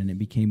say it, and it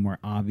became more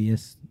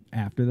obvious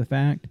after the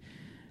fact.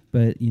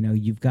 But,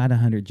 you've got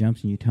 100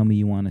 jumps and you tell me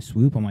you want to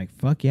swoop. I'm like,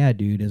 fuck yeah,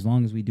 dude, as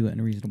long as we do it in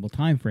a reasonable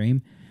time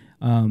frame.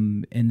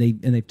 And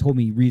they've told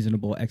me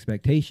reasonable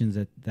expectations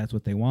that's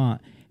what they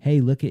want. Hey,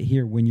 look at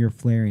here when you're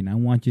flaring. I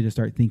want you to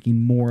start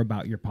thinking more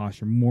about your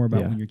posture, more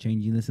about when you're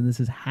changing this, and this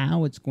is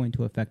how it's going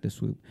to affect a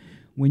swoop.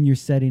 When you're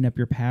setting up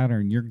your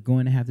pattern, you're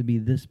going to have to be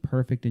this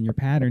perfect in your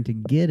pattern to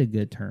get a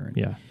good turn.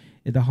 Yeah.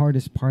 The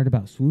hardest part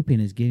about swooping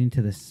is getting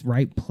to the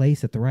right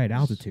place at the right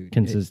altitude.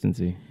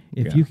 Consistency.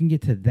 If you can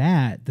get to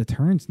that, the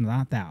turn's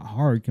not that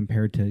hard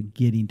compared to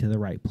getting to the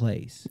right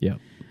place. Yeah.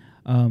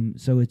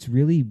 So it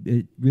really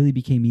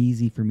became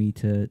easy for me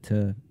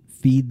to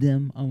feed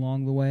them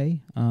along the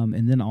way,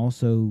 and then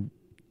also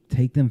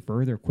take them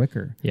further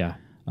quicker. Yeah.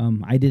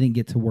 I didn't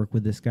get to work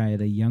with this guy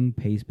at a young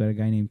pace, but a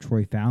guy named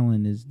Troy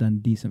Fallon has done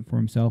decent for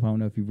himself. I don't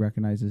know if you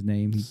recognize his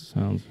name. He's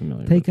Sounds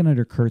familiar. taken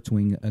under Kurt's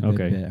wing a good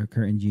Okay. bit, or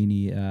Kurt and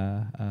Jeannie.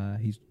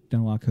 He's done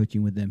a lot of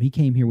coaching with them. He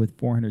came here with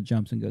 400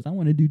 jumps and goes, I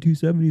want to do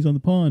 270s on the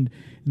pond.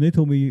 And they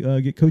told me,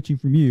 get coaching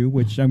from you,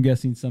 which I'm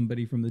guessing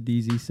somebody from the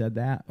DZ said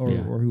that, or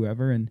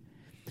whoever. And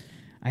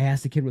I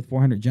asked the kid with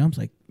 400 jumps,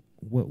 like,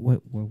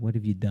 what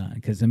have you done?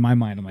 Because in my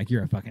mind, I'm like,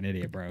 you're a fucking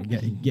idiot, bro.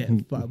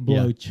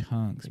 Blow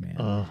chunks,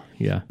 man.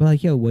 Yeah. But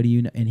like, yo, what do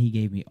you know? And he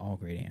gave me all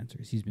great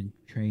answers. He's been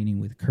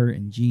training with Kurt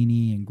and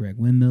Jeannie and Greg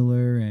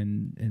Windmiller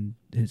and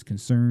his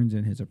concerns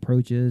and his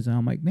approaches. And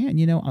I'm like, man,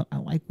 I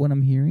like what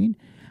I'm hearing.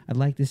 I'd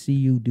like to see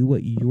you do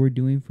what you're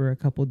doing for a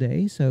couple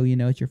days. So,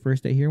 it's your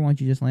first day here. Why don't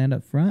you just land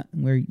up front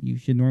where you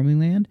should normally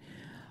land?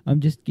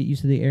 Just get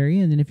used to the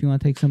area, and then if you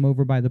want to take some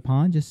over by the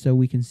pond, just so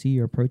we can see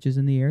your approaches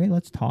in the area,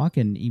 let's talk.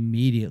 And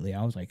immediately,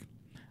 I was like,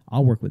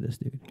 I'll work with this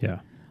dude. Yeah.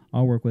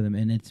 I'll work with him,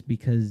 and it's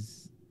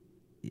because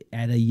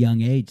at a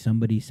young age,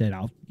 somebody said,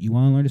 "You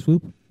want to learn to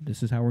swoop?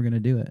 This is how we're going to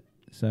do it."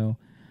 So,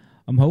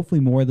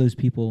 hopefully more of those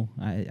people.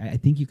 I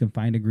think you can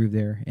find a groove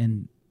there,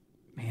 and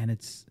man,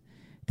 it's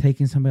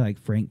taking somebody like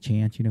Frank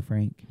Chance. You know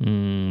Frank? I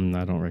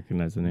don't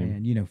recognize the name.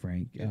 And you know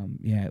Frank.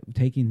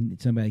 Taking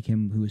somebody like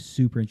him who was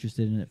super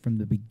interested in it from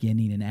the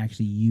beginning and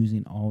actually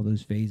using all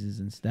those phases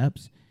and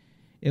steps.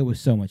 It was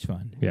so much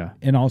fun. Yeah.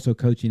 And also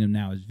coaching him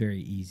now is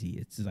very easy.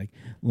 It's like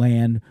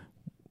land.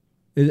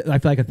 I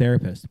feel like a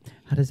therapist.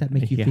 How does that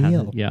make you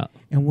feel? Yeah.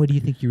 And what do you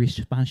think your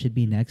response should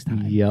be next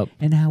time? Yep.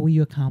 And how will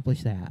you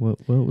accomplish that?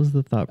 What was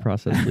the thought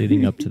process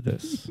leading up to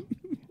this?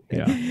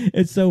 Yeah.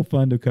 It's so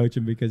fun to coach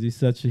him because he's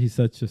such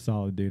a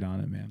solid dude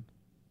on it, man.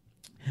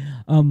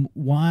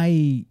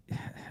 Why?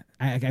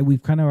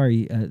 We've kind of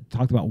already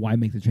talked about why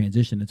make the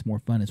transition. It's more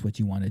fun. It's what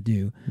you want to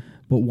do.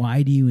 But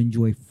why do you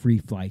enjoy free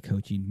fly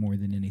coaching more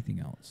than anything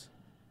else?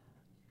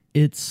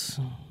 It's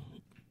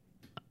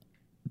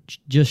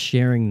just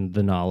sharing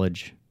the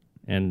knowledge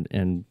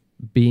and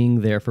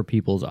being there for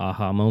people's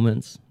aha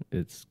moments.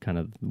 It's kind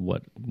of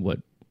what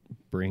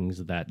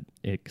brings that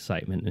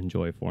excitement and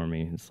joy for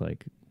me. It's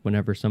like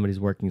whenever somebody's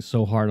working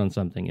so hard on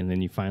something and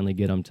then you finally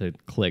get them to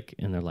click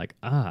and they're like,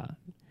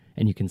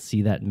 and you can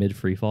see that mid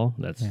free fall.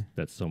 That's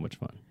so much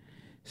fun.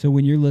 So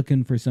when you're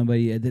looking for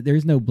somebody,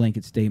 there's no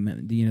blanket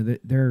statement. You know,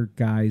 there are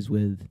guys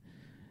with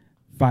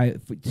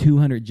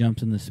 200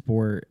 jumps in the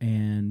sport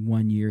and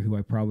 1 year who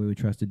I probably would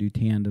trust to do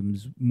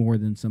tandems more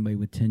than somebody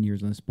with 10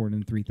 years in the sport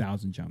and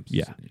 3,000 jumps.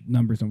 Yeah.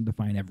 Numbers don't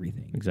define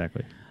everything.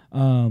 Exactly.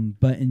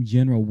 But in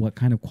general, what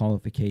kind of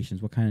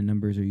qualifications, what kind of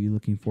numbers are you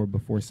looking for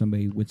before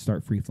somebody would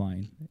start free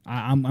flying?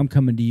 I'm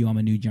coming to you. I'm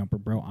a new jumper,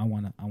 bro. I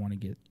want to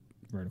get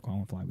vertical. I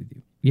want to fly with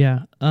you.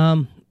 Yeah.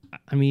 I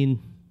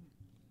mean,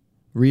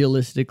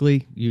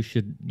 realistically, you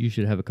should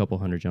have a couple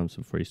hundred jumps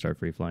before you start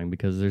free flying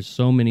because there's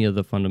so many of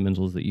the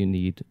fundamentals that you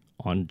need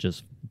on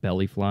just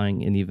belly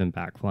flying and even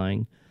back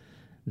flying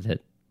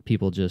that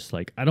people just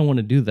like, I don't want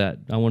to do that.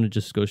 I want to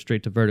just go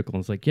straight to vertical.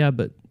 And it's like, yeah,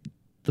 but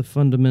the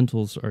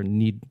fundamentals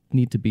need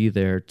to be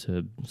there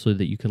so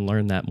that you can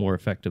learn that more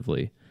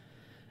effectively.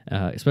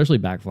 Especially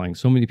back flying.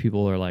 So many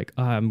people are like,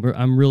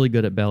 I'm really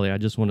good at belly. I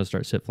just want to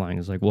start sit flying.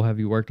 It's like, well, have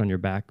you worked on your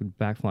back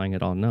flying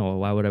at all? No.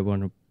 Why would I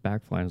want to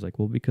back fly? It's like,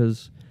 well,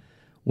 because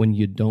when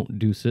you don't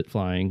do sit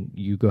flying,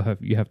 you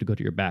have to go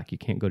to your back. You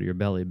can't go to your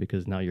belly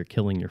because now you're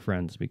killing your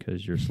friends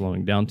because you're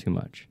slowing down too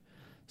much.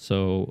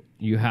 So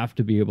you have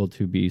to be able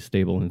to be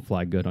stable and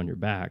fly good on your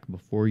back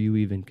before you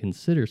even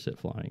consider sit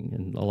flying.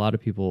 And a lot of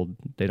people,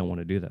 they don't want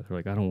to do that. They're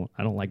like, I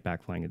don't like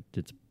back flying.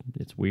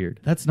 It's weird.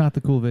 That's not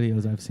the cool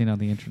videos I've seen on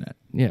the internet.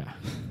 Yeah.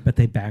 But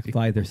they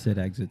backfly their sit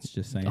exits,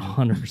 just saying.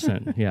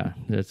 100%. Yeah.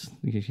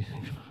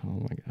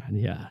 Oh my God.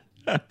 Yeah.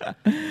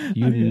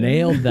 You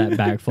nailed that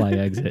back fly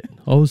exit.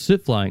 Oh,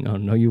 sit flying. Oh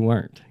no, you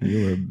weren't.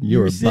 You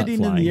were butt sitting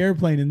flying. in the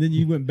airplane, and then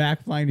you went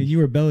back flying, and you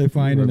were belly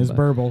flying in his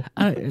burble.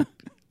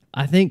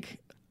 I think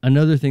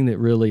another thing that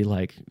really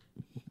like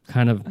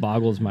kind of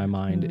boggles my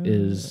mind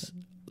is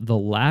the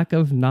lack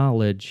of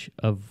knowledge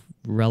of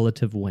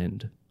relative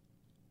wind.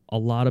 A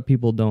lot of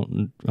people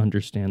don't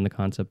understand the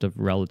concept of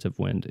relative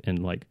wind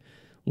and like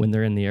when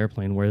they're in the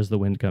airplane, where's the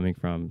wind coming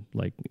from?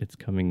 Like it's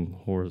coming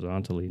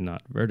horizontally,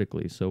 not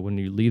vertically. So when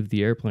you leave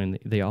the airplane,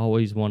 they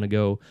always want to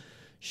go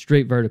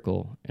straight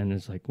vertical. And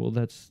it's like, well,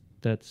 that's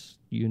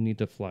you need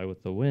to fly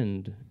with the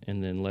wind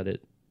and then let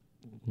it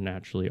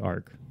naturally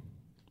arc.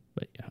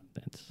 But yeah,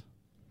 that's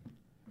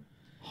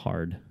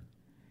hard.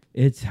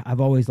 I've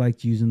always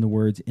liked using the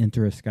words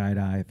enter a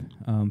skydive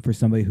for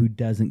somebody who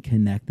doesn't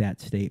connect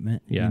that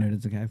statement. Yeah. You know,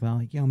 it's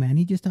like, yo, man,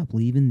 you just stop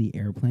leaving the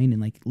airplane and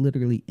like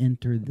literally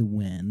enter the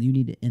wind. You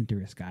need to enter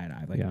a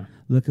skydive. Like,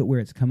 look at where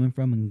it's coming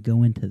from and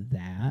go into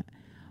that.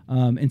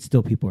 And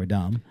still people are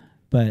dumb,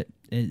 but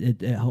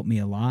it helped me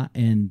a lot.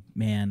 And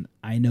man,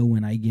 I know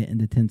when I get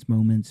into tense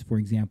moments, for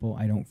example,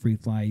 I don't free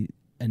fly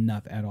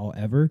enough at all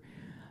ever.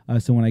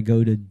 So when I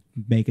go to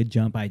make a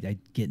jump, I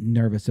get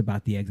nervous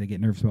about the eggs. I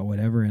get nervous about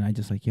whatever, and I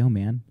just like, yo,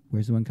 man,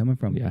 where's the one coming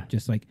from? Yeah.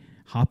 Just like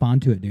hop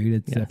onto it,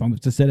 dude. If I'm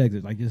to sit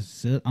exit, like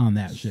just sit on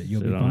that shit.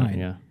 You'll be fine.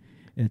 Yeah.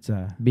 It's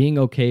being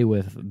okay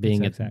with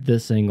being It's at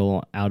this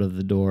angle out of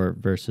the door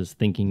versus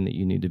thinking that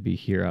you need to be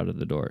here out of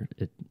the door.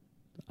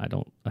 I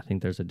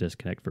think there's a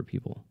disconnect for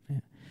people. Yeah.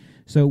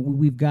 So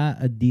we've got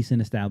a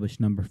decent established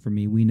number for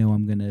me. We know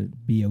I'm going to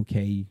be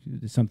okay.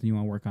 It's something you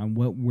want to work on.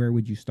 Where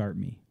would you start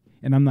me?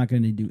 And I'm not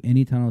going to do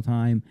any tunnel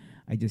time.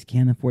 I just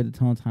can't afford the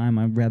tunnel time.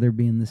 I'd rather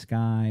be in the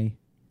sky.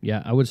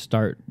 Yeah, I would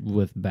start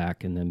with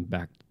back and then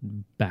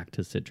back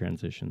to sit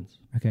transitions.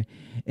 Okay.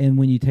 And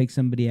when you take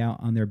somebody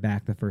out on their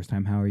back the first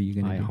time, how are you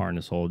going to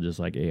harness hold just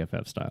like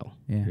AFF style.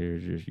 Yeah.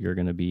 You're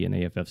going to be an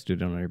AFF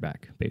student on your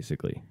back,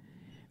 basically.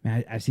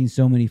 Man, I've seen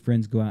so many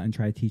friends go out and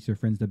try to teach their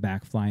friends to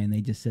back fly, and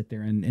they just sit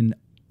there and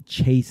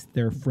chase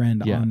their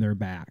friend Yeah. on their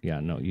back. Yeah,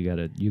 no, you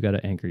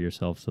gotta anchor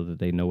yourself so that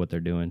they know what they're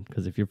doing.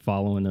 Because if you're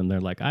following them, they're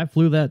like, I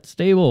flew that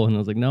stable, and I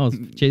was like, no,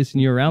 it's chasing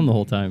you around the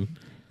whole time.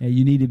 Yeah,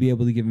 you need to be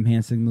able to give them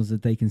hand signals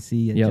that they can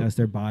see, Yep. adjust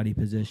their body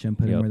position,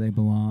 put them Yep. where they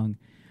belong.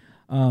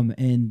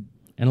 And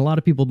And a lot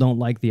of people don't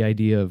like the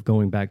idea of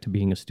going back to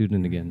being a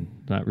student again,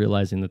 not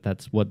realizing that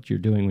that's what you're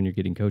doing when you're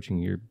getting coaching.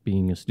 You're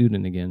being a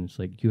student again. It's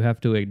like you have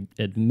to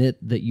admit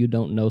that you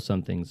don't know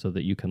something so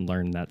that you can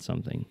learn that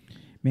something.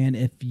 man,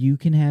 if you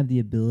can have the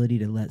ability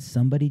to let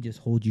somebody just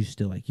hold you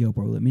still, like, yo,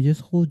 bro, let me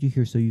just hold you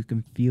here so you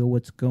can feel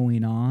what's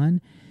going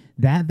on,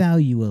 that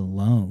value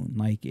alone,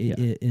 like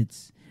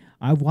it's.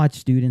 I've watched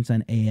students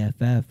on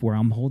AFF where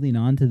I'm holding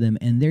on to them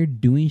and they're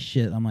doing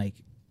shit. I'm like,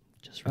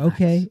 Just relax.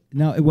 okay,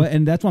 no,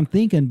 and that's what I'm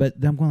thinking. But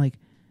then I'm going like,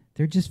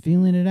 they're just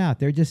feeling it out.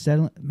 They're just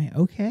settling. Man,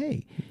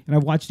 okay. And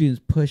I've watched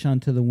students push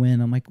onto the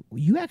wind. I'm like,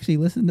 you actually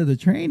listen to the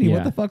training. What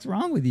Yeah. the fuck's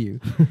wrong with you?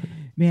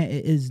 Man,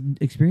 it is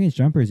experienced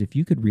jumpers. If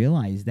you could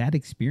realize that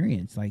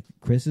experience, like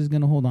Chris is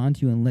going to hold on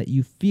to you and let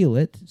you feel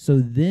it, so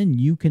then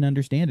you can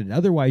understand it.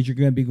 Otherwise, you're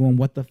going to be going,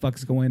 what the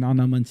fuck's going on?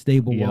 I'm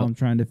unstable while Yep. I'm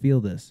trying to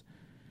feel this.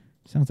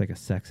 Sounds like a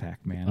sex hack,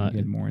 man. I'm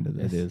getting more into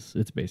this. It is.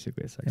 It's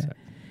basically a sex Yeah.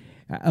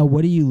 hack.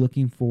 What are you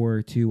looking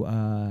for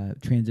to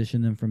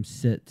transition them from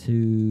sit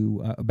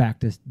to back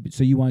to?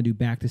 So you want to do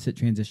back to sit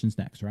transitions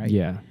next, right?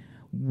 Yeah.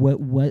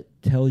 What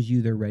tells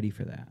you they're ready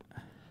for that?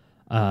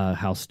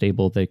 How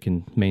stable they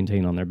can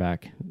maintain on their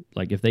back.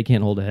 Like if they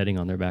can't hold a heading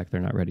on their back,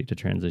 they're not ready to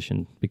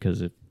transition,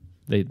 because if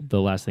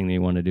the last thing they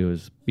want to do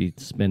is be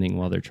spinning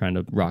while they're trying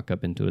to rock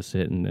up into a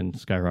sit and then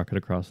skyrocket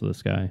across the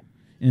sky.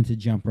 Into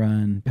jump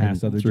run,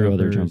 past And other through jumpers,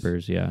 other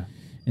jumpers. Yeah.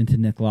 into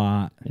Nick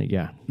Lott.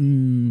 Yeah.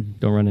 Mm,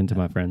 Don't run into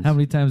my friends. How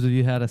many times have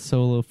you had a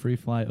solo free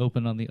fly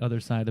open on the other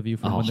side of you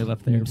from when they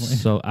left the airplane?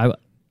 So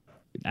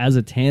as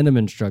a tandem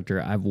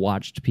instructor, I've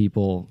watched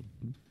people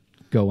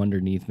go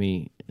underneath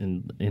me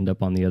and end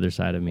up on the other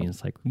side of me.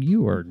 It's like,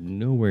 you are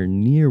nowhere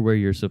near where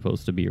you're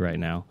supposed to be right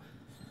now.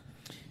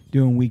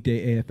 doing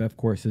weekday AFF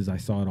courses, I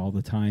saw it all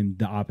the time.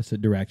 The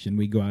opposite direction.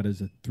 We go out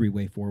as a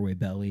 3-way, 4-way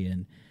belly,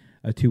 and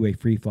a 2-way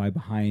free fly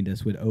behind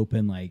us would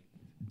open like.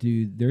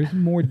 Dude, there's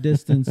more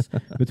distance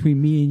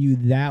between me and you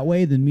that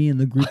way than me and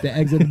the group that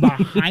exited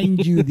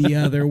behind you the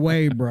other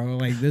way, bro.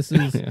 Like, this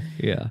is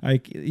Yeah.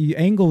 like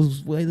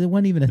angles. Well, it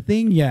wasn't even a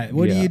thing yet.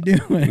 What are Yeah. you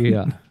doing?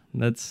 Yeah.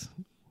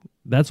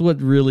 That's what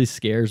really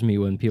scares me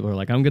when people are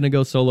like, I'm going to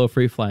go solo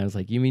free fly. It's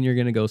like, you mean you're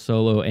going to go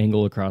solo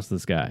angle across the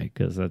sky?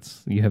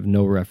 Because you have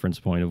no reference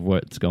point of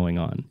what's going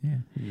on.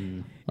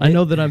 Yeah. I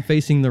know that I'm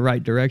facing the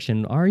right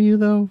direction. Are you,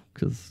 though?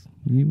 Because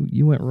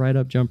you went right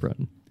up jump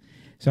run.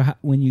 So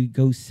when you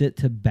go sit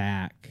to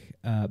back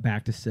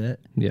to sit,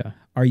 Yeah.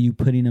 are you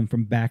putting them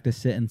from back to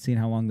sit and seeing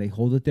how long they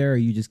hold it there? Or are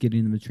you just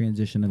getting them to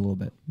transition a little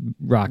bit?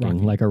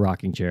 Rocking, like a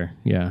rocking chair.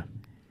 Yeah.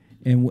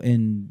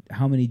 And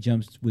how many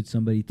jumps would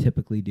somebody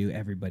typically do?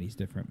 Everybody's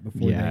different.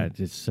 Yeah,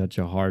 it's such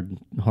a hard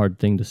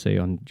thing to say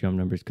on jump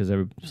numbers, because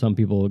some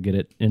people will get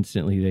it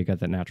instantly. They got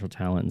that natural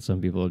talent, and some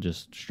people will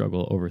just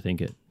struggle to overthink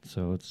it.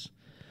 So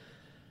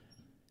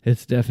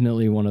it's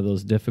definitely one of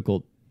those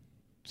difficult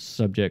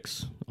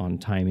subjects on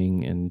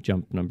timing and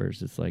jump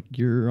numbers. It's like,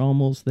 you're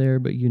almost there,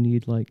 but you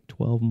need like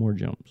 12 more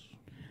jumps,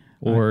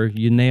 or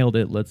you nailed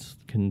it.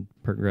 Can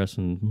progress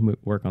and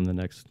work on the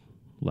next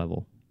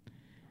level.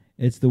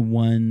 It's the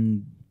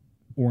one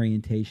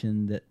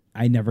orientation that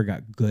I never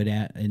got good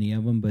at any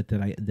of them, but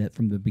that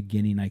from the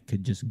beginning I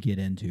could just get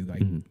into.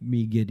 Like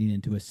me getting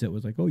into a sit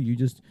was like, oh, you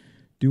just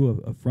do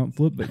a front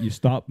flip, but you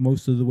stop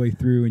most of the way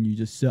through and you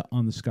just sit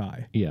on the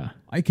sky. Yeah.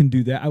 I can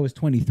do that. I was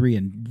 23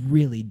 and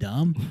really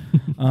dumb.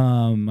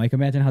 Like,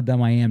 imagine how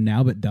dumb I am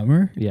now, but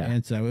dumber. Yeah.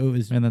 And so it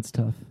was. Man, that's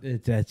tough.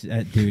 Dude,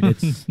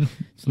 it's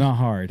it's not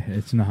hard.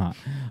 It's not.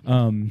 I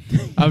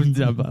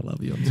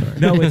love you. I'm sorry.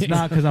 No, it's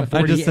not, because I'm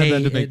 48. I just said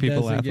that to make it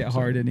people doesn't laugh. get I'm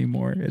hard sorry.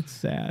 anymore. It's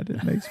sad.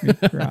 It makes me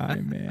cry,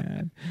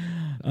 man.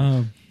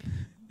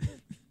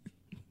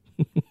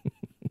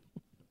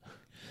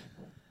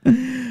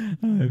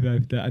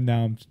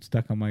 Now I'm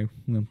stuck on my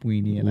limp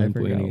weenie, and Limp I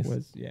forgot weenies. it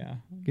was yeah.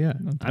 Yeah,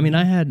 I mean,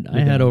 I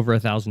had over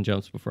 1,000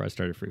 jumps before I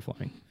started free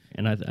flying,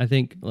 and I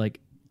think like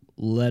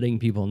letting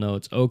people know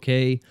it's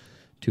okay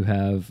to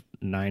have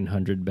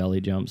 900 belly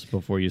jumps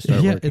before you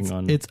start working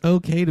on. It's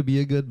okay to be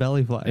a good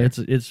belly flyer.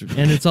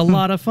 It's a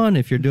lot of fun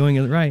if you're doing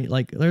it right.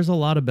 Like, there's a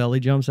lot of belly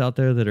jumps out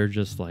there that are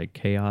just like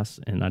chaos,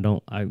 and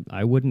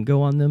I wouldn't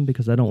go on them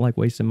because I don't like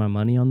wasting my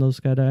money on those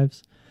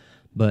skydives.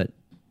 But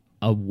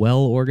a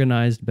well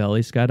organized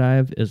belly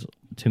skydive is,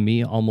 to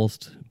me,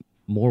 almost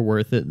more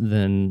worth it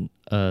than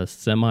a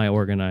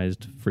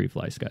semi-organized free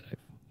fly skydive,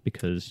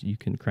 because you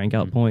can crank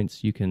out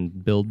points, you can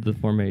build the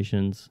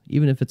formations.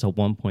 Even if it's a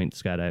 1-point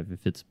skydive,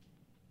 if it's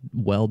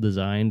well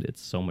designed,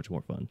 it's so much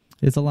more fun.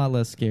 It's a lot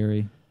less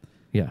scary.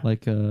 Yeah,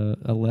 Like a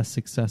less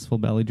successful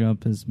belly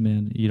jump is,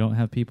 man, you don't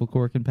have people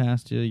corking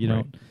past you. You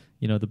don't,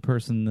 the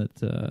person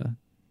that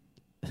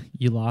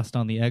you lost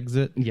on the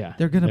exit. Yeah,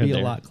 They're going to they're be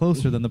there. a lot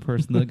closer than the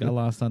person that got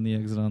lost on the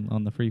exit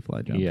on the free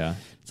fly jump. Yeah,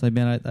 It's like,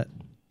 man,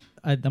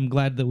 I'm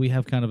glad that we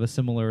have kind of a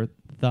similar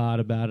thought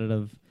about it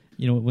of,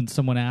 when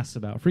someone asks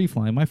about free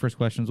flying, my first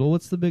question is, well,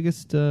 what's the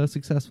biggest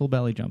successful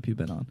belly jump you've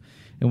been on?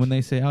 And when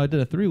they say, oh, I did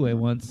a 3-way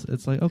once,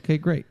 it's like, okay,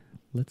 great.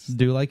 Let's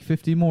do like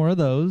 50 more of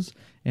those.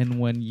 And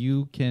when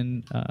you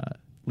can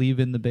leave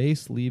in the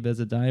base, leave as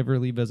a diver,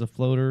 leave as a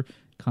floater,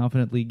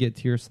 confidently get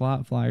to your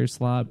slot, fly your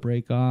slot,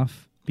 break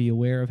off, be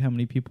aware of how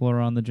many people are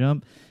on the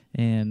jump,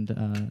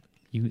 and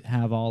you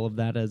have all of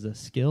that as a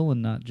skill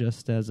and not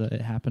just as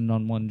it happened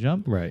on one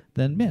jump. Right.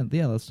 Then, man,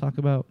 yeah, let's talk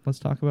about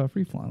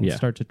free flying. Let's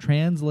start to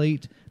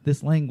translate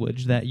this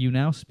language that you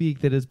now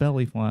speak that is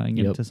belly flying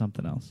into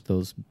something else.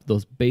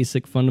 Those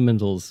basic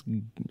fundamentals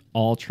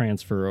all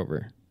transfer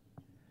over.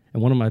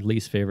 And one of my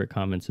least favorite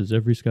comments is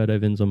every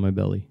skydive ends on my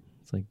belly.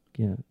 It's like,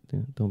 yeah,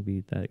 don't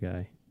be that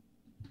guy.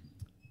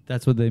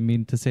 That's what they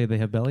mean to say they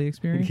have belly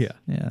experience? Yeah.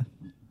 Yeah.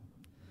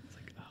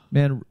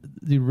 Man,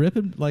 the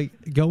ripping,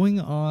 like going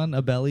on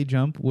a belly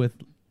jump with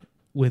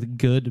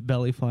good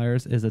belly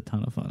flyers is a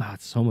ton of fun.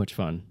 It's so much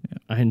fun. Yeah.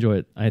 I enjoy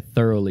it. I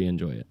thoroughly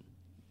enjoy it.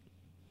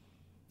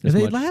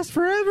 They last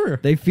forever.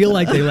 They feel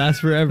like they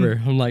last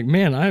forever. I'm like,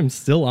 man, I'm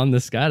still on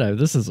this skydive.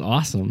 This is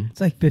awesome. It's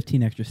like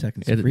 15 extra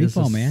seconds of free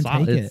fall, man.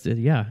 Take it.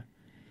 Yeah.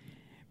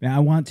 Man, I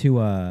want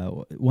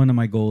to, one of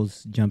my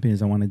goals jumping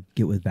is I want to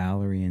get with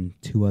Valerie and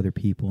 2 other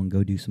people and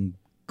go do some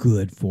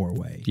good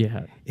 4-way.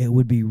 Yeah. It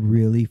would be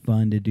really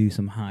fun to do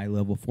some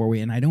high-level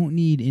 4-way, and I don't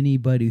need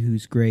anybody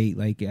who's great.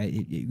 Like,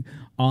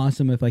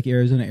 awesome if, like,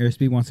 Arizona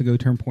Airspeed wants to go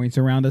turn points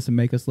around us and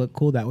make us look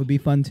cool. That would be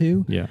fun,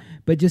 too. Yeah.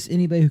 But just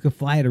anybody who could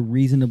fly at a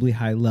reasonably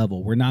high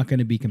level. We're not going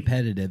to be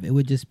competitive. It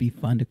would just be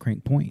fun to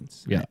crank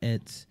points. Yeah.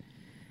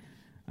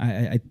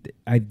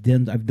 I've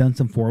done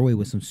some 4-way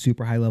with some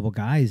super high-level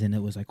guys, and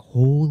it was like,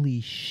 holy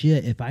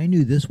shit. If I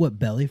knew this what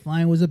belly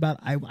flying was about,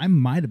 I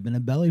might have been a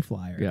belly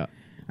flyer. Yeah.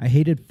 I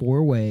hated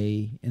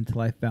 4-way until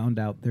I found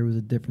out there was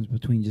a difference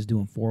between just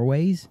doing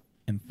 4-ways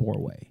and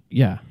 4-way.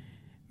 Yeah.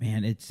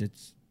 Man, it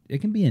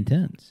can be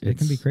intense. It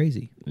can be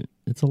crazy.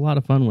 It's a lot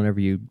of fun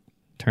whenever you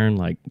turn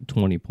like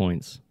 20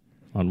 points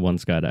on one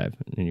skydive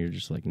and you're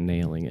just like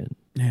nailing it.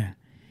 Yeah.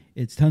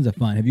 It's tons of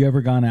fun. Have you ever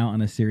gone out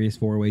on a serious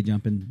 4-way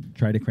jump and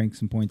tried to crank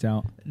some points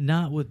out?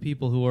 Not with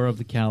people who are of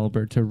the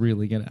caliber to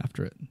really get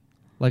after it.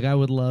 Like, I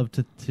would love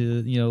to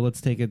let's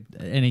take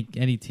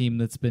any team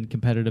that's been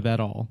competitive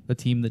at all, a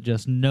team that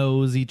just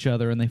knows each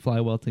other and they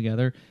fly well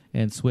together,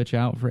 and switch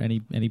out for any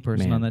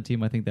person on that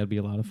team. I think that'd be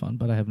a lot of fun,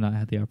 but I have not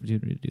had the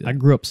opportunity to do that. I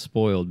grew up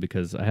spoiled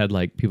because I had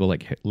like people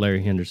like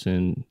Larry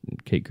Henderson,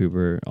 Kate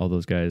Cooper, all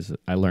those guys.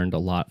 I learned a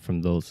lot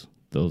from those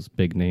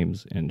big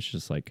names, and it's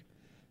just like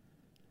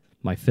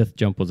my 5th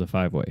jump was a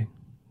 5-way.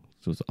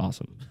 So it was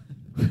awesome.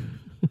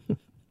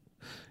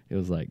 It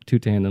was like 2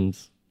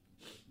 tandems,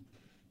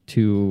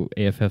 2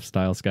 AFF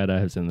style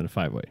skydives, and then a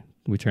 5-way.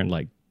 We turned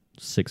like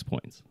 6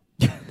 points.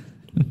 It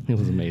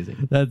was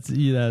amazing. That's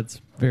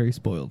very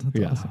spoiled.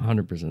 That's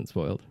awesome. 100%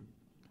 spoiled.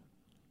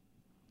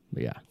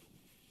 But yeah.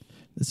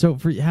 So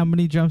for how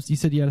many jumps? You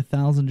said you had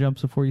 1,000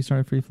 jumps before you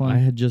started free flying? I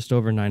had just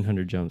over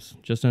 900 jumps,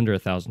 just under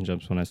 1,000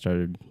 jumps when I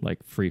started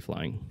like free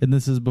flying. And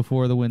this is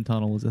before the wind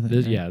tunnel was a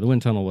thing. Yeah, the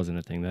wind tunnel wasn't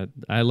a thing. That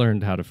I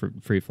learned how to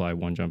free fly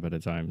 1 jump at a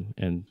time,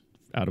 and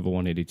out of a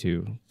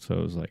 182, so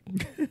it was like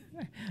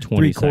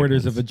 20 3/4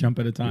 seconds. of a jump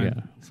at a time.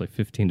 Yeah, it's like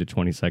 15 to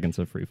 20 seconds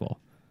of free fall.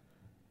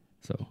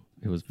 So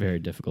it was very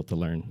difficult to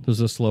learn. It was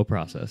a slow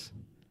process,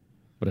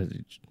 but I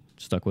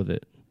stuck with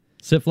it.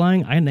 Sit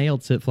flying, I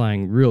nailed sit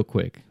flying real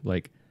quick,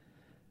 like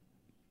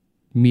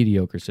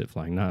mediocre sit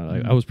flying.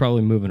 I was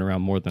probably moving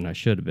around more than I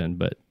should have been,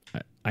 but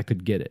I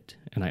could get it,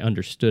 and I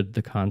understood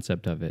the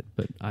concept of it.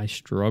 But I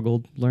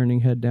struggled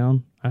learning head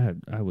down.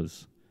 I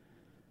was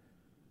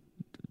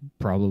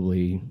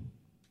probably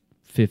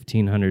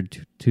 1,500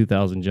 to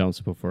 2,000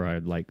 jumps before I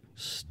like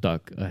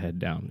stuck a head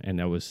down, and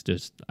that was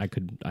just I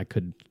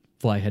could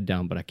fly head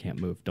down, but I can't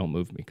move. Don't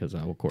move me because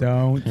I will cork.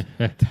 Don't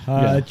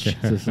touch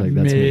It's just like,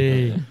 that's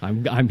me.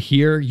 I'm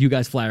here. You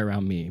guys fly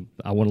around me.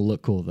 I want to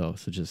look cool though,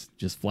 so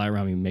just fly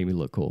around me and make me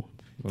look cool.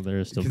 Well,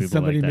 there are still Can people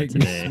somebody like that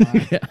make me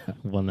today.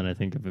 One that I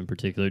think of in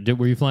particular.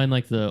 Were you flying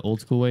like the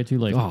old school way too?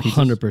 Like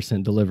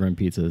 100% delivering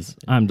pizzas.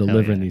 I'm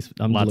delivering yeah. these.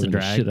 I'm Lots of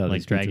delivering drag, shit out of like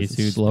these draggy pizzas.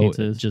 suit Slow,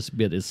 pizzas. just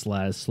be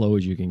as slow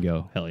as you can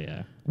go. Hell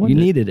yeah. You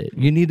needed it.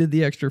 You needed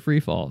the extra free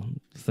fall.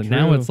 So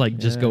now True. it's like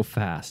just Yeah. go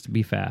fast,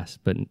 be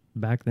fast. But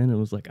back then it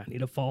was like I need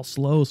to fall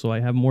slow so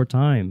I have more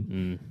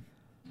time.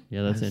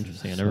 Yeah, that's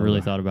interesting. I never really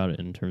thought about it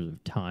in terms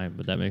of time,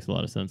 but that makes a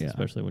lot of sense,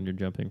 especially when you're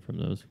jumping from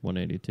those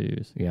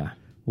 182s. Yeah.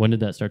 When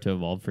did that start to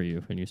evolve for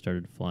you? When you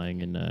started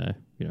flying in,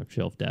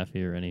 shelf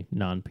daffy or any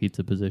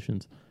non-pizza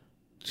positions?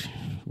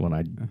 When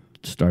I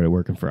started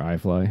working for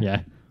iFly.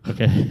 Yeah.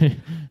 Okay.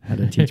 Had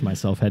to teach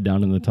myself head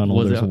down in the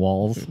tunnel. There's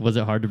walls. Was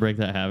it hard to break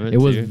that habit? It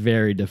was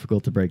very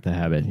difficult to break the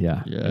habit.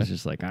 Yeah. Yeah. It's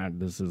just like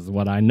this is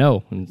what I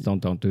know, and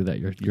don't do that.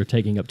 You're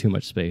taking up too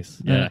much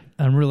space. Yeah.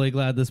 I'm really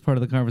glad this part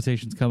of the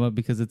conversation's come up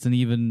because it's an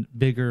even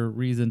bigger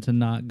reason to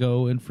not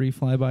go and free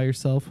fly by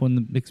yourself when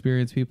the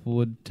experienced people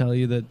would tell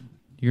you that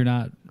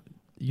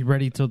you're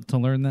ready to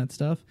learn that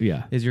stuff.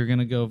 Yeah. Is you're going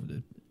to go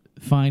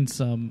find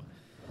some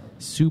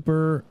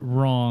super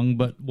wrong,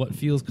 but what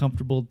feels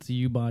comfortable to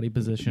you body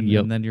position,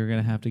 Yep. and then you're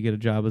gonna have to get a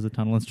job as a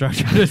tunnel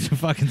instructor to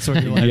fucking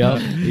sort your life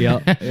out.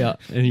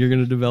 Yep. And you're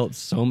going to develop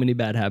so many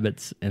bad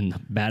habits, and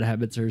bad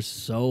habits are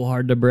so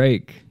hard to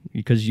break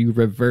because you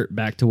revert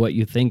back to what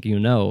you think you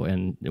know,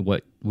 and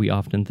what we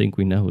often think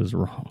we know is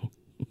wrong.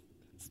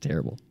 It's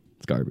terrible.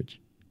 It's garbage.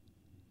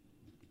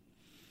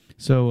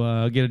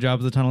 So get a job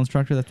as a tunnel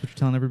instructor. That's what you're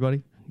telling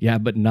everybody. Yeah,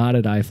 but not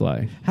at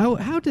iFly.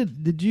 How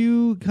did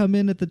you come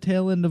in at the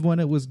tail end of when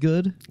it was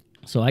good?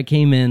 So I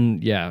came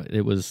in, yeah,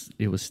 it was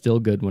still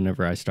good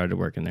whenever I started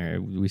working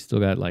there. We still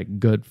got like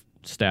good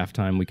staff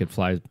time. We could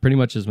fly pretty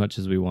much as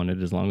we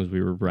wanted, as long as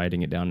we were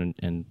writing it down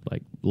and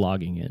like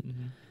logging it.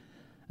 Mm-hmm.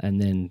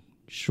 And then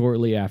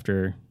shortly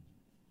after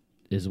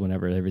is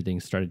whenever everything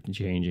started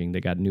changing.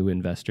 They got new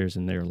investors,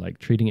 and they were like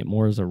treating it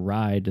more as a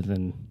ride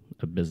than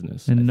a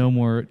business. And no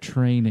more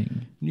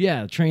training.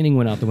 Yeah, training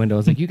went out the window. I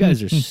was like, you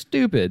guys are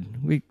stupid.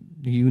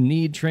 You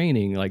need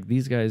training. Like,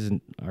 these guys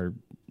are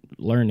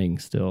learning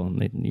still,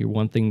 and you're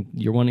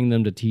wanting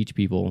them to teach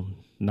people,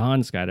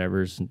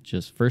 non-skydivers,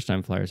 just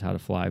first-time flyers, how to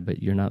fly,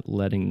 but you're not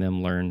letting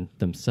them learn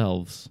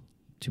themselves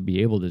to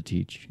be able to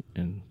teach.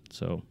 And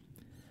so,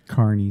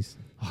 Carnies.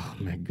 oh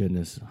my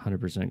goodness,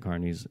 100%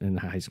 carnies and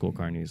high school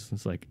carnies.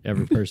 It's like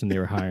every person they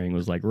were hiring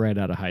was like right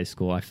out of high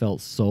school. I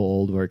felt so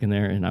old working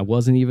there, and I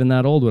wasn't even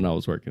that old when I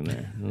was working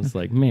there. And it's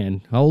like,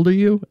 man, how old are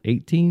you?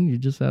 18? You're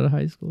just out of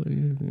high school?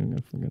 You're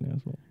a fucking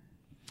asshole.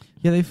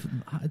 Yeah,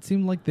 it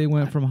seemed like they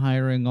went from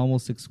hiring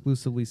almost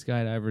exclusively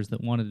skydivers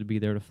that wanted to be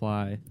there to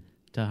fly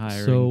to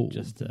hiring So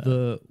just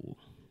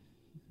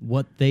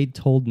what they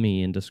told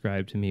me and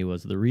described to me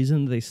was the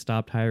reason they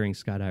stopped hiring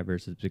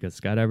skydivers is because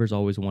skydivers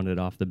always wanted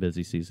off the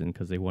busy season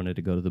because they wanted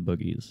to go to the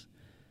boogies.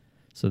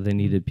 So they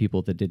needed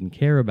people that didn't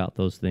care about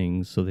those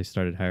things, so they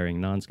started hiring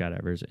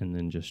non-skydivers and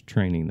then just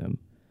training them,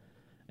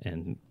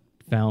 and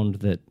found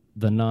that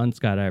the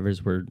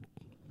non-skydivers were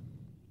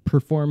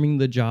performing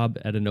the job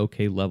at an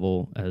okay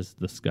level as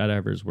the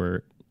skydivers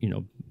were,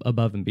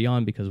 above and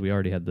beyond, because we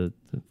already had the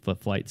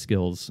flight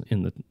skills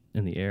in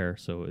the air,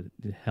 so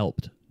it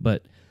helped.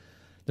 But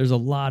there's a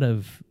lot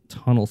of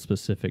tunnel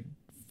specific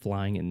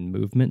flying and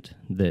movement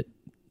that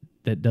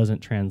doesn't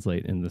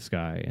translate in the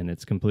sky, and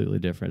it's completely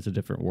different. It's a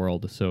different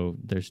world. So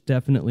there's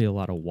definitely a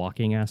lot of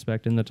walking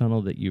aspect in the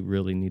tunnel that you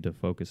really need to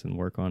focus and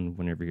work on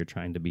whenever you're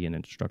trying to be an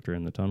instructor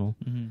in the tunnel,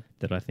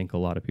 that I think a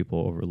lot of people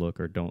overlook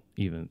or don't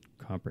even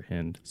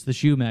comprehend. it's the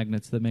shoe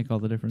magnets that make all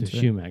the difference. The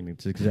right? shoe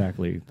magnets,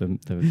 exactly.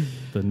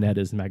 The net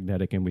is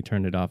magnetic, and we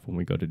turn it off when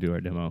we go to do our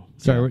demo.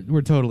 Sorry,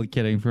 we're totally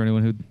kidding for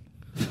anyone who.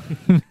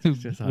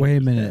 Wait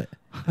a minute.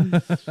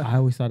 I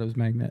always thought it was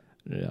magnet.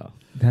 Yeah.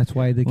 That's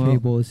why the Well,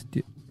 cable is...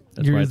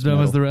 That's You're why as it's dumb as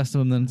metal. the rest of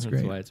them, then it's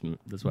That's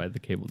great. why the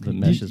cable, the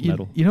mesh is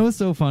metal. You know what's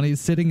so funny?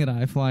 Sitting at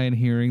iFly and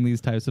hearing these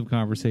types of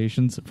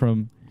conversations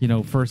from,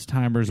 first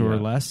timers or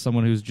Yeah. less,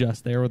 someone who's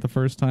just there with a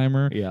first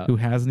timer, Yeah. who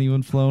hasn't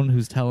even flown,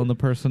 who's telling the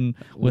person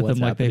with What's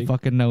them like they happening.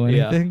 fucking know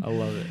anything. Yeah, I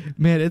love it.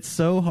 Man, it's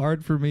so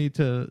hard for me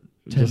to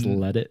Just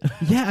let it.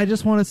 Yeah, I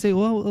just want to say,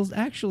 well,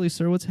 actually,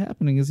 sir, what's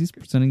happening is he's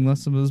presenting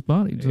less of his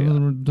body to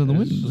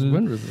the It's just wind.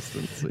 wind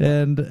resistance.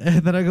 And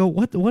then I go,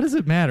 what does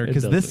it matter? It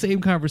Because this doesn't.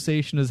 same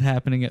conversation is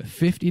happening at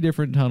 50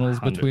 different tunnels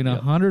 100, between yeah.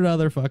 100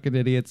 other fucking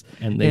idiots.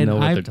 And they know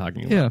what they're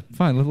talking about. Yeah,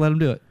 fine, let them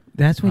do it.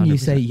 That's when you 100%.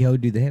 say, yo,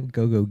 do they have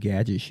Go-Go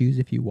Gadget shoes?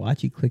 If you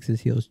watch, he clicks his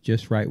heels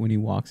just right when he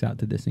walks out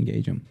to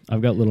disengage them.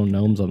 I've got little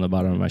gnomes on the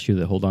bottom of my shoe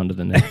that hold on to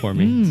the neck for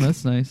me.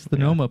 That's nice. The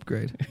Yeah. gnome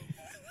upgrade.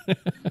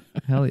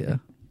 Hell yeah.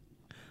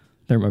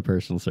 They're my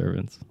personal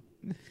servants.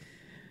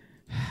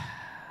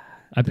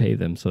 I pay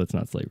them, so it's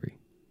not slavery.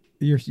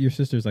 Your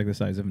sister's like the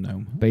size of a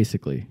gnome.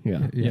 Basically,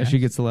 yeah. Yeah, she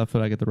gets the left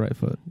foot, I get the right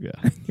foot. Yeah,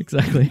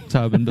 exactly. That's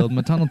how I've been building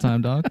my tunnel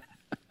time, dog.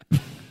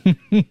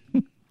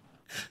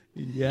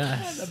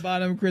 Yes. The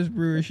bottom Chris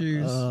Brewer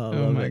shoes.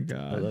 Oh my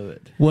God. I love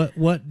it.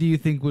 What do you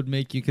think would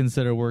make you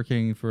consider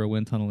working for a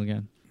wind tunnel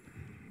again?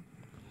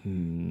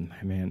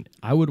 Man,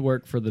 I would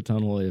work for the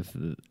tunnel if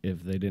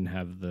they didn't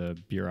have the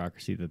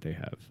bureaucracy that they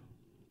have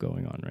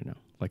going on right now.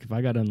 Like, if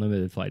I got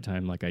unlimited flight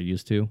time like I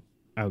used to,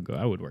 I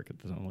would work at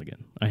the tunnel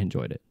again. I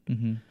enjoyed it.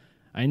 Mm-hmm.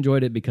 I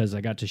enjoyed it because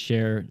I got to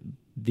share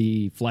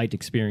the flight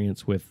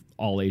experience with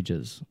all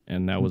ages,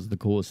 and that was the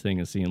coolest thing,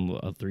 is seeing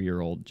a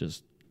 3-year-old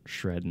just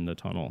shred in the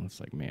tunnel. It's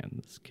like,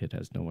 man, this kid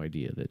has no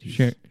idea that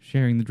he's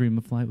Sharing the dream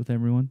of flight with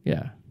everyone.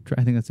 yeah.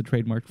 I think that's a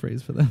trademark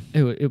phrase for them.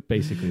 It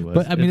basically was.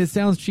 But I mean, it It's-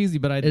 sounds cheesy,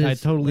 but I is,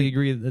 totally like-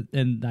 agree that,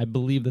 and I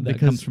believe that Because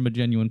comes from a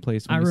genuine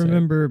place. When I you say it.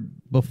 remember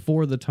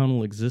before the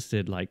tunnel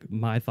existed, like,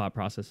 my thought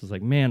process was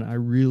like, man, I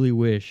really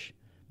wish,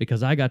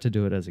 because I got to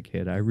do it as a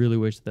kid, I really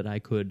wish that I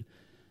could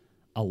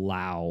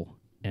allow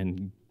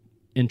and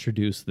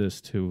introduce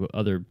this to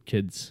other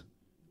kids,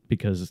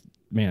 because,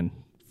 man,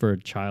 for a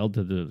child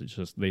to do, it's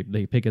just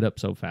they pick it up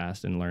so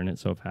fast and learn it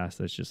so fast.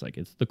 It's just like,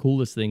 it's the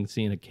coolest thing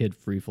seeing a kid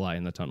free fly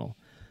in the tunnel.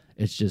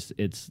 It's just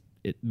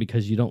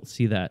because you don't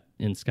see that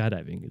in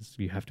skydiving.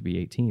 You have to be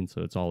 18,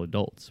 so it's all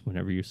adults.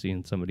 Whenever you're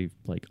seeing somebody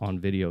like on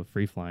video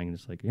free flying,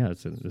 it's like, yeah,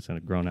 it's a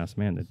grown ass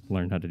man that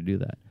learned how to do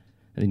that.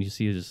 And then you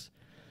see just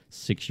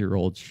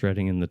 6-year-old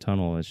shredding in the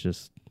tunnel is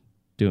just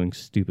doing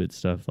stupid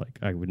stuff. Like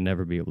I would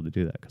never be able to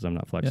do that because I'm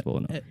not flexible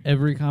enough.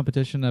 Every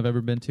competition I've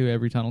ever been to,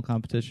 every tunnel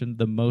competition,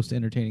 the most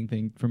entertaining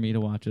thing for me to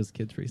watch is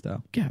kids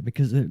freestyle. Yeah,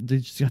 because they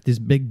just got this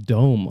big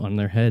dome on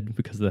their head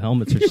because the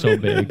helmets are so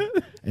big.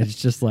 It's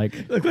just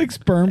like Look like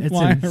sperm it's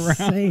flying around.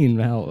 insane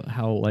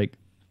how like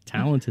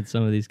talented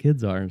some of these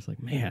kids are. It's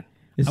like, man,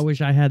 I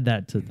wish I had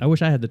that. I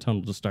wish I had the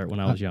tunnel to start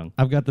when I was young.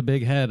 I've got the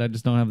big head. I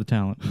just don't have the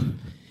talent.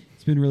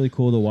 It's been really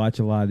cool to watch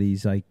a lot of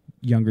these like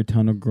younger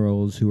tunnel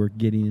girls who are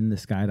getting into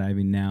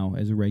skydiving now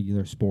as a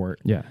regular sport.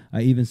 Yeah.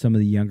 Even some of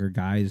the younger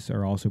guys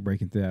are also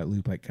breaking through that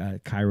loop, like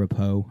Kyra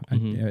Poe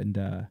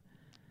and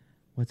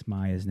what's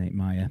Maya's name?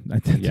 Maya.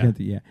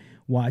 Yeah.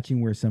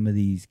 Watching where some of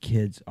these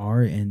kids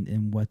are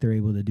and what they're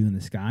able to do in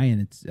the sky,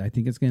 and I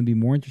think it's going to be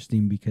more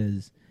interesting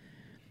because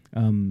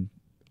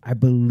I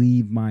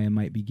believe Maya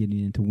might be getting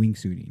into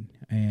wingsuiting,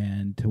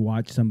 and to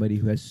watch somebody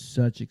who has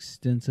such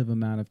extensive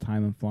amount of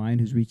time in flying,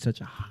 who's reached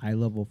such a high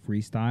level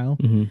freestyle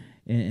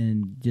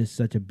and just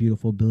such a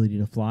beautiful ability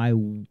to fly,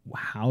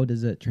 how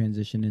does that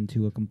transition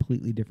into a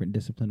completely different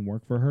discipline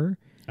work for her?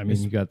 I mean,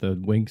 you got the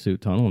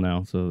wingsuit tunnel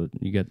now, so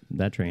you get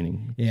that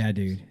training. Yeah,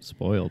 dude.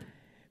 Spoiled.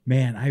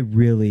 Man, I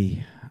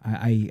really,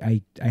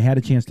 I had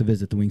a chance to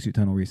visit the wingsuit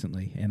tunnel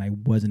recently, and I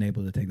wasn't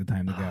able to take the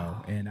time to go,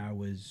 and I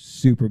was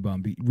super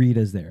bummed.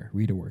 Rita's there.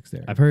 Rita works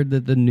there. I've heard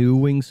that the new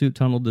wingsuit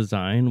tunnel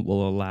design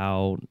will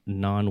allow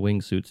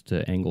non-wingsuits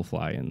to angle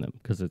fly in them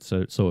because it's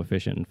so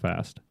efficient and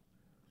fast.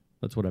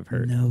 That's what I've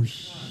heard. No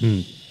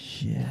shit.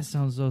 That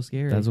sounds so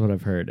scary. That's what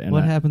I've heard. And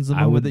what happens the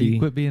I moment would that you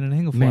quit being an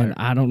angle Man,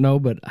 flyer? I don't know,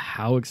 but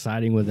how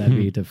exciting would that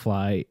be to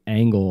fly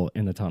angle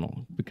in the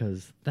tunnel?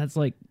 Because that's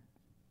like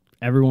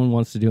everyone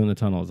wants to do in the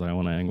tunnel is I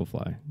want to angle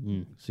fly.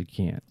 So you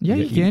can't. Yeah,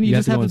 you can. You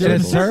just go have in to do it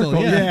in a circles.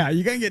 circle. Yeah.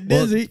 you gotta get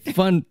Well, dizzy.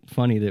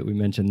 funny that we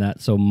mentioned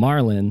that. So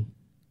Marlon,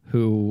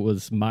 who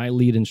was my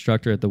lead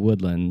instructor at the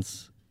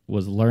Woodlands,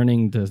 was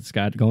learning to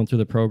going through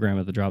the program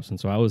at the drop zone.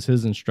 So I was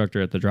his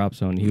instructor at the drop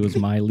zone. He was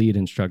my lead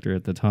instructor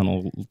at the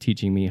tunnel,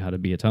 teaching me how to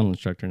be a tunnel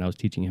instructor, and I was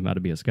teaching him how to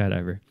be a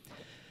skydiver.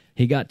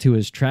 He got to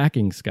his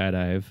tracking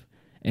skydive,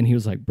 and he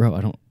was like,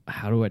 "Bro,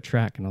 how do I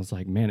track?" And I was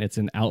like, "Man, it's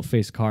an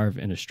outface carve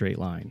in a straight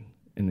line."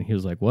 And he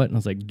was like, "What?" And I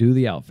was like, "Do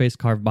the outface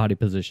carve body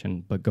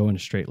position, but go in a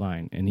straight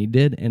line." And he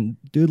did, and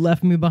dude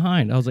left me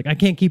behind. I was like, "I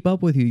can't keep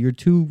up with you. You're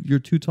too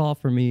tall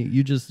for me.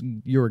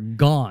 You're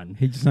gone."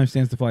 He just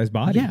understands to fly his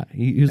body. Yeah,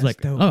 he was That's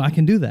like, dope. "Oh, I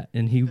can do that,"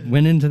 and he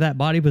went into that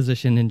body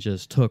position and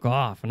just took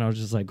off. And I was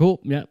just like, "Cool,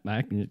 yeah,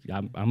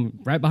 I'm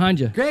right behind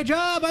you." Great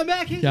job. I'm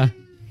back here.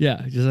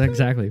 Yeah, just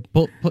exactly.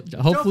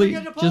 Hopefully,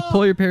 just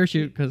pull your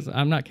parachute because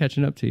I'm not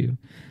catching up to you.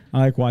 I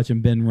like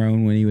watching Ben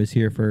Roan when he was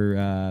here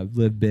for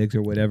Live Bigs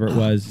or whatever it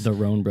was. The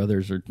Roan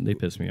brothers they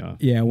piss me off.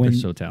 Yeah, when they're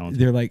so talented.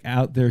 They're like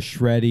out there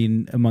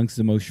shredding amongst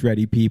the most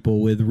shreddy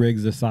people with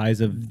rigs the size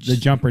of the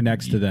jumper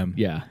next to them.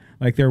 Yeah.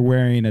 Like they're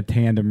wearing a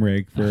tandem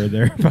rig for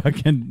their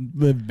fucking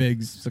Live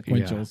Bigs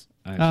sequentials.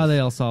 Yeah. They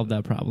all solved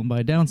that problem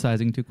by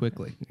downsizing too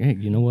quickly. Hey,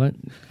 you know what?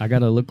 I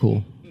gotta look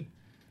cool.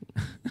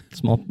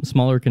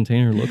 Smaller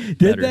container look Did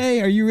better. they?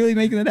 Are you really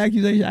making that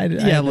accusation? I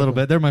Yeah, a little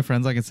bit. They're my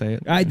friends. I can say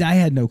it. I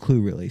had no clue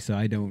really, so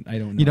I don't know.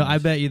 You know, I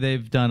bet you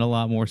they've done a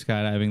lot more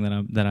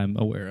skydiving than I'm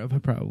aware of. I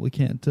probably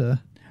can't.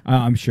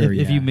 I'm sure.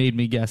 If you made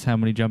me guess how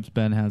many jumps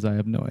Ben has, I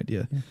have no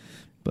idea. Yeah.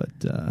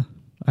 But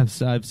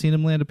I've seen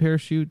him land a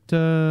parachute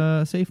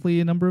safely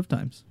a number of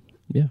times.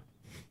 Yeah.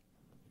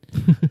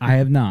 I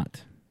have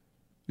not,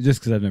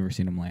 just because I've never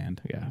seen him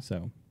land. Yeah.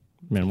 So,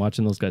 Man,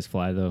 watching those guys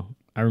fly though.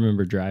 I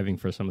remember driving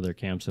for some of their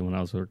camps and when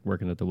I was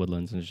working at the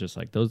Woodlands, and it's just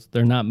like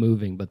they're not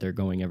moving, but they're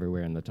going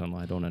everywhere in the tunnel.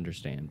 I don't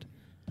understand.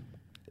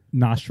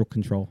 nostril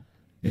control.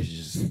 It's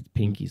just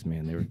pinkies,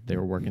 man. They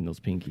were working those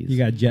pinkies. You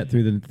got jet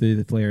through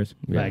the flares.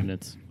 Yeah.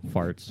 Magnets.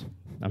 Farts.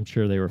 I'm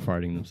sure they were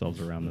farting themselves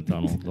around the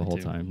tunnel the whole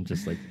time,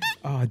 just like.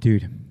 Oh,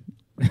 dude.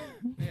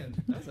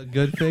 Man, that's a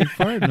good fake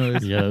fart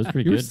noise. Yeah, that was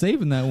pretty You were good.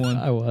 saving that one.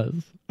 I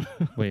was.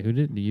 Wait, who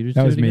did you just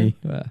That do was it me.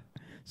 again?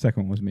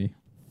 Second one was me.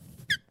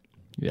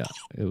 Yeah,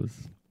 it was.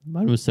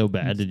 Mine was so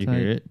bad. That's Did you tight.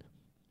 hear it?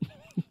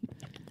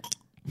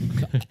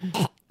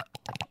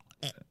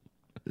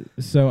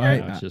 So No, I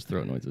it's just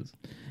throat noises.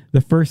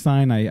 the first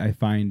sign I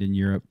find in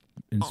Europe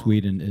in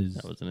Sweden is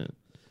That wasn't it.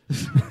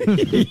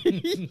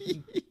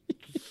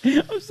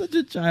 I'm such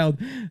a child.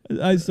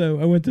 I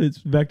went to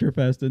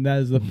Vectorfest, and that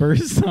is the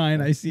first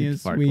sign I see in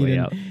Fart Sweden.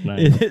 layout.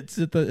 Nice. It's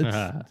at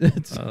the.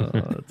 It's Oh,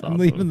 that's I'm awesome.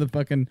 leaving the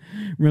fucking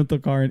rental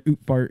car, and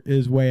Oop Fart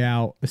is way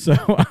out. So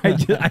I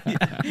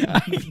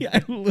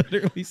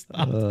literally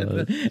stopped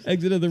at the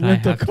exit of the I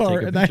rental have to car,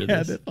 take a and I picture of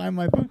had this. to find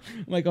my phone.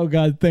 I'm like, oh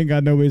god, thank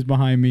God nobody's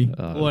behind me.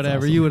 Oh, that's Whatever.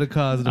 awesome. You would have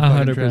caused a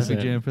fucking 100%. traffic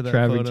jam for that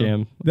Traffic photo.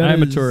 jam. That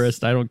I'm a is-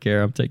 tourist. I don't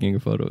care. I'm taking a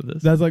photo of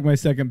this. That's like my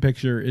second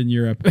picture in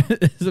Europe.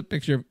 It's a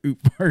picture of Oop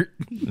Fart.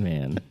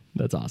 Man,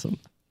 that's awesome.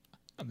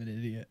 I'm an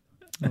idiot.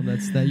 Well,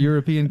 that's that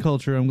European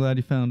culture. I'm glad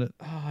you found it.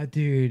 Oh,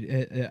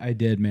 dude, I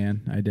did,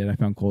 man. I did. I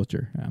found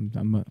culture.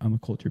 I'm a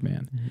cultured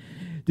man,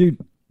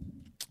 dude.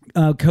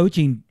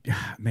 Coaching,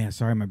 man.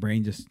 Sorry, my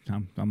brain just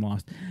I'm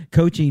lost.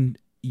 Coaching,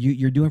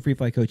 you're doing free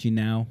fly coaching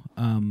now.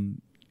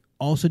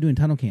 also doing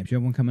tunnel camps. You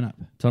have one coming up.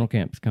 Tunnel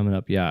camps coming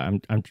up. Yeah,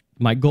 I'm.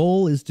 My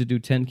goal is to do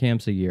 10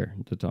 camps a year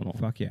to tunnel.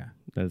 Fuck yeah.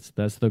 That's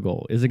the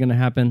goal. Is it going to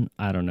happen?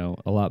 I don't know.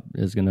 A lot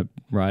is going to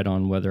ride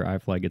on whether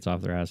iFly gets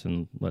off their ass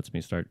and lets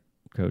me start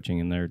coaching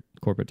in their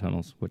corporate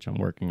tunnels, which I'm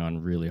working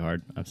on really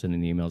hard. I'm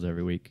sending emails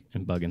every week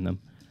and bugging them.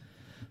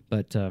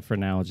 But for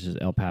now, it's just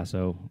El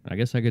Paso. I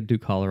guess I could do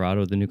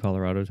Colorado. The new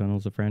Colorado tunnel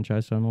is a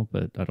franchise tunnel,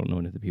 but I don't know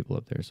any of the people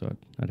up there, so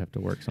I'd have to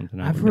work something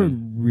out. I've heard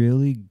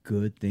really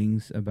good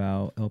things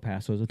about El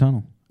Paso as a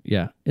tunnel.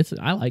 Yeah,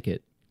 I like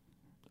it.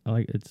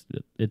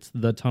 It's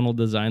the tunnel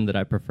design that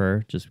I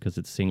prefer, just because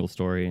it's single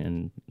story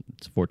and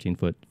it's 14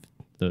 foot.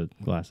 The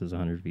glass is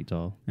 100 feet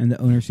tall, And the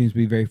owner seems to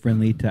be very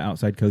friendly to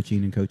outside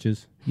coaching and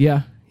coaches.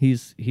 Yeah,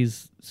 he's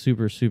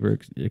super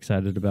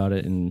excited about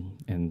it,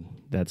 and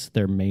that's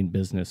their main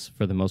business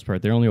for the most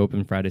part. They're only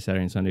open Friday,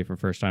 Saturday, and Sunday for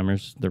first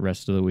timers. The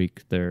rest of the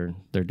week they're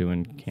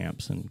doing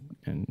camps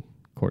and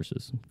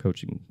courses,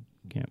 coaching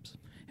camps.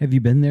 Have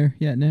you been there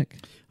yet,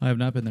 Nick? I have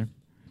not been there.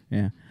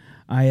 Yeah,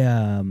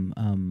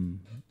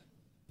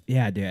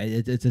 yeah,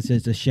 dude.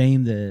 It's a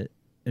shame that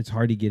it's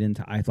hard to get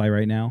into iFly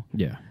right now.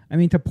 Yeah, I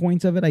mean, to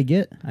points of it,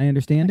 I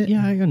understand it.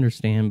 Yeah, I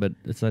understand, but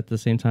it's at the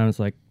same time, it's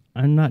like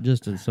I'm not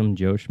just some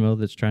Joe Schmo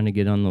that's trying to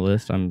get on the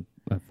list. I'm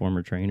a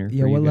former trainer.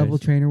 Yeah, for you what level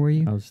guys. trainer were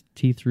you? I was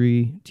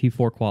T3,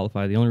 T4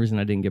 qualified. The only reason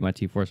I didn't get my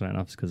T4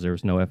 sign-off is because there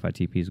was no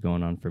FITPs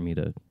going on for me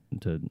to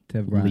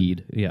run.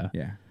 lead. Yeah.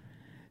 Yeah.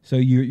 So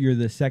you're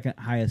the second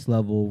highest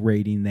level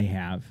rating they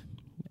have,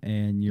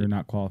 and you're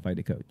not qualified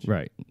to coach.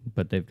 Right.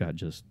 But they've got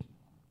just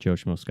Joe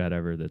Schmo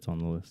Skydiver that's on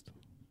the list.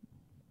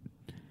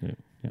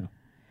 Yeah.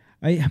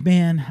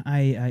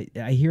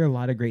 I hear a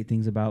lot of great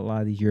things about a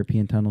lot of these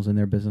European tunnels and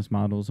their business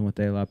models and what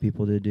they allow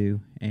people to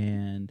do.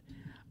 And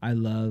I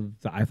love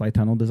the iFly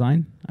tunnel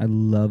design. I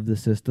love the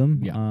system.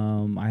 Yeah.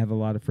 I have a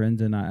lot of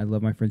friends, and I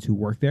love my friends who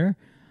work there.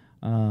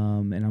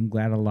 And I'm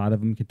glad a lot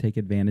of them can take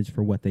advantage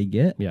for what they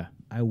get. Yeah.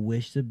 I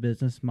wish the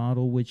business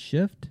model would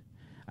shift.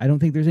 I don't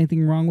think there's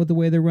anything wrong with the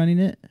way they're running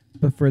it,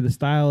 but for the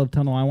style of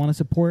tunnel I want to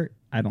support,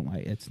 I don't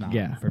like it. It's not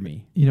for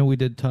me. You know, we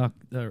did talk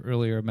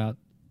earlier about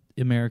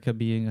America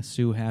being a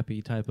sue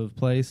happy type of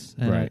place,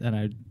 and, Right. and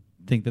I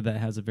think that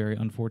has a very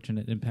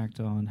unfortunate impact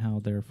on how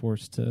they're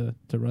forced to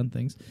run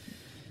things.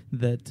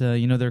 That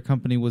their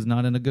company was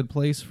not in a good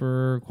place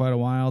for quite a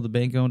while. The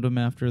bank owned them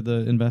after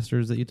the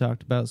investors that you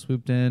talked about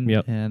swooped in,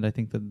 Yep. and I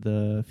think that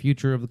the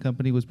future of the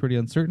company was pretty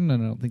uncertain.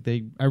 And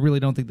I really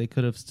don't think they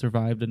could have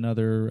survived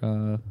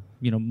another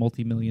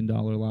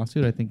multi-million-dollar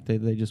lawsuit. I think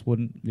they just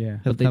wouldn't. Yeah.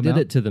 have But they come did out.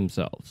 it to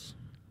themselves.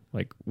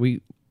 Like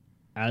we,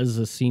 as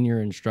a senior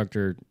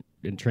instructor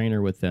and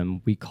trainer with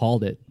them, we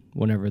called it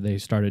whenever they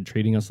started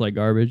treating us like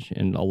garbage,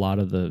 and a lot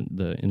of the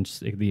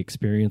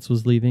experience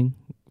was leaving.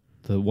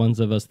 The ones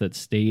of us that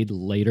stayed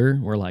later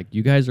were like,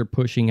 you guys are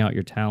pushing out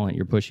your talent,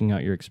 you're pushing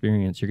out your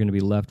experience, you're going to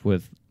be left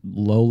with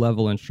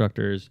low-level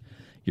instructors,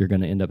 you're going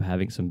to end up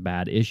having some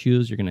bad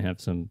issues, you're going to have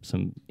some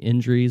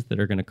injuries that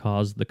are going to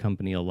cause the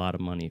company a lot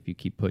of money if you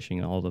keep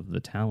pushing all of the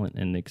talent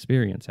and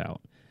experience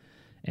out.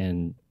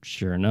 And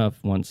sure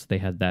enough, once they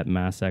had that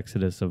mass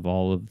exodus of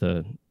all of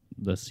the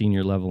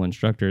senior level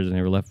instructors and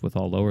they were left with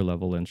all lower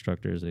level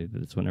instructors,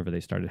 that's whenever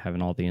they started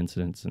having all the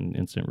incidents and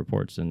incident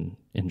reports and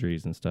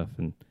injuries and stuff,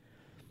 and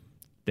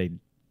they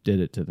did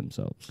it to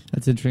themselves.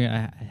 That's interesting.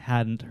 I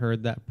hadn't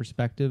heard that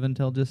perspective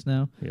until just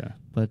now. Yeah.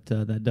 But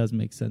that does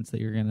make sense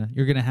that you're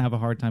gonna have a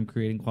hard time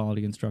creating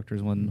quality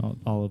instructors when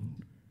all of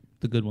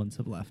the good ones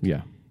have left.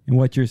 Yeah. And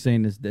what you're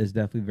saying is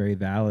definitely very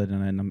valid,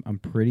 and I'm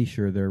pretty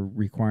sure they're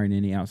requiring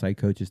any outside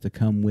coaches to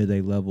come with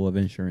a level of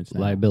insurance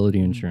now. Liability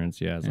insurance,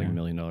 yeah, it's like Yeah. $1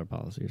 million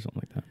policy or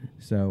something like that.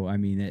 So, I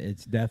mean,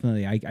 it's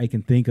definitely, I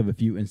can think of a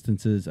few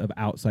instances of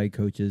outside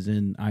coaches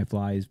in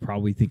iFlies,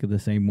 probably think of the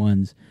same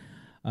ones,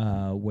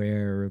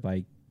 where,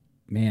 like,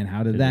 man,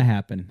 how did that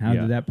happen? How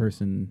Yeah. did that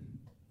person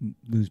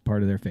lose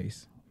part of their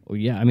face? Well,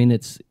 yeah, I mean,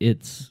 it's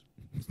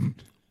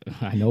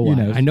I know You why.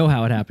 know. I know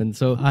how it happened.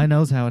 So I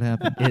knows how it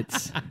happened.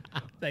 it's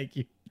Thank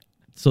you.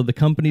 so the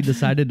company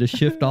decided to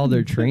shift all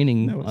their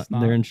training, No, it's not.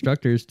 their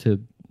instructors to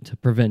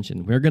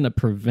prevention. We're going to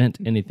prevent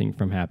anything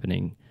from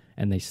happening,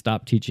 and they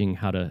stopped teaching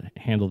how to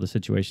handle the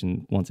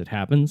situation once it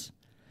happens.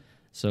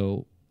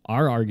 So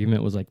our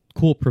argument was like,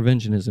 cool,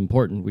 prevention is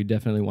important. We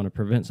definitely want to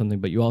prevent something,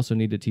 but you also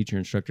need to teach your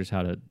instructors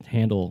how to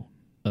handle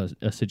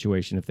a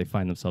situation if they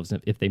find themselves,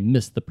 if they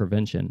miss the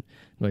prevention.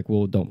 Like,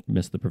 well, don't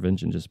miss the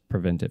prevention, just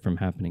prevent it from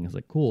happening. It's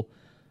like, cool,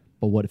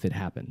 but what if it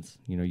happens?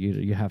 You know,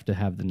 you have to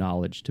have the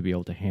knowledge to be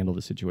able to handle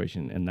the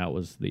situation. And that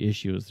was the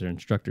issue, is their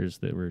instructors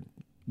that were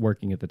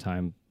working at the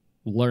time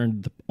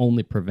learned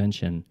only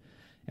prevention.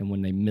 And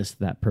when they missed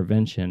that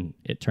prevention,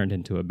 it turned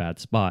into a bad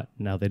spot.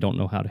 Now they don't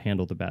know how to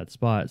handle the bad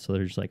spot. So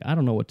they're just like, I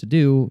don't know what to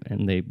do.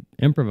 And they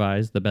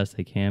improvise the best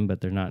they can,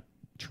 but they're not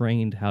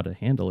trained how to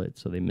handle it.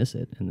 So they miss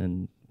it. And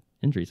then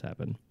injuries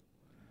happen.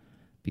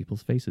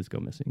 People's faces go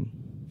missing.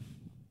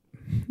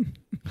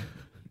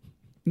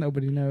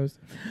 Nobody knows.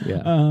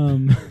 Yeah.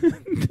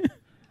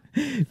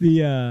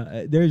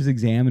 There's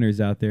examiners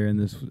out there in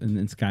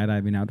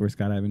skydiving, outdoor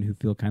skydiving, who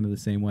feel kind of the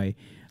same way.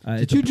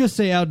 Did you just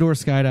say outdoor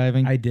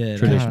skydiving? I did.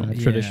 Traditional Yeah,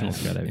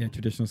 skydiving. Yeah,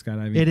 traditional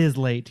skydiving. It is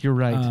late. You're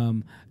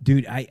right.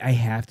 Dude, I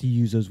have to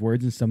use those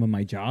words in some of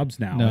my jobs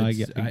now. No, I it's,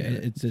 get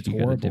it. It's You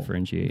gotta horrible.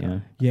 differentiate. Yeah.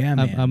 Yeah,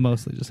 man. I'm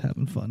mostly just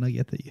having fun. I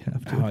get that you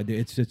have to. Oh,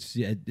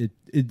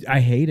 dude, I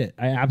hate it.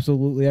 I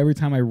absolutely, every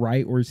time I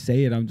write or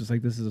say it, I'm just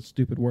like, this is a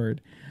stupid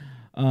word.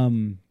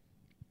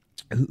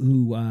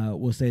 Who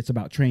will say it's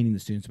about training the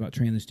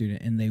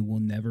student, and they will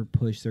never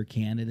push their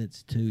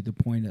candidates to the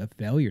point of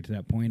failure, to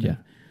that point Yeah. of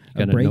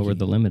Got to know where breaking.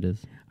 the limit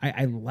is.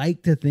 I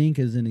like to think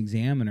as an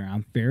examiner,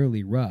 I'm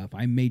fairly rough.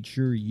 I made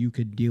sure you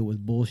could deal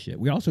with bullshit.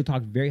 We also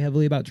talked very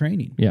heavily about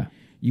training. Yeah.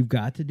 You've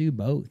got to do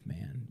both,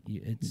 man.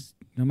 It's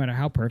no matter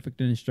how perfect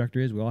an instructor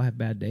is, we all have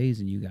bad days,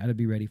 and you got to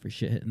be ready for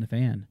shit hitting the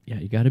fan. Yeah,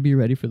 you got to be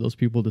ready for those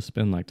people to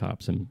spin like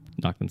tops and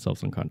knock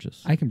themselves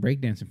unconscious. I can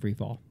break dance in free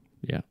fall.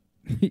 Yeah.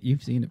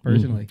 You've seen it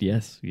personally.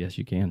 Yes,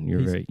 you can.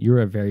 You're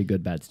a very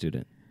good bad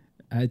student.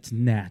 It's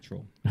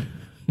natural.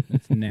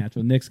 It's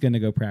natural. Nick's gonna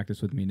go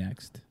practice with me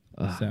next.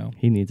 So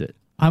He needs it.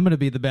 I'm going to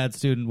be the bad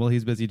student while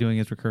he's busy doing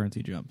his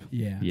recurrency jump.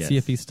 yeah, Yes. See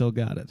if he's still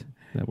got it.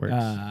 That works.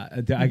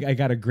 I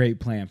got a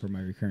great plan for my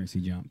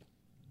recurrency jump.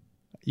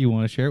 You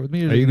want to share it with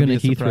me? Or Are you going going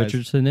to to Keith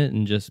Richardson it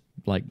and just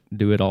like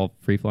do it all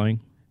free flying?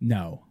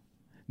 No,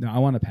 I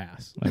want to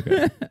pass.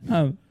 Okay.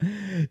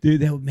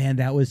 Dude,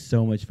 that was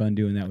so much fun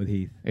doing that with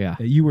Heath. Yeah.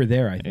 You were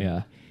there, I think.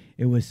 Yeah.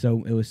 It was so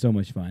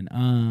much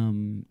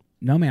fun.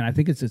 No, man, I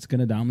think it's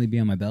gonna dominantly be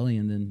on my belly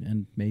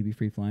and maybe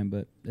free flying,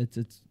 but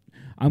it's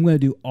I'm gonna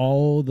do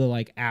all the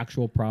like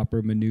actual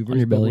proper maneuvers, On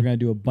your but belly? we're gonna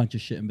do a bunch of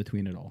shit in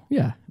between it all.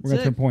 Yeah. We're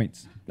gonna turn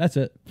points. That's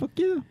it. Fuck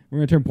yeah. We're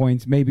gonna turn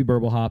points. Maybe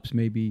burble hops.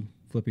 Maybe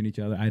flipping each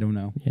other. I don't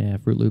know. Yeah.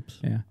 Fruit Loops.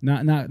 Yeah,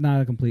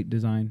 not a complete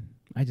design.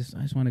 I just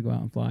want to go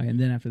out and fly, and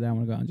then after that, I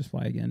want to go out and just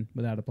fly again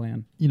without a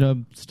plan. You know,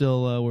 I'm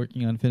still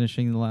working on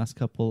finishing the last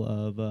couple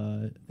of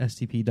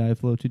STP dive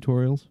flow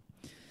tutorials.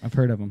 I've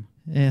heard of them.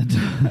 And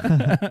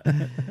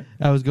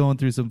I was going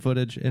through some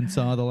footage and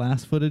saw the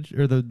last footage,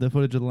 or the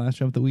footage of the last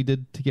jump that we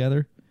did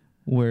together,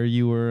 where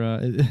you were,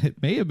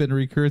 it may have been a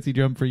recurrency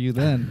jump for you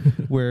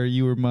then, where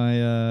you were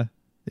my,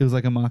 it was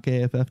like a mock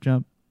AFF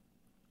jump.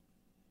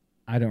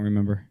 I don't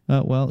remember.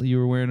 Well, you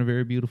were wearing a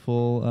very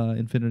beautiful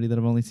Infinity that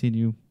I've only seen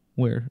you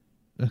wear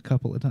a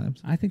couple of times.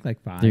 I think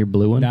like 5. Your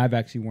blue one? No, I've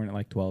actually worn it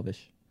like 12ish,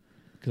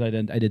 because I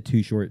did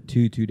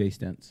 2-day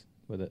stints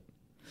with it.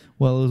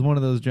 Well, it was one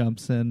of those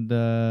jumps, and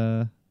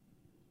man,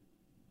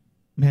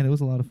 it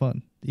was a lot of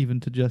fun. Even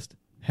to just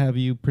have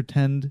you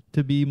pretend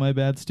to be my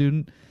bad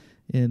student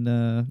in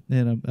a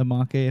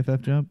mock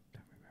AFF jump.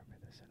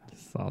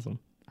 It's awesome.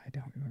 I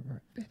don't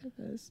remember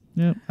this.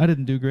 Yeah, I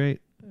didn't do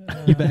great.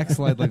 You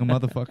backslide like a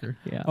motherfucker.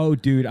 Yeah. Oh,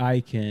 dude,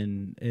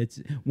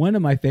 it's one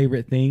of my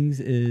favorite things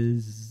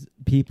is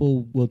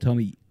people will tell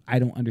me, I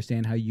don't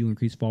understand how you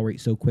increase fall rate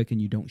so quick and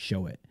you don't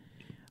show it.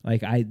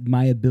 Like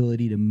my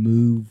ability to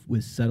move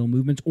with subtle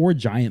movements or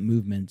giant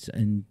movements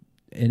and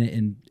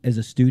as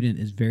a student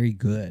is very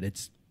good.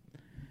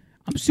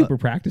 I'm super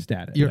practiced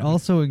at it. You're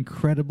also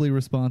incredibly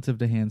responsive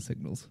to hand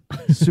signals.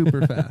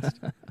 Super fast.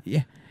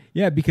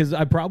 Yeah, because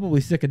I'm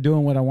probably sick of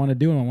doing what I want to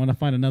do and I want to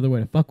find another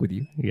way to fuck with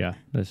you. Yeah,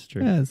 that's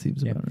true. Yeah, it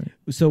seems Yeah. about right.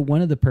 So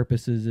one of the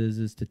purposes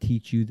is to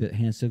teach you that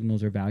hand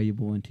signals are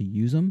valuable and to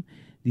use them.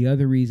 The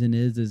other reason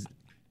is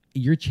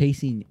you're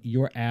chasing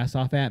your ass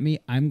off at me.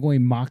 I'm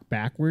going mock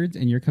backwards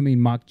and you're coming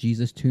mock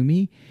Jesus to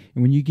me.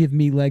 And when you give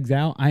me legs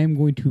out, I am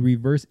going to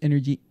reverse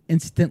energy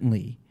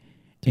instantly.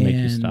 To make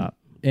you stop.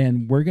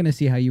 And we're going to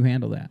see how you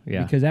handle that.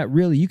 Yeah. Because that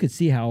really, you could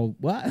see how,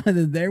 what?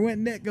 There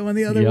went Nick going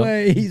the other Yep.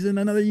 way. He's in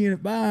another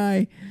unit.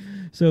 Bye.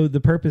 So the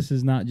purpose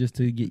is not just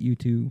to get you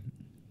to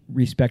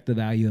respect the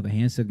value of a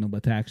hand signal,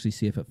 but to actually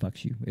see if it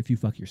fucks you, if you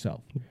fuck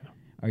yourself. Yeah.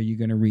 Are you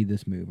going to read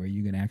this move? Are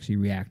you going to actually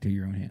react to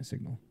your own hand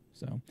signal?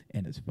 So,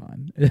 and it's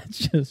fun. It's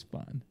just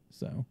fun.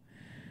 So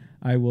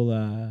I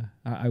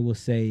will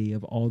say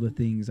of all the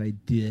things I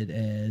did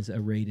as a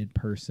rated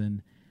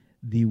person,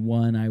 the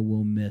one I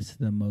will miss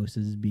the most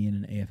is being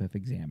an AFF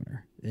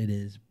examiner. It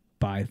is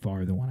by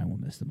far the one I will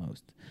miss the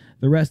most.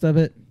 The rest of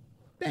it,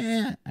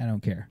 I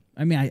don't care.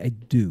 I mean, I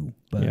do,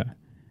 but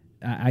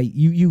Yeah.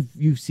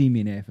 you've seen me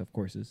in AFF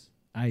courses.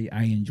 I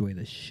enjoy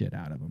the shit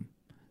out of them.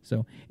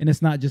 So, and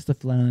it's not just the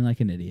flailing like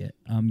an idiot.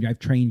 I've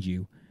trained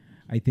you.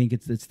 I think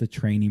it's the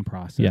training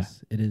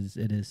process. Yeah.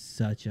 It is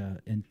such a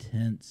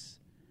intense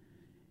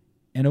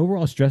and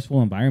overall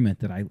stressful environment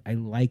that I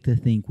like to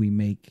think we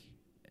make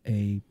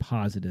a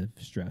positive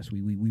stress.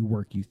 We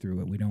work you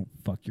through it. We don't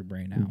fuck your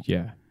brain out.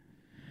 Yeah.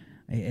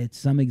 It's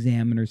some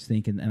examiners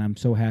think, and I'm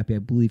so happy, I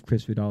believe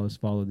Chris Vidal has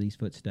followed these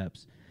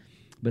footsteps,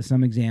 but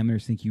some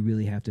examiners think you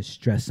really have to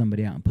stress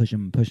somebody out and push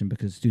them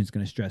because the student's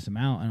going to stress them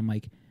out. And I'm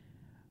like,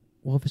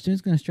 well, if a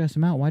student's going to stress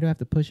them out, why do I have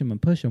to push them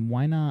and push them?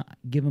 Why not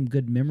give them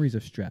good memories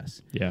of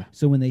stress? Yeah.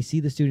 So when they see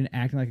the student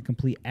acting like a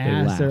complete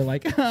ass, they're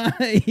like,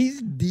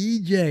 he's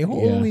DJ.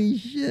 Holy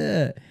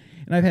shit.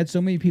 And I've had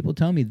so many people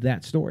tell me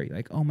that story.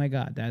 Like, oh my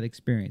God, that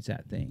experience,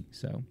 that thing.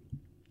 So,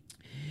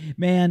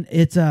 man,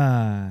 it's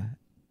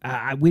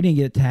we didn't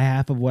get to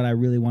half of what I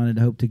really wanted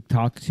to hope to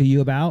talk to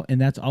you about, and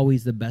that's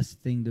always the best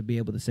thing to be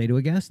able to say to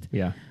a guest.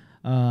 Yeah.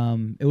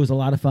 It was a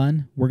lot of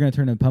fun. We're going to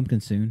turn into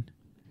pumpkin soon.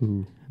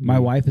 Ooh. My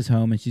wife is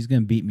home, and she's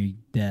going to beat me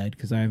dead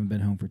because I haven't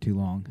been home for too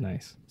long.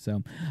 Nice.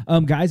 So,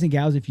 guys and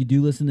gals, if you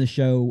do listen to the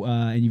show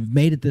and you've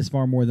made it this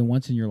far more than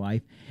once in your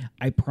life,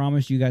 I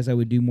promised you guys I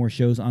would do more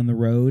shows on the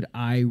road.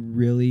 I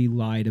really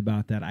lied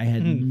about that. I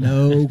had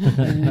no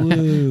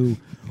clue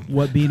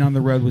what being on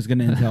the road was going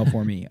to entail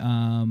for me.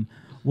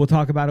 We'll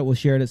talk about it. We'll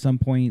share it at some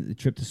point. The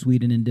trip to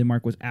Sweden and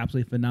Denmark was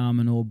absolutely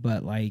phenomenal,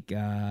 but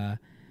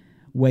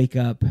wake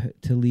up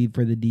to leave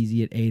for the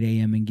DZ at 8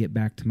 a.m. and get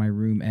back to my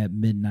room at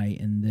midnight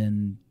and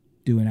then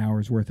do an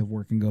hour's worth of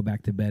work and go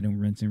back to bed and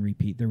rinse and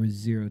repeat. There was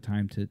zero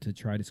time to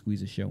try to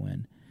squeeze a show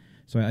in.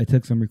 So I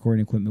took some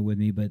recording equipment with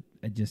me, but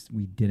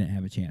we didn't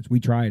have a chance. We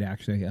tried,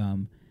 actually.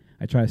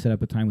 I tried to set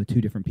up a time with 2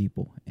 different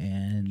people,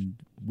 and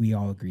we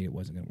all agreed it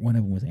wasn't going to. One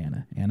of them was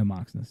Anna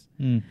Moxness.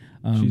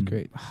 She's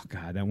great. Oh,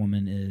 God, that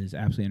woman is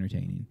absolutely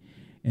entertaining.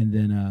 And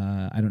then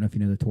I don't know if you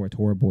know the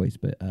Tora boys,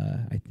 but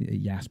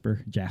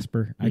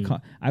Jasper.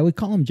 I would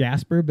call him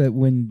Jasper, but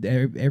when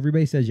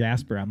everybody says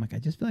Jasper, I'm like, I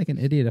just feel like an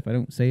idiot if I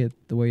don't say it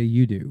the way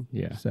you do.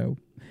 Yeah. So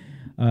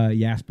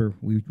Jasper,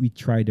 we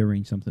tried to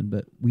arrange something,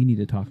 but we need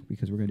to talk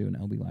because we're going to do an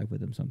LB Live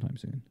with them sometime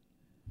soon.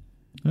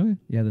 Okay.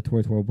 Yeah, the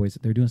Tora boys,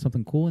 they're doing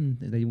something cool, and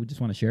they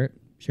just want to share it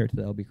to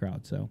the LB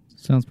crowd. So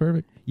Sounds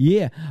perfect.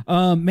 yeah,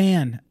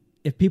 man.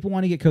 If people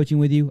want to get coaching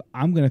with you,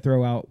 I'm going to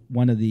throw out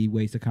one of the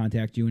ways to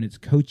contact you, and it's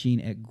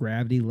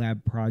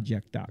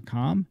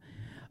coaching@gravitylabproject.com.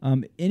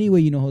 Any way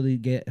you know how to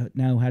get a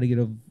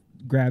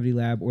Gravity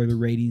Lab or the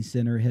Rating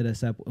Center, hit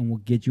us up, and we'll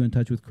get you in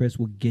touch with Chris.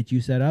 We'll get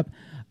you set up.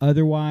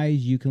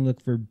 Otherwise, you can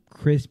look for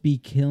Crispy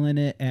Killing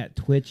It at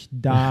Twitch.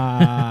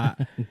 Not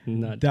Twitch.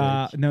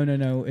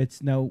 No.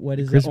 It's what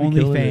is Crispy it? Killing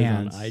It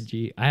OnlyFans. is on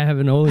IG. I have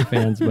an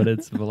OnlyFans, but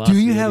it's Velocity.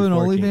 Do you have an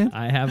 84 King. OnlyFans?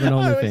 I have an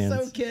I OnlyFans.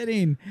 was so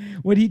kidding.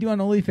 What do you do on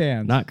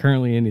OnlyFans? Not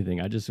currently anything.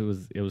 It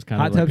was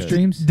kind hot of like tub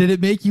streams. Did it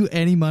make you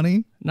any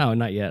money? No,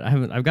 not yet. I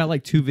haven't. I've got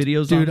like 2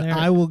 videos Dude, on there.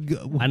 I will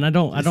go. And I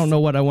don't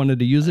know what I wanted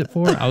to use it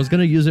for. I was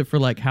going to use it for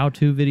like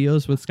how-to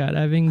videos with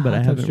skydiving, but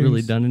Hot I tub haven't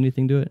really streams. done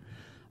anything to it.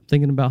 I'm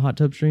thinking about hot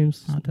tub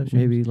streams. Hot tub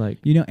Maybe streams. like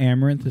You know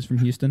Amaranth is from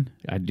Houston.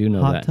 I do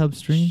know Hot that. tub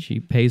stream? She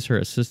pays her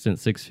assistant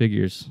 6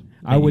 figures.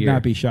 I a would year.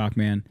 not be shocked,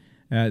 man.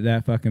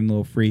 That fucking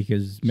little freak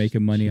is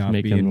making money She's off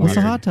making being weird. What's a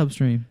weird. hot tub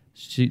stream?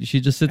 She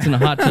just sits in a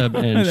hot tub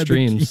and That'd be-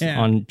 streams yeah.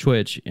 on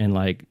Twitch and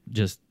like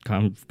just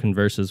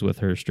converses with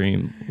her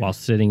stream while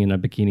sitting in a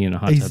bikini in a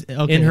hot Ex- tub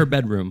okay. in her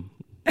bedroom.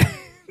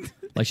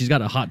 Like she's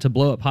got a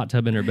blow up hot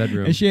tub in her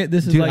bedroom. And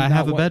this is Dude, like I not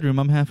have a what- bedroom.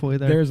 I'm halfway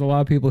there. There's a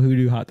lot of people who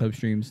do hot tub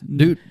streams.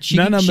 Dude,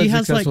 None of them she as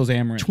has like successful as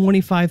Amaranth.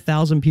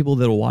 25,000 people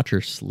that'll watch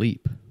her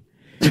sleep.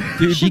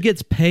 Dude, she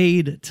gets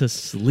paid to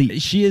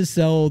sleep. She has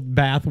sold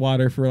bath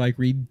water for like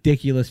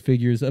ridiculous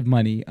figures of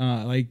money.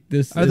 Like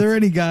this. Are there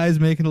any guys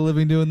making a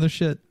living doing this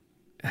shit?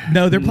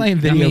 No, they're playing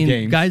video I mean,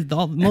 games. Guys,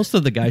 most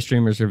of the guy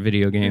streamers are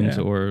video games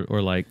Yeah. or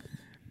like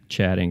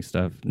chatting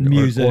stuff,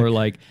 Music. or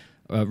like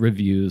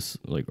reviews,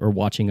 like or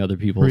watching other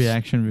people's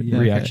Reaction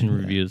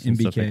reviews and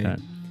stuff like MBK. that.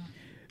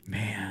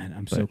 Man,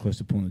 I'm so close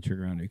to pulling the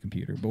trigger on a new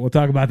computer, but we'll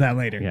talk about that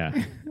later.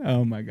 Yeah.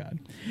 Oh my God.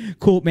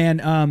 Cool,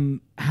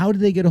 man. How do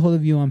they get a hold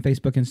of you on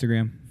Facebook,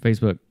 Instagram?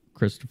 Facebook,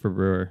 Christopher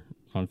Brewer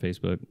on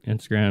Facebook.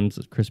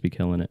 Instagram's Crispy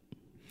Killing It.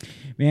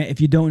 Man,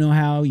 if you don't know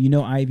how, you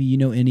know Ivy, you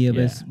know any of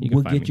Yeah, us, you can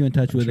we'll find get me. you in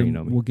touch I'm with sure him. you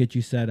know me. We'll get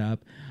you set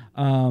up.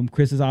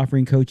 Chris is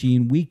offering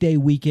coaching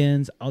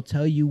weekends. I'll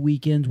tell you,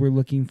 weekends we're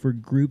looking for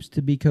groups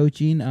to be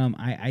coaching.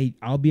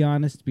 I'll be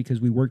honest,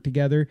 because we work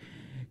together.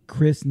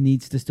 Chris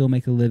needs to still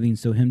make a living,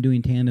 so him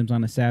doing tandems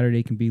on a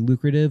Saturday can be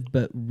lucrative.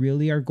 But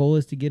really, our goal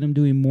is to get him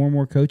doing more and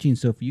more coaching.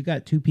 So if you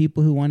got 2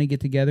 people who want to get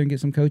together and get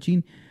some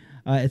coaching,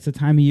 it's a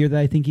time of year that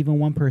I think even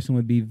one person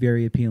would be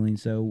very appealing.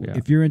 So Yeah.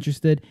 if you're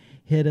interested,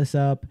 hit us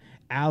up.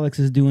 Alex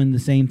is doing the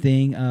same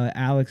thing.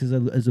 Alex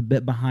is a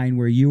bit behind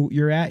where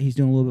you're at. He's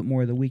doing a little bit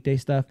more of the weekday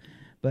stuff.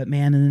 But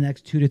man, in the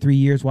next 2 to 3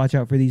 years, watch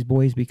out for these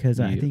boys, because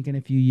I think in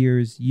a few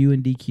years, you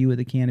and DQ with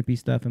the canopy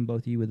stuff, and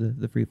both of you with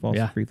the free fall,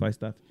 free fly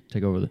stuff.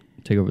 Take over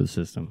the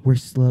system. We're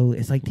slow.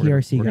 It's like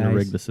TRC, we're guys. gonna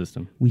rig the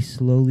system. We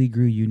slowly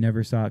grew. You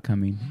never saw it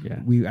coming. Yeah.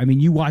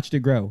 You watched it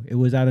grow. It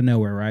was out of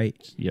nowhere, right?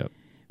 Yep.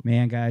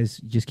 Man, guys,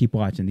 just keep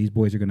watching. These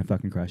boys are gonna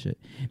fucking crush it.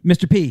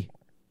 Mr. P,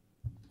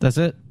 That's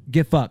it.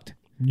 get fucked.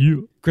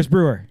 You Chris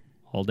Brewer,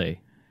 all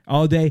day.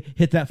 all day.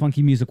 Hit that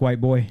funky music,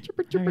 white boy.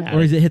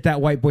 Or is it hit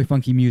that white boy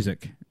funky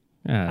music?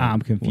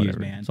 I'm confused, whatever.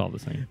 man. It's all the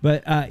same.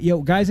 But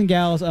guys and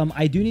gals,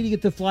 I do need to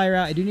get the flyer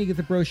out. I do need to get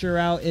the brochure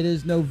out. It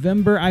is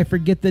November. I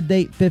forget the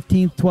date,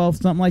 15th,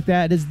 12th, something like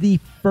that. It is the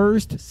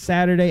first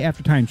Saturday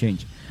after time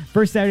change.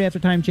 First Saturday after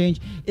time change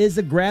is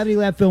the Gravity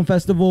Lab Film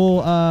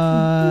Festival.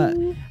 I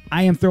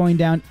am throwing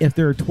down, if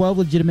there are 12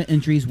 legitimate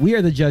entries, we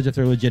are the judge if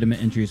they're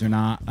legitimate entries or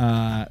not.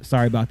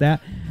 Sorry about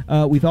that.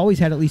 We've always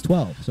had at least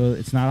 12, so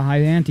it's not a high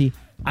ante.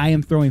 I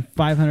am throwing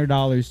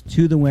 $500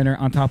 to the winner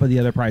on top of the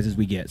other prizes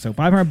we get. So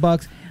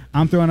 $500.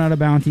 I'm throwing out a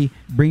bounty.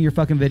 Bring your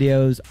fucking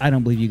videos. I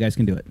don't believe you guys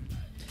can do it.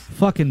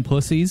 Fucking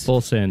pussies.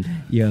 Full send.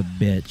 You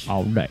bitch.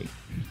 All day.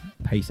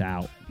 Peace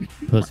out.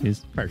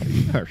 Pussies.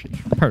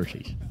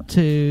 Percy's.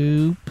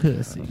 2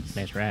 pussies.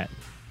 That's right.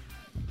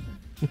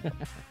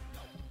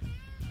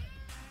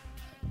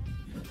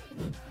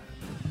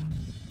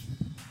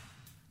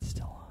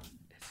 Still on.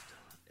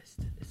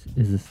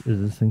 Is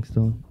this thing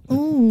still on?